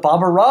play the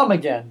Baba Ram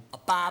again.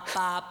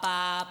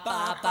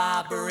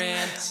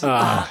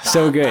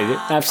 So good.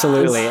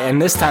 Absolutely.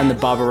 And this time the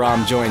Baba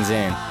Ram joins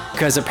in.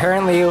 Because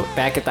apparently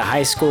back at the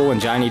high school when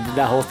Johnny did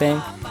that whole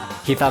thing,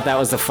 he thought that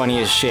was the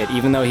funniest shit,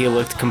 even though he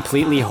looked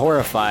completely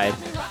horrified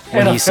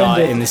when he saw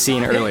it in the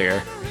scene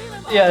earlier.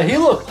 Yeah, he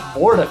looked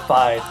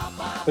mortified.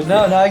 But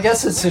no, I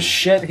guess it's his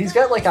shit. He's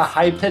got like a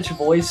high-pitched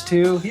voice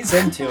too. He's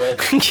into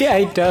it. Yeah,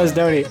 he does,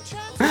 don't he?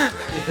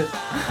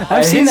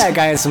 I've seen that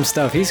guy in some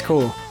stuff. He's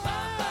cool.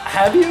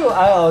 Have you?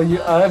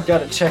 I've got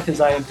to check his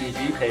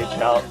IMDb page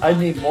out. I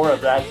need more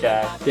of that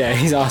guy. Yeah,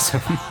 he's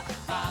awesome.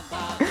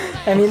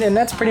 I mean, and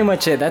that's pretty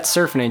much it. That's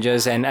Surf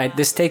Ninjas, and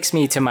this takes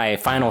me to my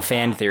final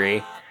fan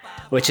theory,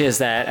 which is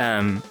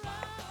that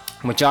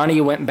when Johnny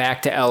went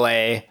back to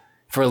LA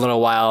for a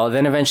little while,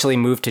 then eventually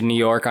moved to New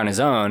York on his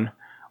own,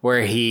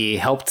 where he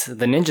helped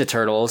the Ninja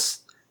Turtles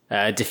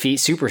defeat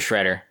Super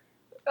Shredder.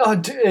 Oh,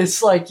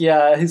 it's like,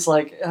 yeah, he's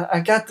like,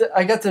 I got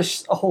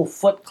this whole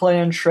Foot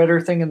Clan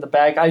Shredder thing in the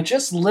bag. I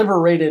just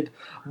liberated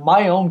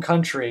my own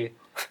country.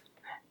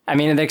 I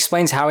mean, it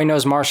explains how he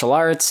knows martial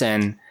arts,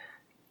 and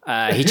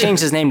he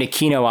changed his name to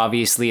Kino,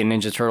 obviously, in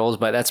Ninja Turtles,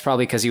 but that's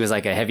probably because he was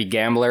like a heavy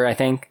gambler, I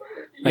think.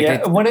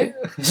 Like the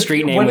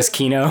street name was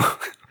Kino.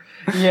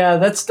 Yeah,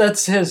 that's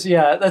his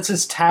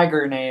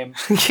tagger name.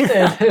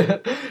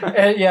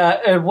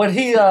 and when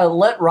he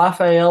let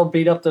Raphael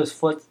beat up those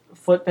foot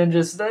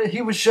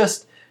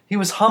ninjas, he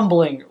was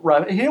humbling.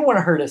 He didn't want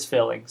to hurt his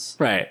feelings.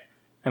 Right.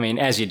 I mean,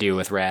 as you do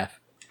with Raph.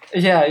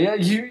 Yeah.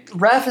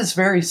 Raph is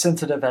very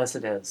sensitive as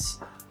it is.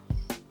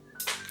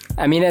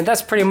 I mean,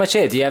 that's pretty much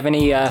it. Do you have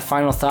any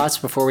final thoughts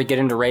before we get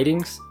into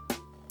ratings?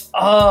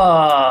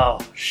 Oh,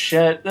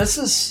 shit. This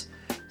is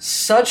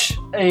such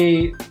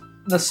a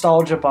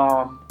nostalgia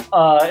bomb.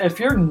 If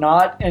you're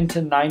not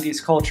into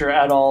 90s culture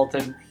at all,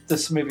 then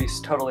this movie's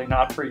totally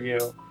not for you.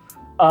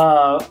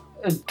 God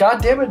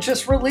damn it,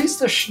 just release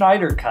the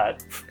Schneider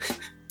Cut.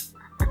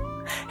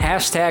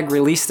 Hashtag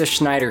release the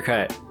Schneider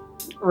Cut.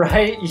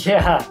 Right,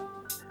 yeah.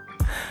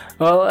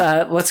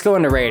 Well, let's go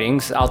into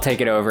ratings. I'll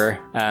take it over.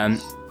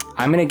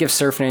 I'm going to give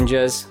Surf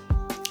Ninjas,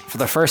 for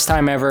the first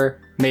time ever,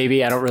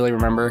 maybe, I don't really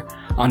remember,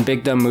 on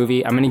Big Dumb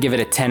Movie, I'm going to give it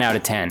a 10 out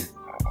of 10.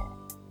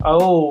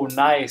 Oh,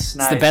 nice.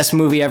 It's the best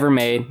movie ever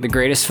made, the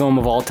greatest film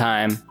of all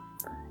time.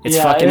 It's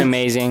fucking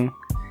amazing.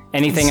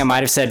 Anything I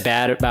might have said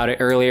bad about it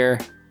earlier,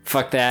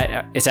 fuck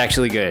that. It's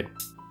actually good.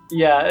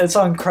 Yeah, it's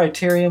on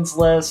Criterion's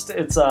list.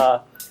 It's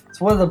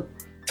one of the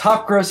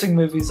top grossing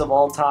movies of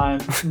all time,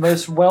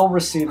 most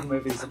well-received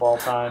movies of all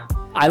time.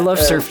 I love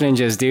Surf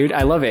Ninjas, dude.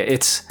 I love it.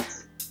 It's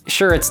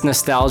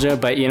nostalgia,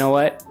 but you know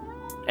what?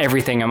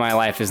 Everything in my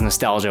life is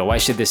nostalgia. Why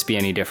should this be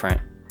any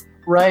different?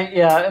 Right,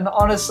 yeah, and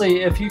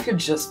honestly, if you could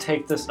just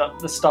take this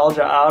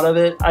nostalgia out of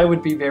it, I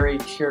would be very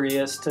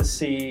curious to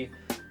see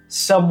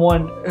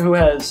someone who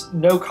has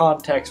no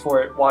context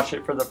for it watch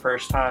it for the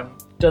first time.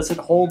 Does it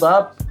hold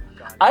up?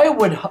 I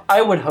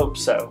would hope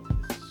so.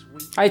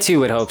 I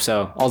too would hope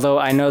so, although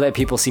I know that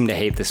people seem to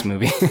hate this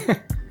movie.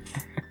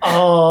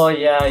 Oh,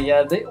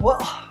 yeah.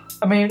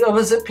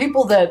 Was it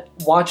people that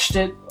watched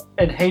it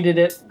and hated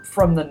it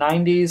from the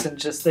 90s and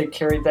just they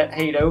carried that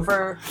hate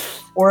over?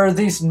 Or are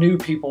these new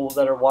people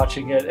that are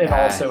watching it and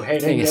also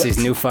hating it? I think it's these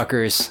new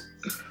fuckers.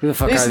 Who the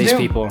fuck are these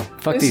people?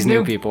 Fuck these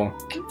new people.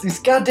 These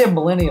goddamn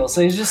millennials,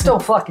 they just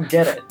don't fucking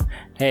get it.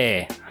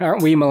 Hey,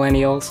 aren't we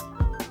millennials?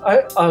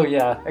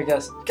 I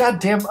guess.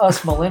 Goddamn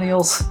us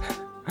millennials.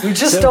 We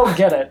just don't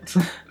get it.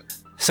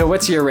 So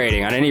what's your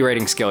rating on any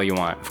rating scale you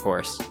want, of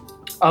course?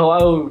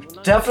 Oh,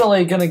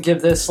 definitely gonna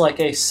give this like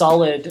a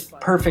solid,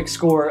 perfect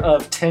score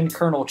of 10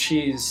 Colonel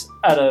Cheese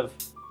out of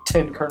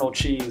 10 Colonel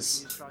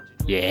Cheese.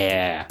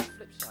 Yeah.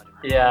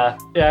 Yeah.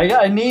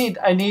 I need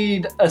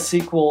a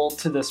sequel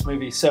to this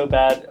movie so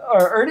bad.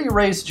 Ernie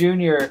Reyes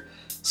Jr.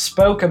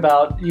 spoke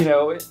about,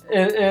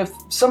 if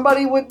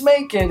somebody would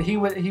make it, he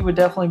would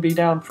definitely be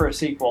down for a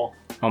sequel.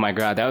 Oh my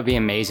god, that would be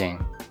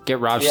amazing. Get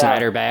Rob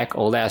Schneider back,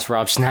 old ass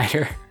Rob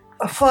Schneider.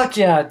 Fuck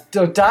yeah,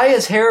 dye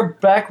his hair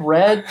back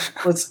red.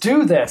 Let's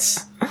do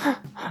this.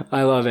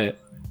 I love it.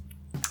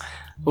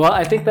 Well,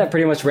 I think that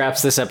pretty much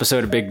wraps this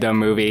episode of Big Dumb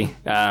Movie.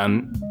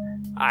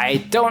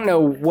 I don't know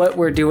what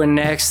we're doing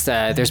next.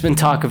 There's been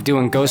talk of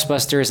doing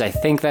Ghostbusters. I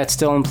think that's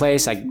still in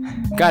place. I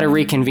gotta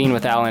reconvene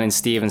with Alan and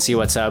Steve and see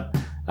what's up.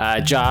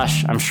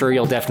 Josh, I'm sure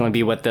you'll definitely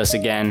be with us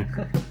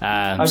again.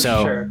 I'm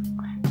sure.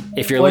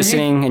 If you're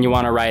listening and you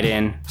want to write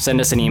in, send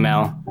us an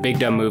email,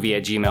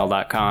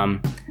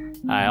 bigdumbmovie@gmail.com.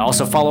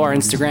 Also follow our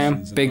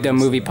Instagram, Big Dumb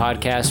Movie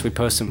Podcast. We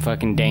post some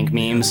fucking dank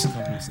memes.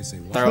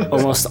 They're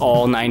almost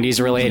all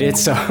 90s related,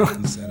 so...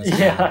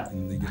 Yeah.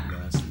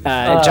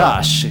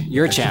 Josh,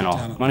 your channel.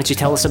 Why don't you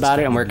tell us about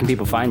it and where can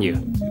people find you?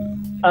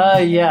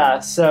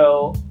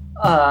 So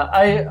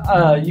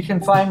you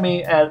can find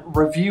me at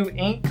Review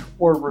Inc.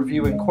 or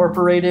Review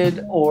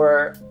Incorporated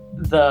or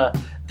the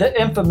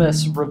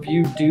infamous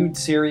Review Dude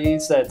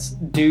series. That's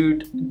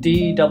Dude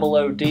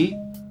DOOD.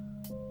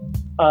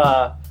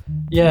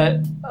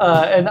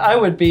 And I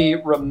would be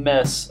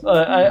remiss.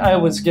 I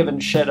was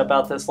given shit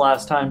about this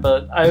last time,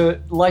 but I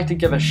would like to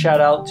give a shout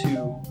out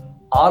to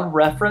Odd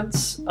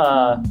Reference.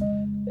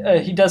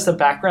 He does the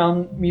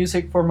background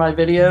music for my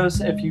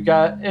videos. If you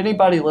got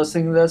anybody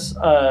listening to this,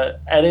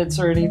 edits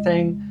or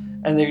anything,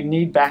 and they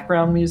need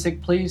background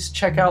music, please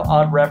check out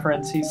Odd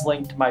Reference. He's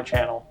linked to my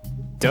channel.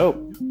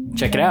 Dope.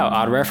 Check it out,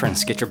 Odd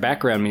Reference. Get your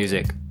background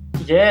music.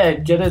 Yeah,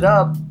 get it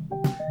up.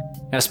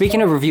 Now,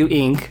 speaking of Review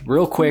Inc.,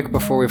 real quick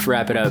before we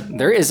wrap it up,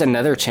 there is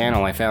another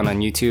channel I found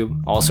on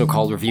YouTube, also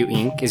called Review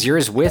Inc. Is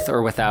yours with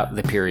or without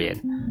the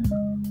period?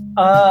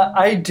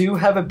 I do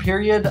have a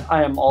period.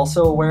 I am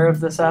also aware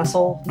of this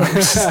asshole. I'm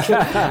just kidding.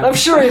 I'm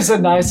sure he's a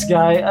nice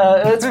guy.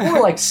 It's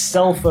more like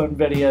cell phone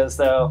videos,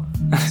 though.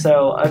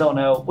 So I don't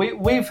know.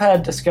 We've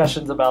had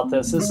discussions about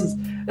this. This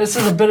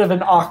is a bit of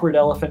an awkward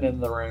elephant in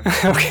the room.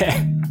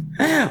 Okay.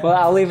 Well,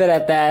 I'll leave it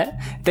at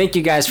that. Thank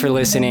you guys for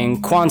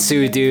listening.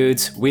 Kwansu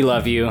dudes, we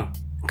love you.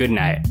 Good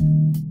night.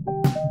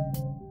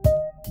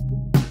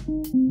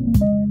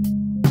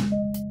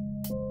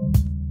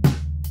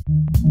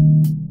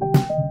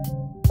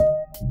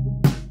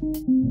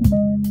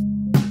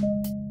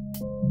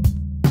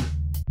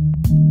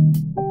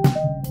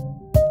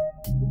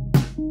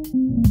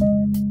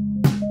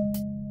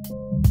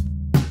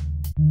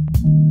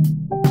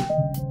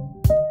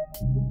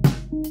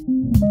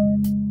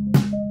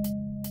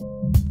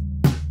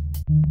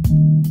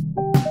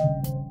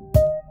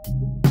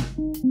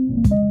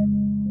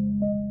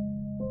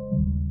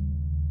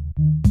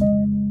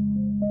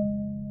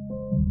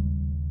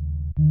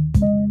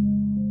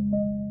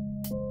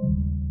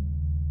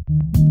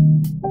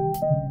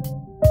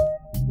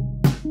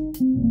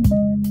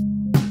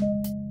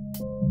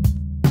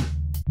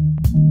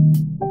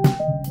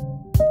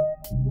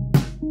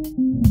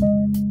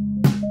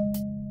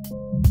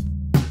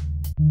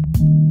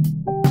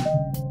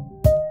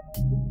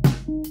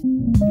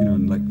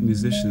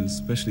 Musicians,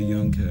 especially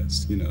young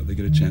cats, they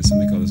get a chance to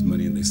make all this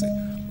money and they say,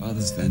 wow,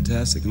 this is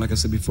fantastic. And like I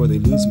said before, they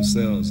lose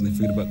themselves and they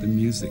forget about the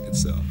music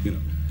itself,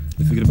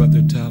 They forget about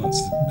their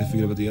talents. They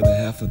forget about the other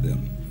half of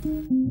them.